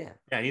 Damn.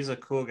 Yeah, he's a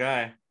cool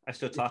guy. I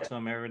still talk to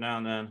him every now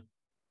and then.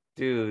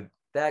 Dude,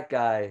 that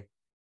guy,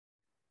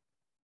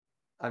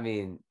 I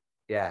mean,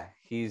 yeah,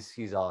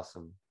 he's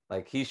awesome.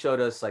 Like he showed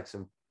us like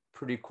some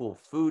pretty cool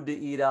food to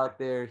eat out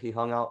there. He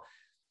hung out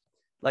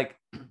like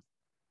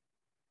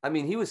I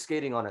mean, he was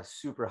skating on a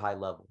super high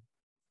level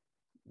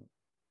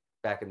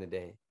back in the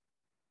day.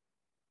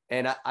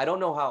 And I don't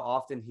know how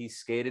often he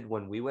skated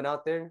when we went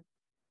out there,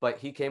 but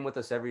he came with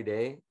us every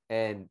day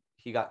and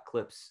he got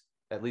clips,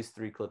 at least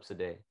 3 clips a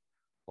day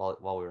while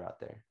we were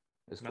out there.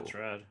 It's cool. That's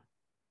rad.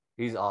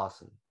 He's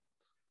awesome.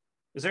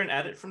 Is there an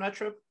edit from that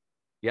trip?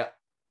 Yep.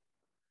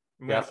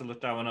 I'm gonna have to look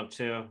that one up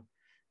too.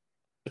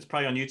 It's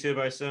probably on YouTube,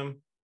 I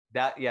assume.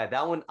 That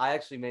one I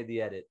actually made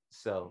the edit.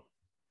 So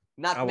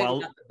not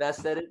the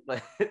best edit,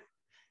 but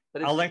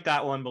I'll link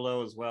that one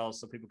below as well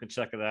so people can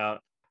check it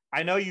out.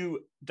 I know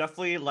you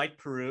definitely like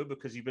Peru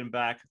because you've been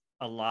back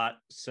a lot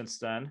since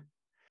then.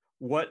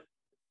 What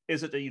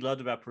is it that you loved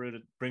about Peru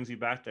that brings you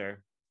back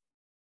there?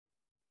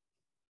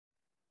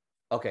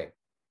 Okay.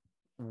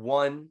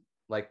 One,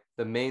 like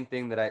the main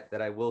thing that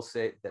I will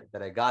say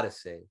that I gotta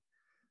say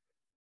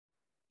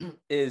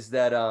is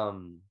that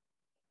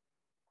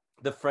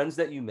the friends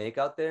that you make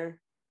out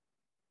there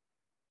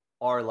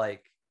are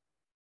like,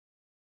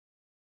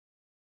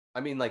 I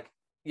mean, like,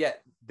 yeah,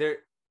 they're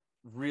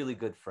really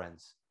good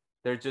friends.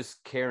 They're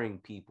just caring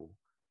people.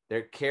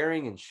 They're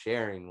caring and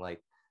sharing,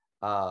 like,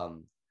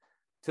 to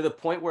the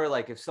point where,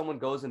 like, if someone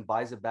goes and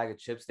buys a bag of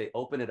chips, they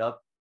open it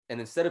up, and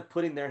instead of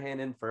putting their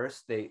hand in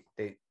first, they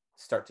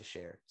start to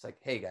share. It's like,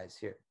 hey guys,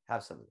 here,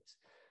 have some of this.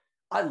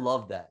 I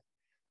love that.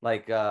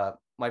 Like,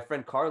 my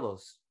friend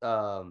Carlos,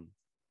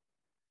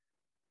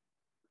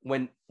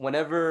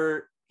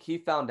 whenever he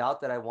found out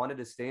that I wanted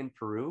to stay in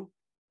Peru,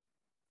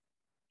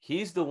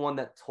 he's the one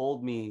that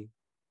told me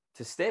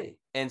to stay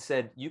and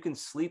said, you can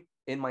sleep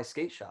in my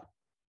skate shop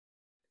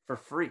for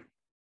free.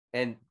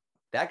 And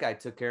that guy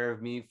took care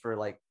of me for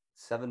like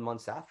 7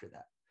 months after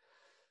that.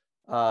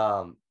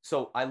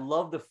 So I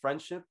love the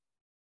friendship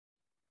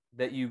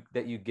that you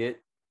get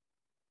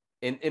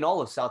in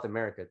all of South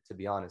America, to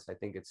be honest. I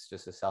think it's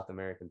just a South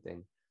American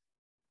thing.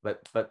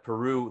 But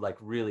Peru like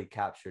really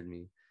captured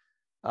me.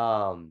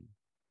 And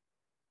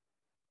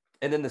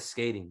then the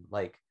skating,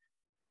 like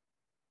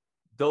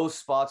those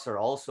spots are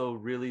also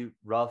really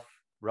rough,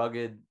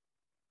 rugged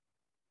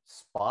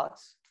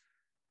spots.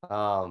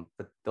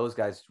 But those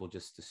guys will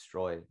just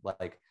destroy.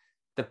 Like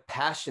the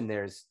passion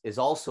there is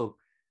also,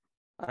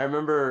 I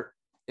remember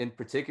in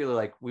particular,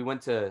 like we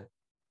went to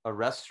a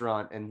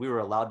restaurant and we were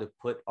allowed to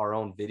put our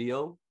own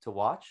video to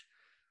watch.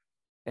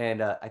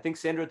 And I think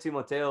Sandro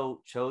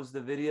Timoteo chose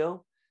the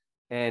video.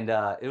 And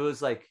it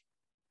was like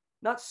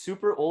not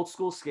super old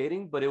school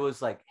skating, but it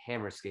was like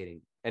hammer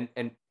skating.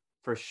 And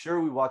for sure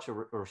we watched a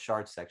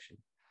Richard section.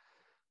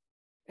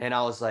 And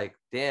I was like,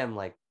 damn,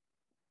 like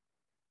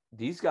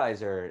these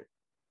guys are,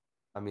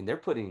 I mean, they're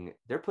putting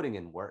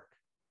in work,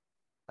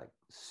 like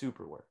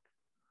super work.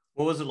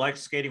 What was it like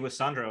skating with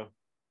Sandro?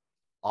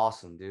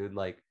 Awesome, dude.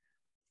 Like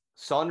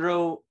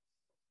Sandro's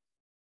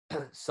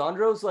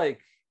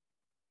like,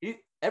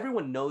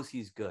 everyone knows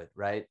he's good,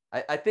 right?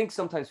 I think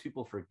sometimes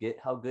people forget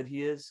how good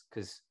he is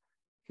because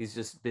he's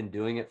just been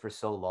doing it for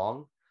so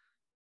long.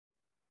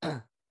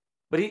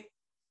 But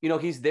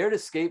he's there to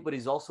skate, but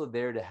he's also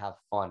there to have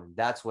fun. And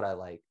that's what I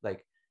like.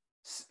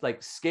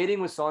 Like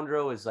skating with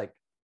Sandro is like,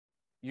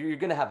 you're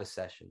going to have a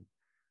session.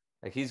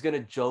 Like he's going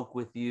to joke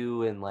with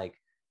you and like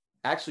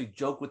actually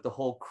joke with the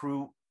whole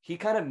crew. He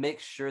kind of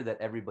makes sure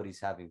that everybody's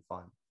having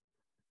fun.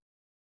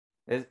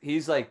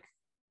 He's like,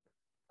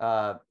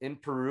 in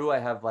Peru, I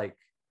have like,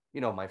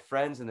 my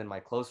friends and then my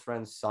close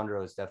friends.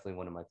 Sandro is definitely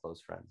one of my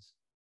close friends.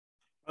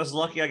 I was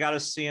lucky I got to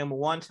see him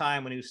one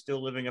time when he was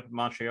still living up in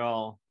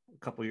Montreal a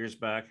couple years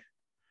back.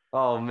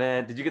 Oh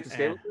man, did you get to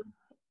skate with him?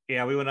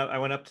 Yeah, we went up. I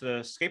went up to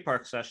the skate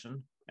park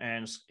session,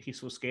 and he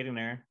was skating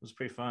there. It was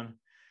pretty fun.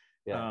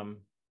 Yeah.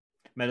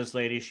 Met his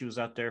lady. She was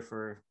out there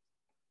for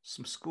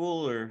some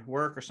school or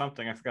work or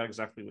something. I forgot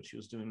exactly what she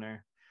was doing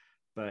there,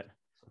 but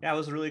yeah, it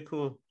was really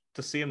cool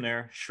to see him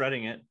there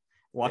shredding it,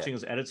 watching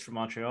his edits from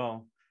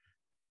Montreal,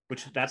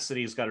 which that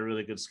city's got a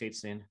really good skate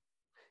scene.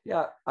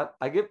 Yeah,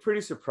 I get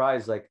pretty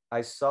surprised. Like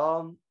I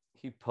saw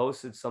he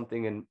posted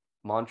something in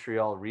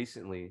Montreal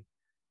recently,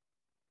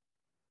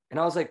 and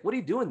I was like, "What are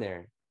you doing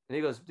there?" And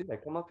he goes, "Dude, I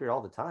come up here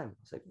all the time."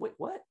 I was like, "Wait,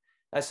 what?"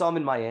 I saw him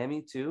in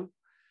Miami too.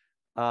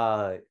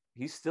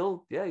 He's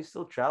still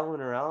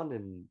traveling around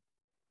and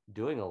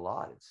doing a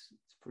lot. It's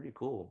pretty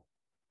cool.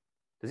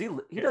 Does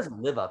he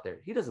doesn't live out there.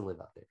 He doesn't live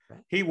out there,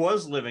 right? He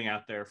was living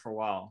out there for a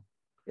while.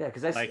 Yeah,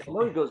 because I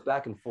know he goes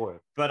back and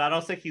forth. But I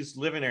don't think he's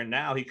living there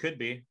now. He could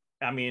be.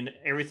 I mean,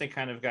 everything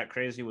kind of got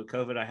crazy with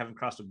COVID. I haven't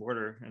crossed the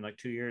border in like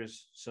 2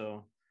 years.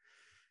 So,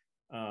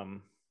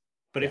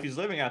 but if he's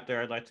living out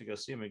there, I'd like to go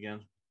see him again.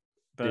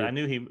 But dude, I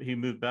knew he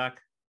moved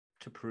back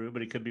to Peru,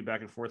 but he could be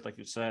back and forth, like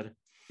you said.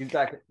 He's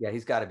back. Yeah,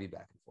 he's got to be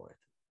back and forth.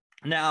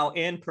 Now,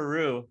 in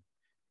Peru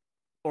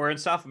or in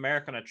South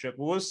America on a trip,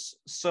 what was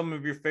some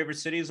of your favorite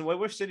cities? What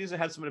were cities that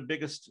had some of the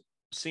biggest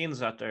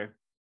scenes out there?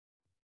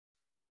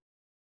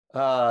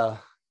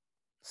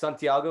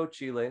 Santiago,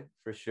 Chile,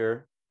 for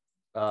sure.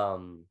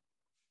 Um,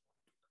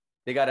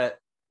 they got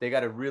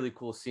a really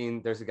cool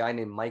scene. There's a guy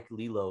named Mikey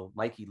Lilo,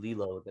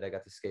 that I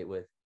got to skate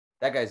with.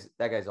 That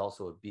guy's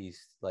also a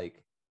beast.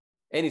 Like,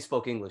 and he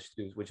spoke English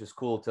too, which is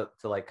cool to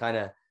like kind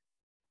of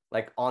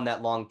like on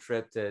that long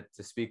trip to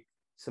speak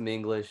some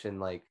English, and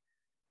like,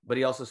 but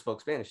he also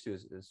spoke Spanish too.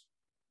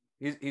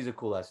 He's a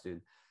cool ass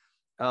dude.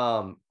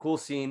 Cool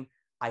scene.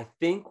 I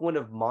think one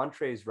of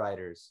Montre's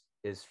riders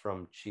is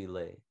from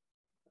Chile.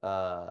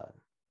 Uh,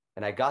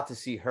 and I got to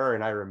see her,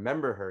 and I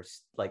remember her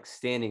like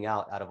standing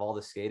out of all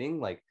the skating,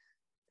 like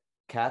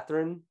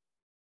Catherine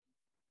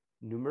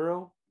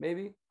Numero,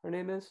 maybe her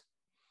name is.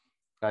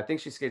 I think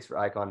she skates for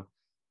Icon.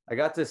 I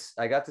got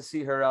to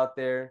see her out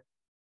there.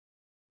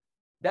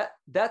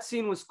 That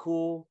scene was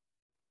cool.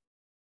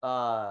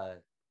 Uh,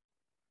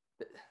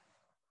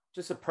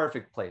 just a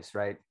perfect place,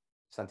 right?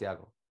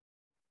 Santiago.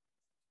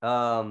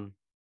 Um,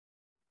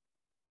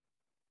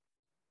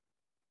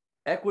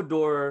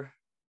 Ecuador.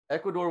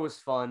 Ecuador was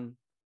fun.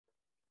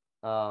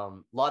 A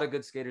lot of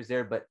good skaters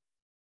there, but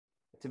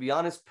to be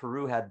honest,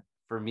 Peru had,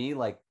 for me,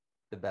 like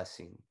the best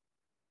scene.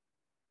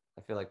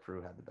 I feel like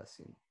Peru had the best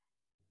scene.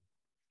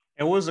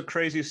 And what was the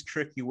craziest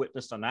trick you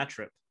witnessed on that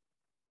trip?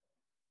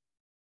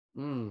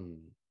 Hmm.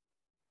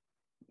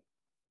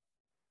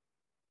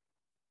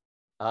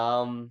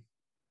 God,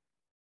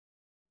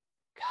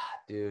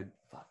 dude,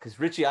 because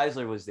Richie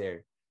Eisler was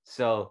there,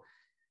 so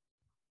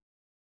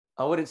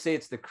I wouldn't say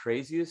it's the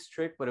craziest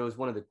trick, but it was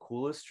one of the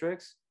coolest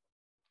tricks.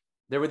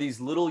 There were these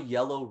little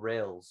yellow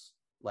rails,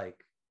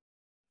 like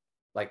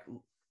I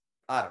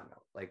don't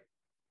know, like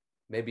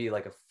maybe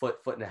like a foot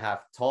and a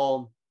half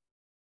tall.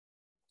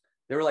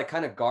 They were like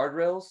kind of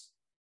guardrails,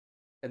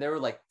 and there were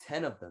like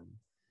 10 of them.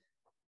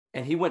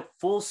 And he went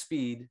full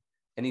speed,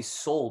 and he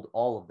sold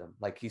all of them.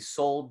 Like he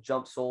sold,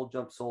 jump, sold,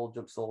 jump, sold,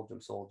 jump, sold,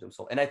 jump, sold, jump,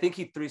 sold. And I think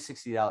he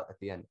 360'd out at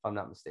the end, if I'm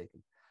not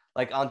mistaken.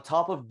 Like on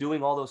top of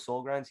doing all those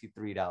soul grinds, he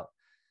 3'd out.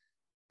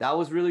 That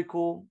was really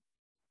cool.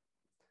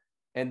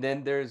 And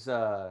then there's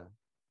a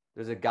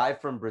guy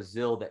from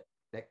Brazil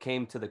that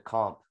came to the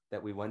comp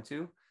that we went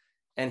to,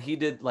 and he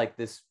did like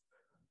this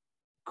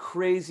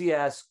crazy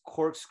ass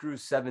corkscrew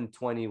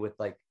 720 with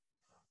like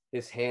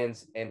his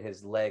hands and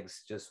his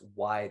legs just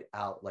wide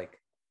out, like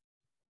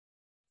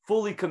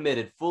fully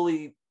committed,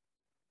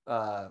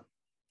 uh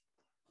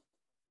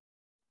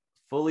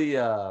fully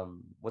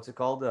what's it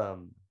called?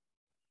 Oh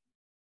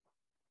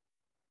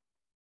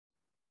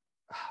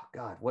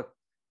God, what,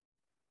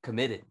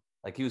 committed.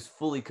 Like he was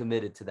fully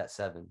committed to that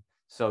seven.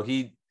 So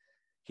he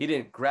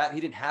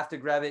didn't have to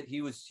grab it.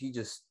 He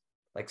just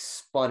like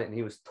spun it, and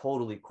he was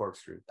totally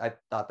corkscrewed. I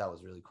thought that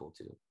was really cool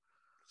too.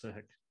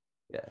 Sick.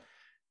 Yeah.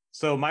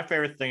 So my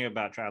favorite thing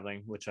about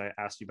traveling, which I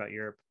asked you about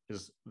Europe,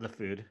 is the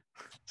food.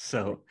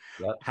 So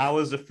Yep. how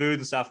was the food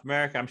in South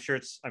America? I'm sure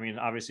I mean,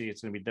 obviously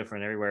it's going to be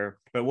different everywhere,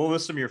 but what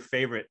was some of your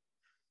favorite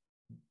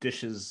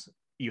dishes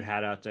you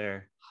had out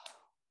there?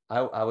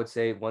 I would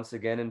say once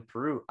again in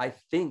Peru. I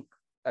think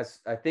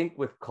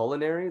with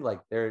culinary,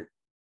 like there,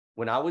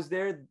 when I was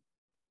there,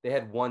 they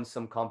had won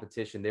some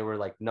competition. They were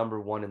like number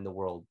one in the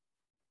world.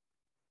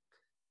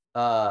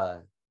 Uh,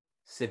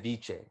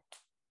 Ceviche.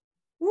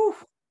 Woo!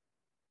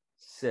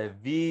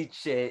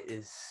 Ceviche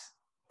is,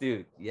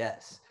 dude,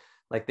 yes.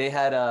 Like they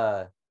had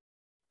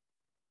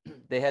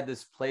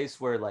this place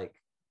where like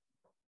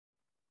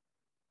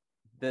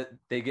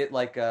they get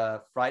like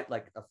a fried,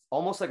 like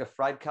almost like a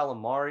fried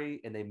calamari,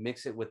 and they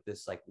mix it with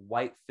this like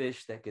white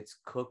fish that gets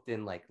cooked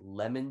in like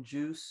lemon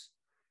juice,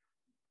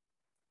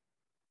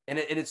 and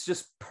it's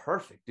just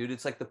perfect, dude.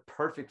 It's like the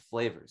perfect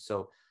flavor.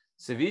 So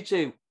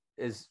ceviche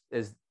is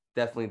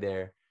definitely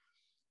there.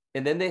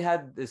 And then they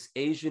had this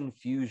Asian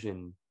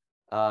fusion,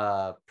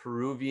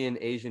 Peruvian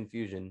Asian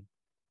fusion,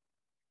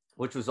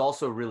 which was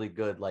also really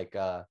good. Like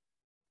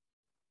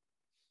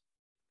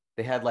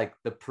they had like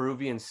the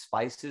Peruvian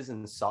spices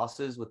and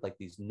sauces with like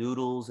these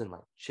noodles and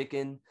like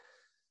chicken.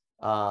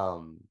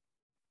 Um,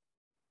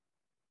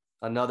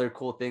 Another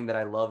cool thing that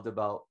I loved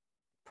about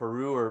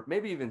Peru, or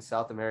maybe even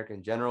South America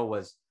in general,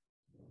 was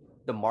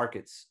the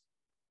markets.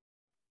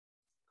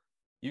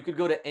 You could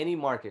go to any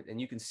market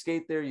and you can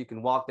skate there, you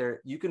can walk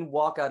there, you can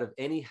walk out of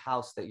any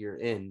house that you're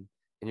in,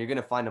 and you're going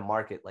to find a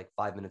market like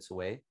 5 minutes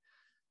away,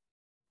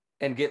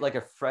 and get like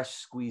a fresh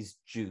squeezed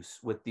juice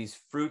with these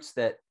fruits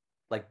that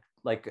like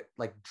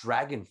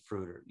dragon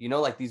fruit, or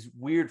like these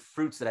weird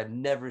fruits that I've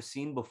never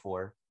seen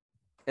before,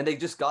 and they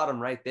just got them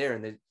right there,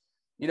 and and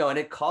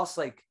it costs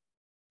like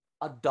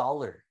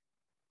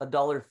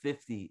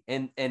 $1.50,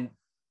 and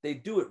they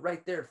do it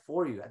right there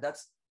for you.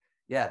 That's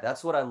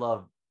what I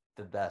love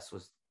the best,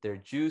 was their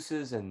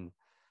juices and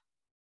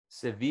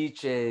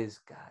ceviches.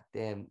 God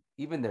damn,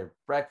 even their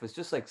breakfast,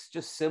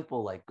 just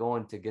simple, like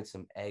going to get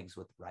some eggs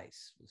with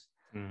rice was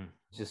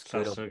just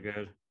good. Sounds so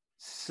good.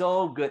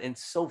 So good, and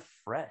so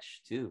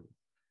fresh too.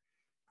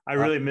 I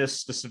really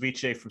miss the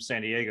ceviche from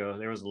San Diego.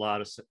 There was a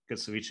lot of good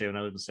ceviche when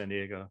I lived in San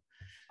Diego.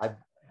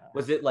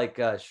 Was it like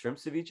shrimp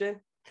ceviche?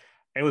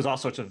 It was all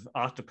sorts of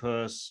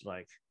octopus,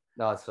 like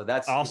No, so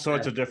that's All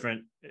sorts of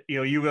different.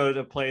 You go to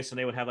a place and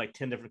they would have like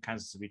 10 different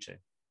kinds of ceviche.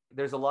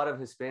 there's a lot of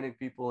Hispanic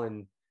people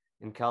in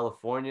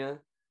California.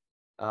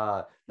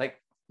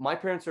 Like my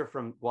parents are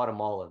from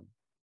Guatemala.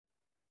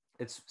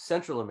 It's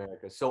Central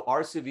America. So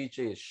our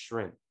ceviche is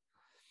shrimp.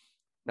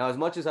 Now, as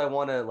much as I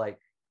want to like,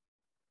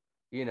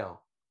 you know,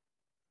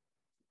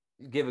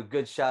 give a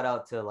good shout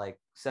out to like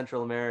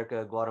Central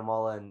America,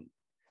 Guatemala, and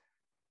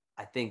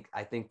I think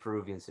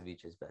Peruvian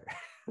ceviche is better.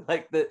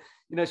 Like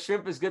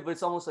shrimp is good, but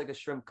it's almost like a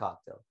shrimp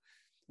cocktail.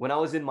 When I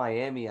was in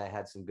Miami, I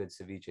had some good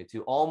ceviche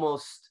too,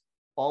 almost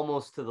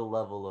to the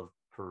level of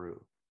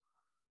Peru.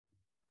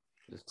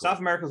 Cool. South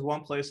America is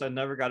one place I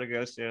never got to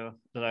go to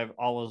that I've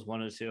always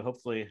wanted to.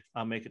 Hopefully,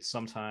 I'll make it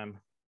sometime,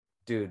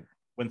 dude.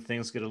 When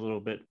things get a little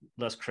bit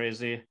less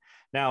crazy.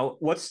 Now,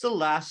 what's the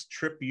last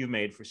trip you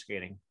made for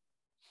skating?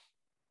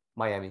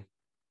 Miami.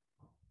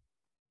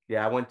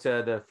 Yeah, I went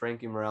to the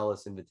Frankie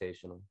Morales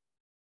Invitational.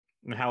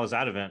 And how was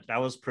that event? That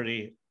was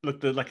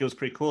looked like it was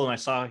pretty cool. And I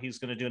saw he's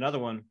going to do another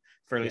one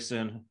fairly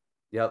soon.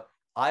 Yep.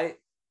 I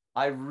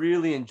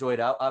really enjoyed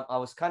it. I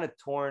was kind of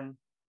torn,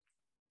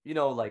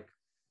 like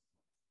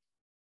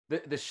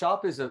the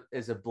shop is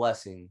a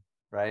blessing,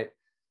 right?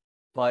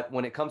 But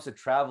when it comes to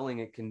traveling,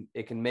 it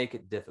can make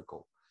it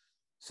difficult.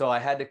 So I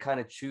had to kind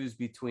of choose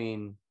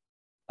between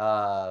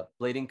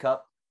Blading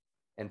Cup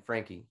and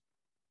Frankie.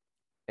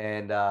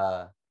 And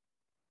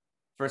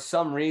for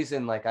some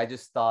reason, like I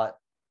just thought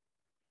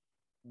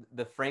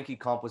the Frankie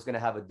comp was going to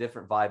have a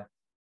different vibe.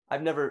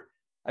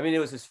 It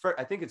was his first,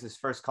 I think it's his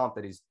first comp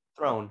that he's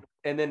thrown.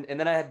 And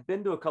then I had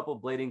been to a couple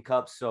of Blading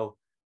Cups. So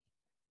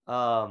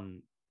I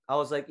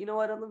was like, you know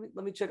what,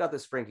 let me check out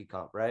this Frankie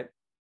comp, right?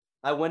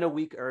 I went a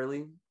week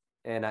early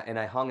and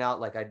I hung out.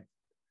 Like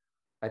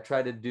I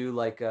tried to do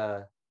like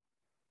a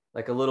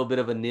little bit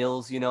of a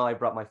Nils, I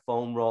brought my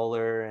foam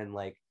roller and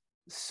like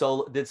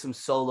did some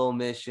solo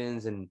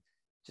missions and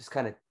just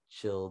kind of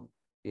chilled,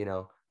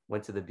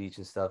 went to the beach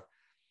and stuff.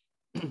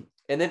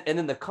 and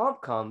then the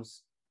comp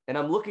comes and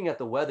I'm looking at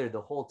the weather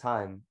the whole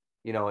time,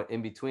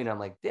 in between. I'm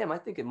like, damn, I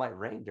think it might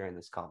rain during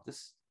this comp.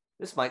 This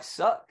might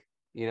suck,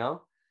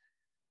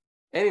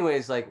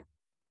 Anyways, like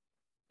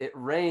it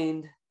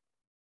rained,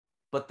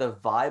 but the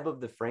vibe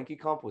of the Frankie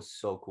comp was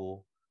so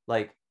cool.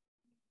 Like,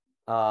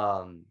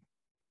 a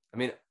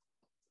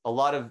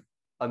lot of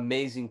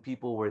amazing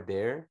people were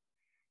there.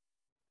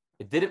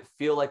 It didn't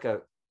feel like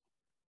a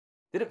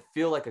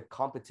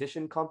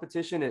competition.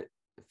 It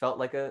felt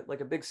like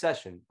a big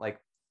session. Like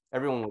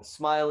everyone was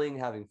smiling,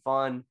 having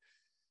fun.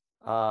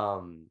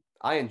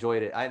 I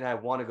enjoyed it. I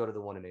want to go to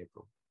the one in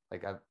April.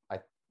 Like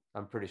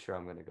I'm pretty sure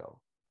I'm going to go.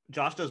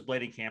 Josh does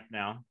blading camp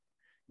now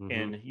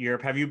in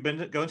Europe. Have you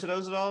been going to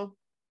those at all?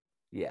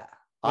 Yeah.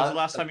 When was the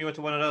last time you went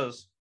to one of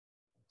those?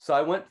 So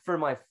I went for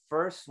my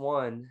first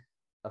one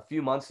a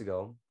few months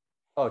ago.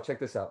 Oh, check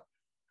this out.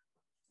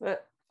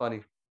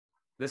 Funny.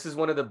 This is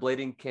one of the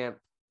blading camp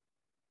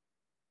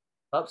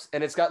ups,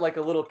 and it's got like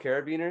a little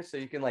carabiner, so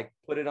you can like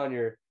put it on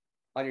your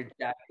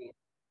jacket.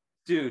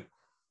 Dude,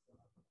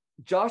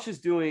 Josh is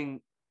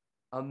doing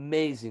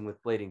amazing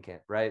with blading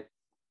camp, right?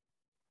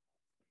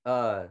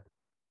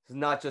 It's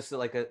not just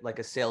like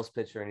a sales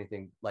pitch or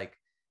anything. Like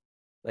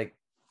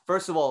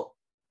first of all,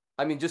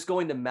 just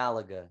going to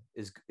Malaga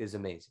is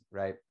amazing,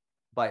 right?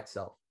 By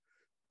itself.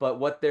 But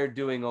what they're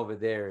doing over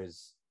there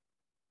is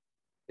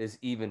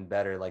even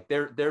better. Like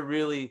they've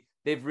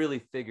really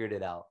figured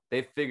it out.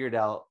 They've figured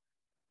out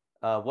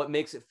what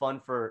makes it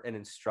fun for an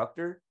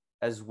instructor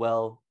as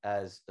well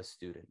as a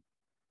student.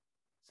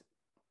 It's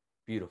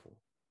beautiful.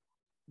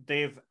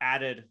 They've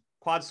added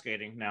quad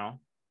skating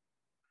now.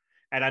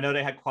 And I know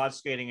they had quad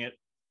skating at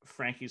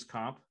Frankie's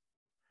comp.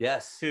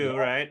 Yes. Too, yeah.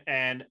 Right?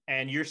 And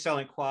you're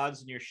selling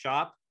quads in your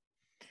shop.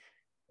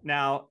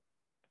 Now,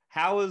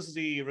 how is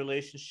the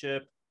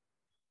relationship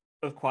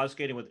of quad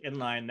skating with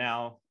inline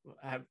now?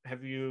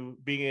 Have you,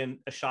 being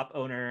a shop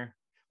owner,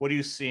 what are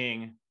you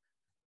seeing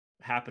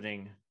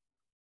happening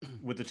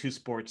with the two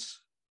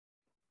sports?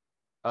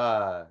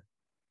 First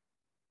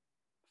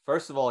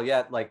of all,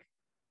 yeah, like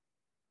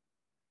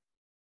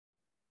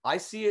I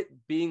see it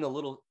a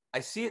little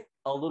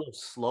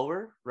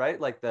slower,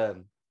 right? Like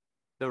the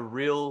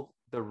real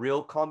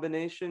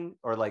combination,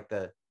 or like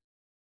the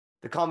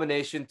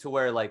combination to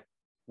where like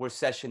we're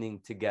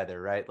sessioning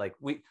together, right? Like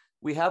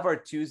we have our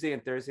Tuesday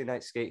and Thursday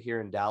night skate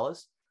here in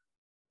Dallas,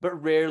 but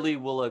rarely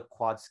will a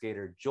quad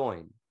skater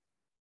join.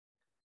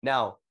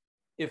 Now,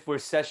 if we're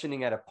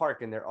sessioning at a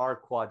park and there are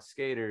quad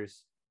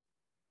skaters,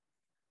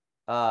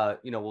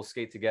 we'll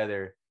skate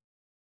together.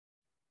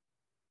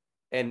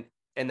 And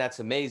that's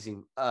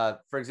amazing.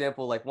 For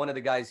example, like one of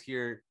the guys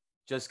here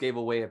just gave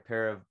away a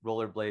pair of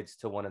rollerblades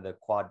to one of the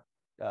quad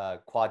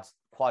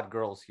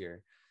girls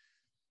here.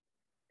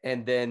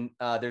 And then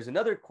there's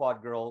another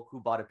quad girl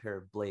who bought a pair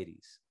of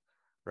bladies,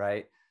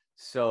 right?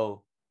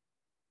 So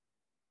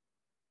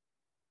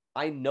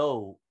I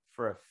know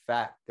for a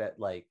fact that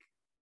like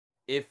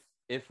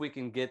if we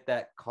can get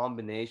that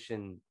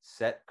combination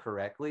set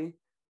correctly,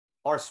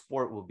 our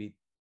sport will be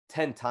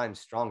 10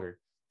 times stronger.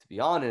 To be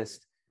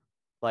honest,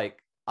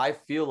 like I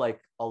feel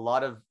like a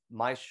lot of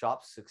my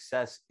shop's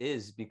success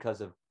is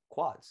because of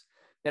quads.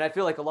 And I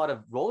feel like a lot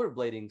of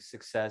rollerblading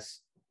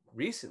success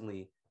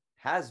recently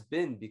has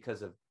been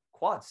because of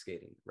quad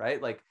skating,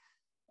 right? Like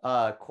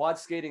quad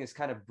skating is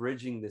kind of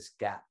bridging this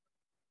gap,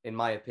 in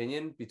my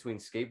opinion, between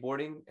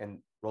skateboarding and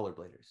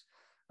rollerbladers.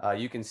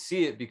 You can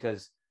see it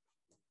because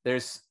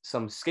there's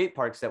some skate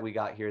parks that we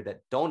got here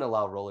that don't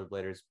allow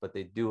rollerbladers, but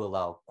they do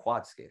allow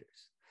quad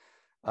skaters.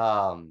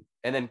 And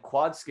then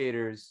quad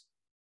skaters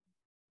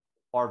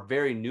are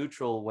very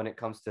neutral when it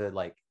comes to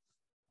like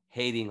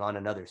hating on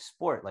another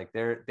sport. Like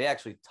they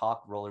actually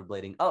talk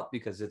rollerblading up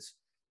because it's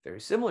very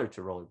similar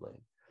to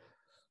rollerblading.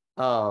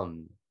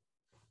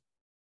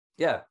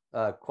 Yeah,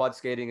 quad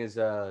skating is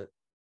a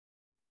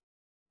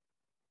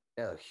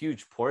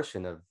huge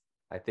portion of,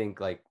 I think,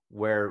 like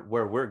where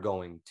we're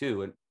going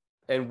too,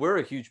 and we're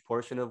a huge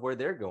portion of where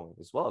they're going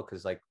as well,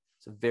 because like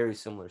it's a very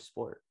similar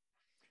sport.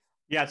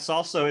 Yeah, it's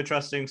also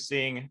interesting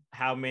seeing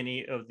how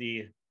many of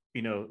the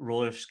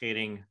roller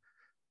skating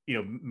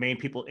main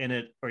people in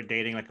it are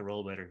dating like a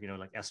rollerblader.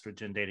 Like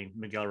Estrogen dating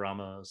Miguel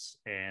Ramos,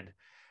 and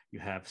you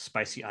have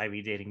Spicy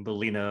Ivy dating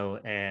Bolino,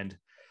 and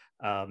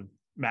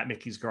Matt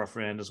Mickey's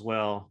girlfriend as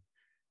well.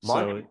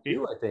 So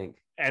too, I think.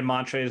 And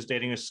Montre is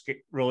dating a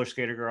roller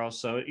skater girl.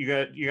 So you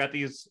got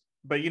these,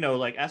 but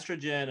like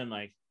Estrogen and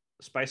like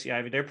Spicy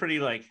Ivy, they're pretty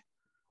like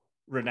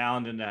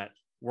renowned in that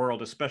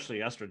world, especially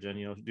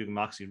Estrogen, doing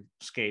Moxie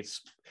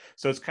skates.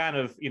 So it's kind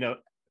of,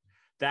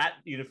 that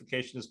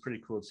unification is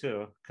pretty cool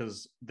too,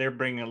 because they're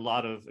bringing a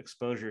lot of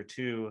exposure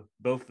to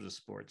both of the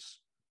sports.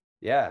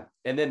 Yeah.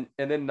 And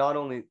then not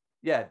only,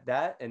 yeah,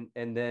 that,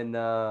 and then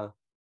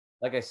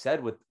like I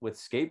said, with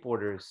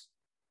skateboarders,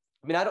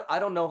 I mean, I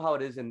don't know how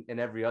it is in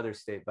every other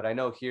state, but I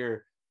know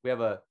here we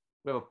have a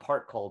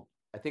park called,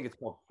 I think it's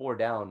called Four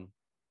Down,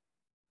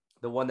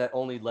 the one that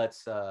only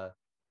lets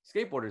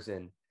skateboarders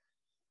in.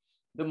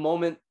 The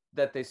moment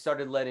that they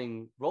started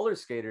letting roller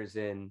skaters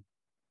in,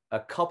 a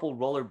couple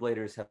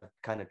rollerbladers have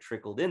kind of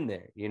trickled in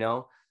there,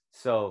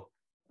 So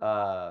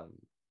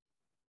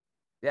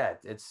yeah,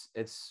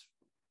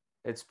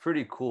 it's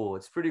pretty cool.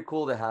 It's pretty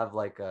cool to have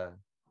like a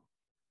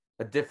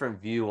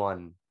different view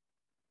on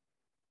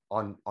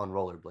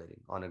rollerblading,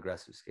 on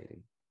aggressive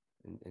skating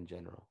in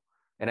general.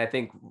 And I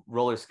think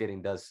roller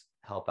skating does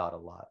help out a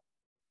lot.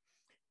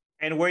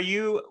 And when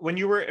you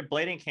were at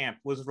blading camp,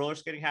 was roller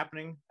skating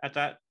happening at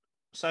that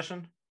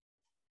session?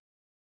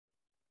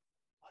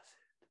 Was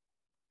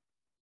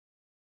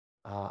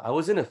it? I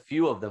was in a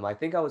few of them. I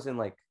think I was in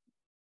like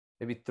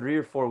maybe 3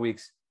 or 4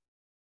 weeks.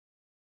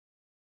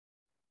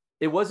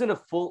 It wasn't a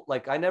full,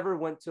 like I never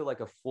went to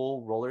like a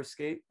full roller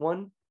skate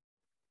one.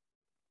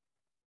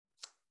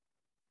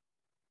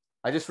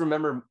 I just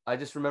remember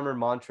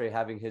Montre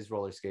having his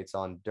roller skates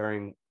on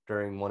during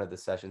one of the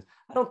sessions.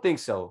 I don't think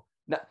so.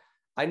 No,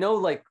 I know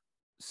like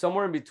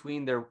somewhere in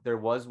between there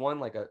was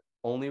one, like a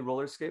only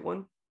roller skate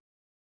one.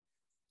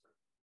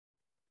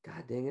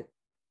 God dang it.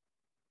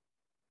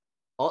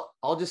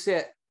 I'll just say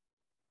it.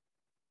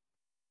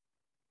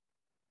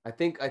 I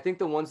think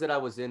the ones that I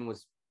was in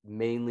was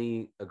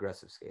mainly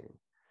aggressive skating.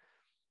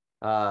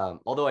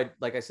 Although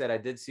like I said, I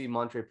did see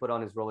Montre put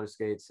on his roller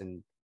skates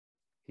and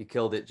he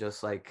killed it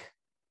just like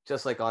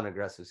on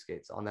aggressive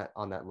skates on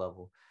that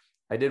level.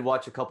 I did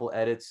watch a couple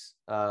edits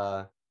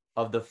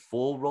of the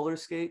full roller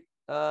skate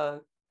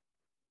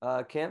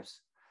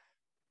camps.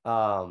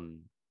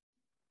 And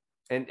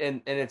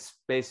it's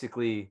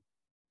basically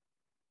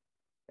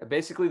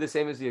the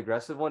same as the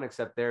aggressive one,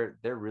 except they're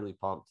really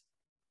pumped,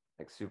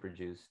 like super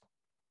juiced.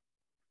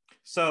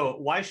 So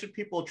why should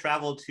people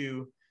travel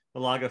to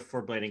Malaga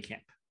for blading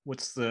camp?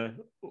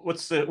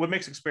 What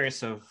makes experience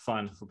so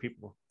fun for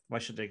people? Why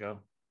should they go?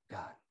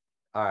 God.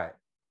 All right.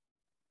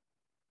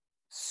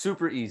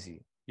 Super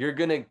easy. You're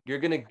gonna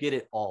get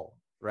it all,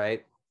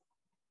 right?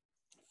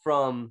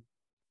 From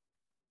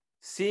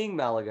seeing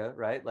Malaga,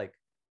 right? Like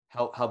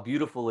how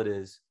beautiful it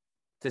is,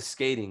 to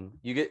skating.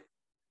 You get,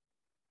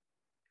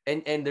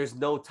 and there's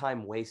no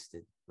time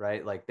wasted,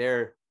 right? Like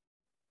they're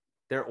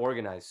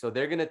organized. So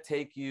they're gonna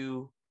take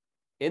you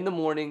in the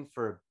morning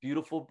for a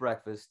beautiful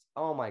breakfast.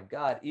 Oh my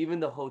God. Even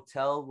the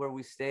hotel where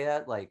we stay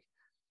at, like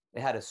they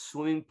had a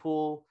swimming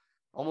pool,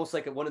 almost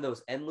like one of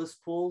those endless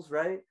pools,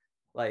 right?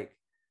 Like,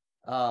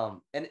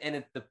 and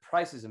the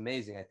price is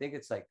amazing. I think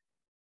it's like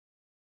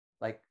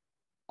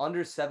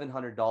under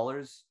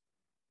 $700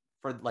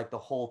 for like the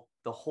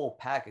whole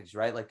package,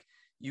 right? Like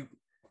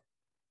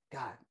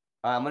God,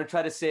 I'm gonna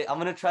try to say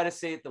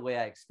it the way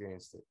I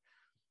experienced it.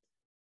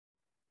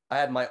 I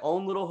had my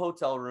own little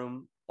hotel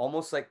room,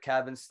 almost like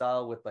cabin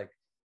style, with like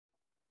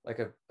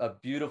a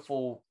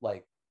beautiful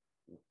like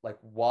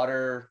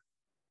water,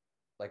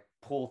 like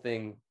pool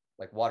thing,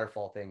 like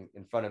waterfall thing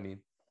in front of me.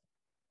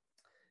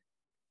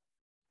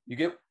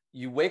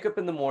 You wake up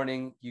in the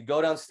morning, you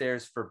go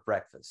downstairs for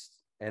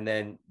breakfast, and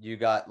then you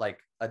got like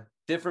a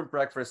different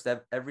breakfast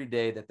every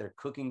day that they're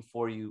cooking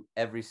for you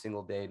every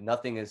single day.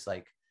 Nothing is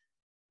like,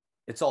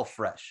 it's all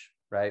fresh,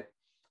 right?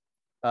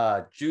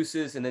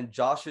 Juices. And then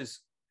Josh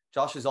is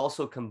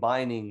also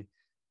combining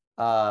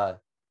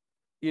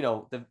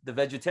the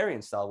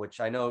vegetarian style, which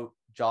I know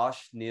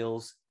Josh,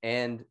 Niels,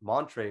 and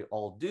Montre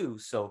all do.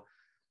 So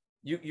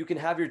you can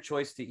have your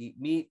choice to eat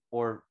meat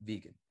or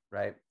vegan,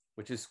 right?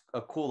 Which is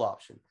a cool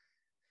option.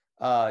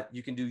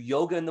 You can do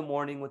yoga in the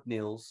morning with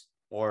Niels,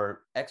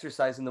 or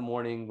exercise in the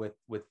morning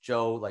with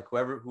Joe, like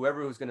whoever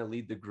who's going to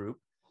lead the group.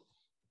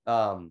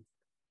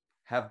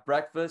 Have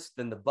breakfast,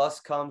 then the bus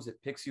comes,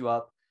 it picks you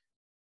up.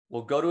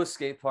 We'll go to a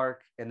skate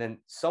park, and then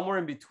somewhere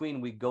in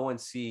between, we go and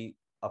see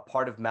a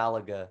part of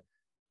Malaga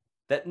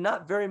that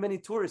not very many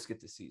tourists get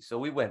to see. So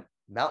we went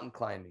mountain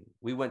climbing.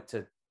 We went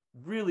to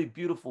really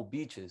beautiful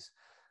beaches.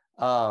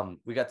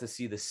 We got to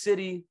see the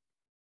city.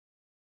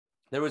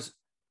 There was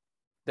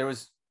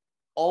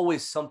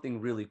always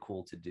something really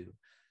cool to do.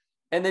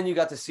 And then you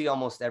got to see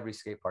almost every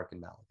skate park in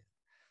Malaga.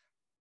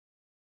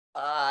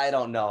 I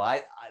don't know.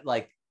 I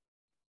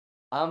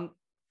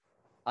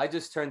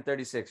just turned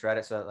 36,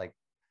 right? So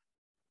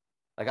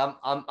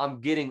I'm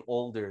getting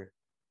older,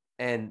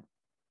 and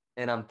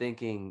I'm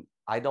thinking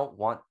I don't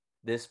want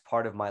this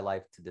part of my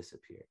life to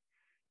disappear.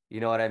 You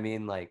know what I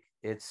mean? Like,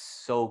 it's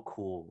so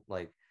cool.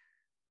 Like,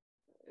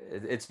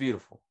 it's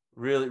beautiful.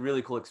 Really,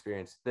 really cool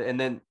experience. And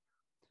then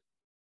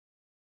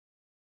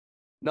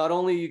not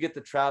only you get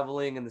the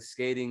traveling and the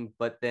skating,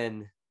 but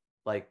then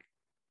like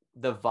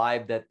the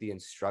vibe that the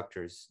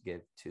instructors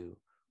give too,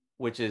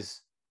 which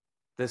is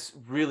this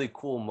really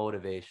cool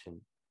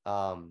motivation.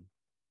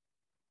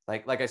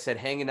 Like I said,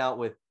 hanging out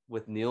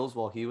with Niels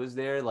while he was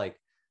there, like,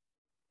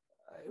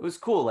 it was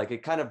cool. Like,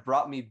 it kind of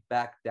brought me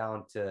back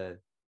down to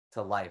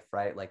life,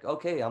 right? Like,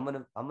 okay, I'm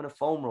gonna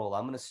foam roll,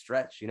 I'm gonna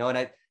stretch, and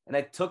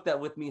I took that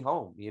with me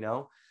home,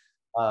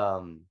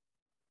 and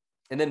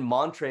then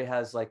Montre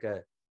has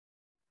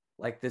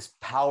like this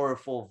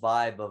powerful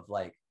vibe of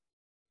like,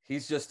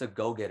 he's just a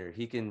go-getter.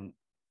 He can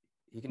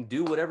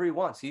do whatever he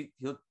wants.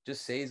 He'll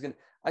just say he's gonna.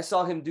 I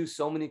saw him do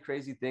so many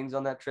crazy things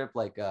on that trip.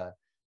 Like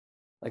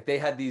they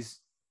had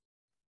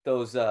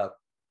those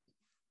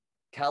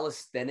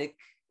calisthenic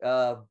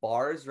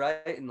bars,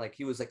 right? And like,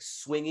 he was like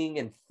swinging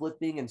and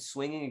flipping and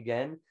swinging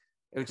again.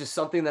 It was just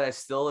something that I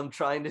still am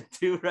trying to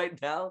do right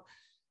now.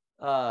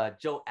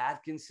 Joe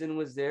Atkinson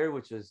was there,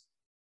 which was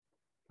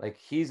like,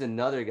 he's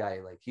another guy.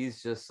 Like,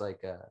 he's just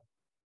like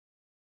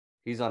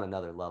he's on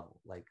another level.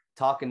 Like,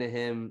 talking to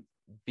him,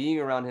 being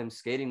around him,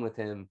 skating with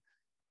him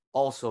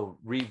also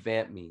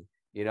revamped me,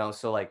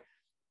 So like,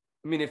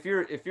 I mean, if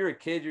you're a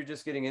kid, you're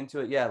just getting into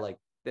it. Yeah. Like,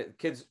 the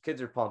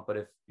kids are pumped. But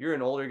if you're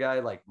an older guy,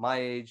 like my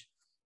age,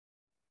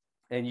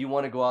 and you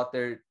want to go out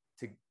there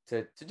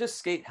to just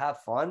skate, have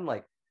fun,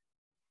 like,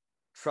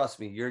 trust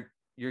me, you're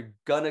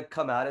gonna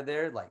come out of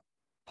there like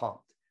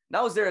pumped. And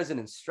I was there as an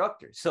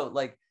instructor. So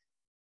like,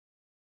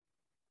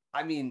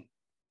 I mean,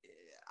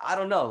 I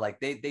don't know,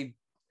 like they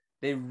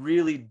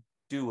really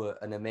do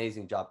an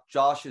amazing job.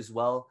 Josh as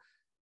well.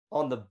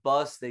 On the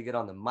bus, they get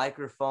on the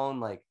microphone,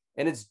 like,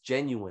 and it's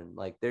genuine.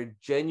 Like, they're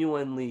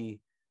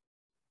genuinely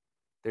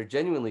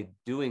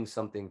doing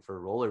something for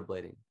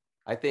rollerblading.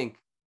 I think,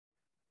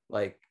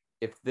 like,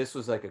 if this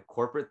was like a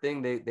corporate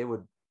thing, they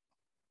would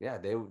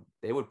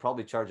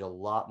probably charge a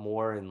lot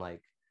more. And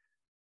like,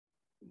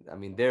 I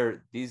mean,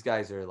 these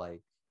guys are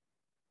like,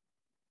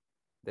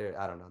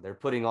 I don't know, they're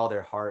putting all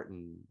their heart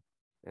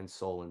and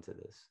soul into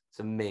this. It's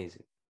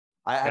amazing.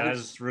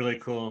 That's really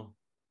cool.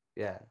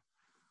 Yeah,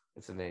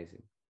 it's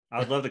amazing. I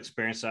would love to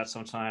experience that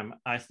sometime.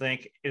 I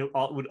think it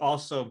would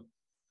also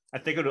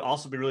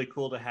be really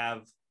cool to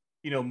have,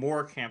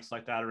 more camps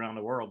like that around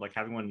the world. Like,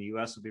 having one in the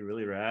US would be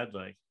really rad.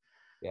 Like,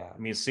 yeah, I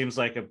mean, it seems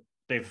like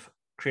they've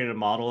created a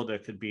model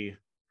that could be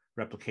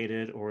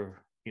replicated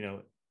or,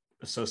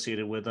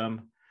 associated with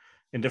them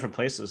in different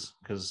places.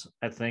 Because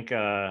I think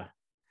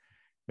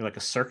like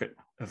a circuit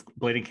of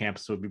blading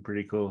camps would be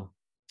pretty cool.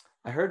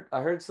 I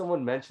heard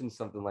someone mention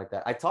something like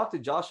that. I talked to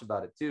Josh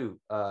about it too.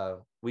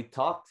 We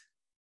talked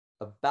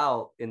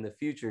about in the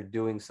future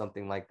doing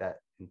something like that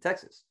in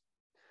Texas.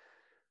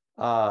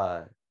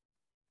 And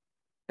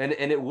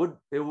it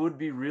would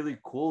be really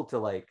cool to,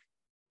 like,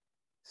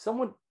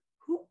 someone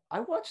who I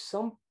watched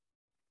some,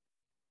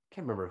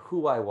 can't remember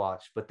who I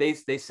watched, but they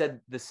said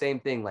the same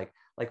thing, like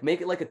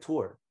make it like a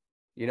tour,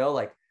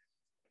 like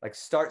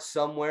start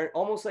somewhere,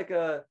 almost like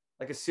a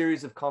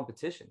series of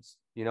competitions,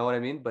 you know what I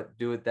mean? But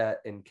do it that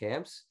in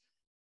camps.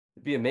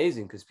 It'd be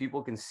amazing, because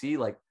people can see,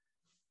 like,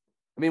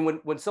 I mean,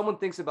 when someone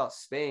thinks about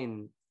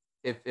Spain,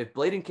 if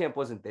blading camp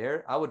wasn't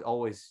there, I would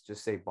always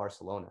just say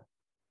Barcelona.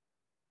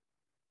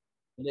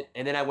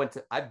 And then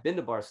I've been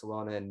to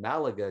Barcelona, and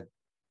Malaga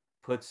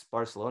puts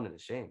Barcelona to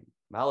shame.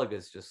 Malaga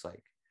is just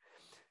like,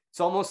 it's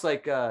almost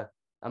like, I'm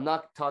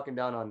not talking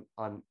down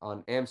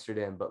on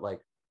Amsterdam, but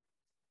like,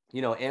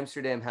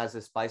 Amsterdam has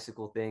this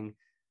bicycle thing,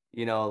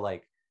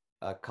 like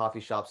coffee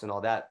shops and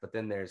all that. But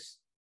then there's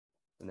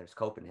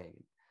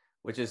Copenhagen,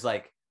 which is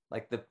like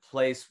the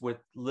place with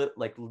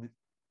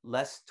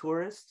less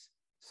tourists.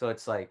 So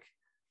it's like,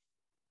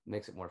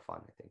 makes it more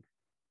fun, I think.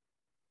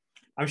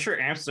 I'm sure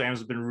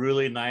Amsterdam's been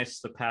really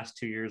nice the past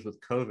 2 years with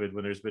COVID,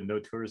 when there's been no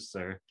tourists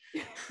there.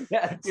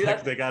 Yeah, It's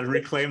like they got to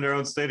reclaim their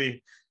own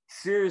city.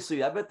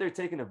 Seriously, I bet they're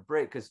taking a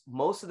break because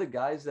most of the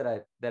guys that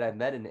I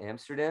met in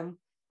Amsterdam,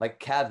 like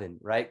Kevin,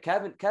 right?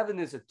 Kevin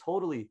is a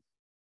totally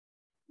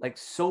like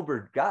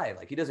sober guy.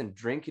 Like he doesn't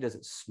drink, he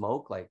doesn't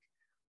smoke. Like,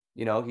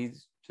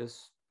 he's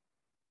just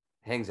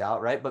hangs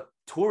out, right? But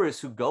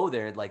tourists who go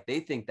there, like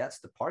they think that's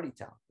the party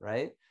town,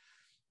 right?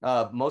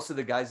 Most of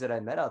the guys that I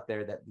met out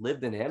there that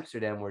lived in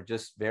Amsterdam were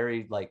just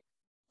very like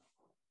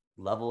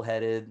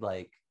level-headed,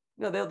 like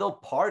they'll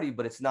party,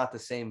 but it's not the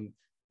same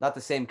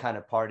kind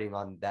of partying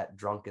on that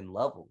drunken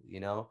level,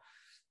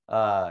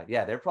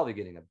 yeah, they're probably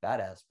getting a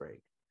badass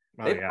break.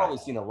 Oh, They've yeah. probably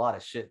seen a lot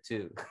of shit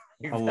too.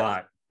 A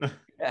lot.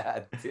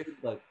 Yeah, dude,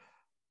 like,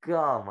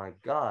 oh my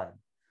God.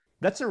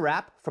 That's a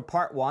wrap for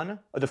part 1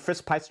 of the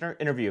Fritz Peitzner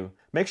interview.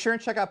 Make sure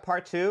and check out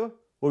part 2,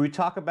 where we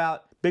talk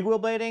about big wheel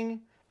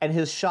blading and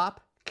his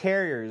shop,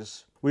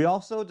 Carriers. We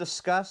also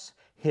discuss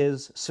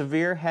his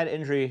severe head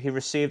injury he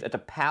received at the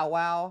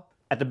powwow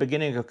at the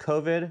beginning of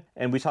COVID,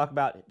 and we talk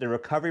about the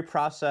recovery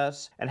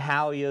process and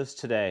how he is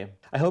today.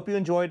 I hope you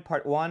enjoyed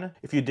part 1.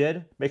 If you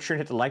did, make sure and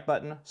hit the like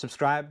button,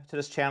 subscribe to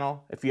this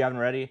channel if you haven't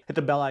already, hit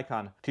the bell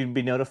icon to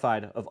be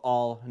notified of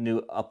all new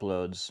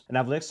uploads. And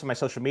I have links to my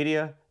social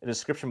media in the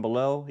description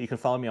below. You can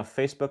follow me on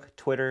Facebook,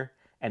 Twitter,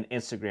 and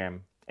Instagram.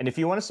 And if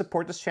you want to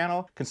support this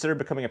channel, consider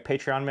becoming a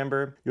Patreon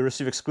member. You'll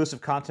receive exclusive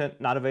content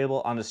not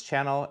available on this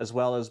channel, as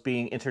well as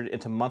being entered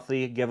into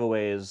monthly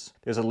giveaways.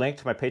 There's a link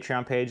to my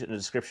Patreon page in the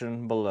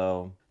description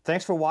below.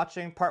 Thanks for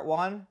watching part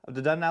 1 of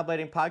the Done Now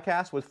Blading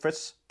podcast with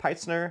Fritz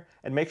Peitzner,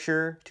 and make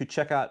sure to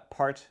check out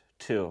part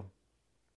 2.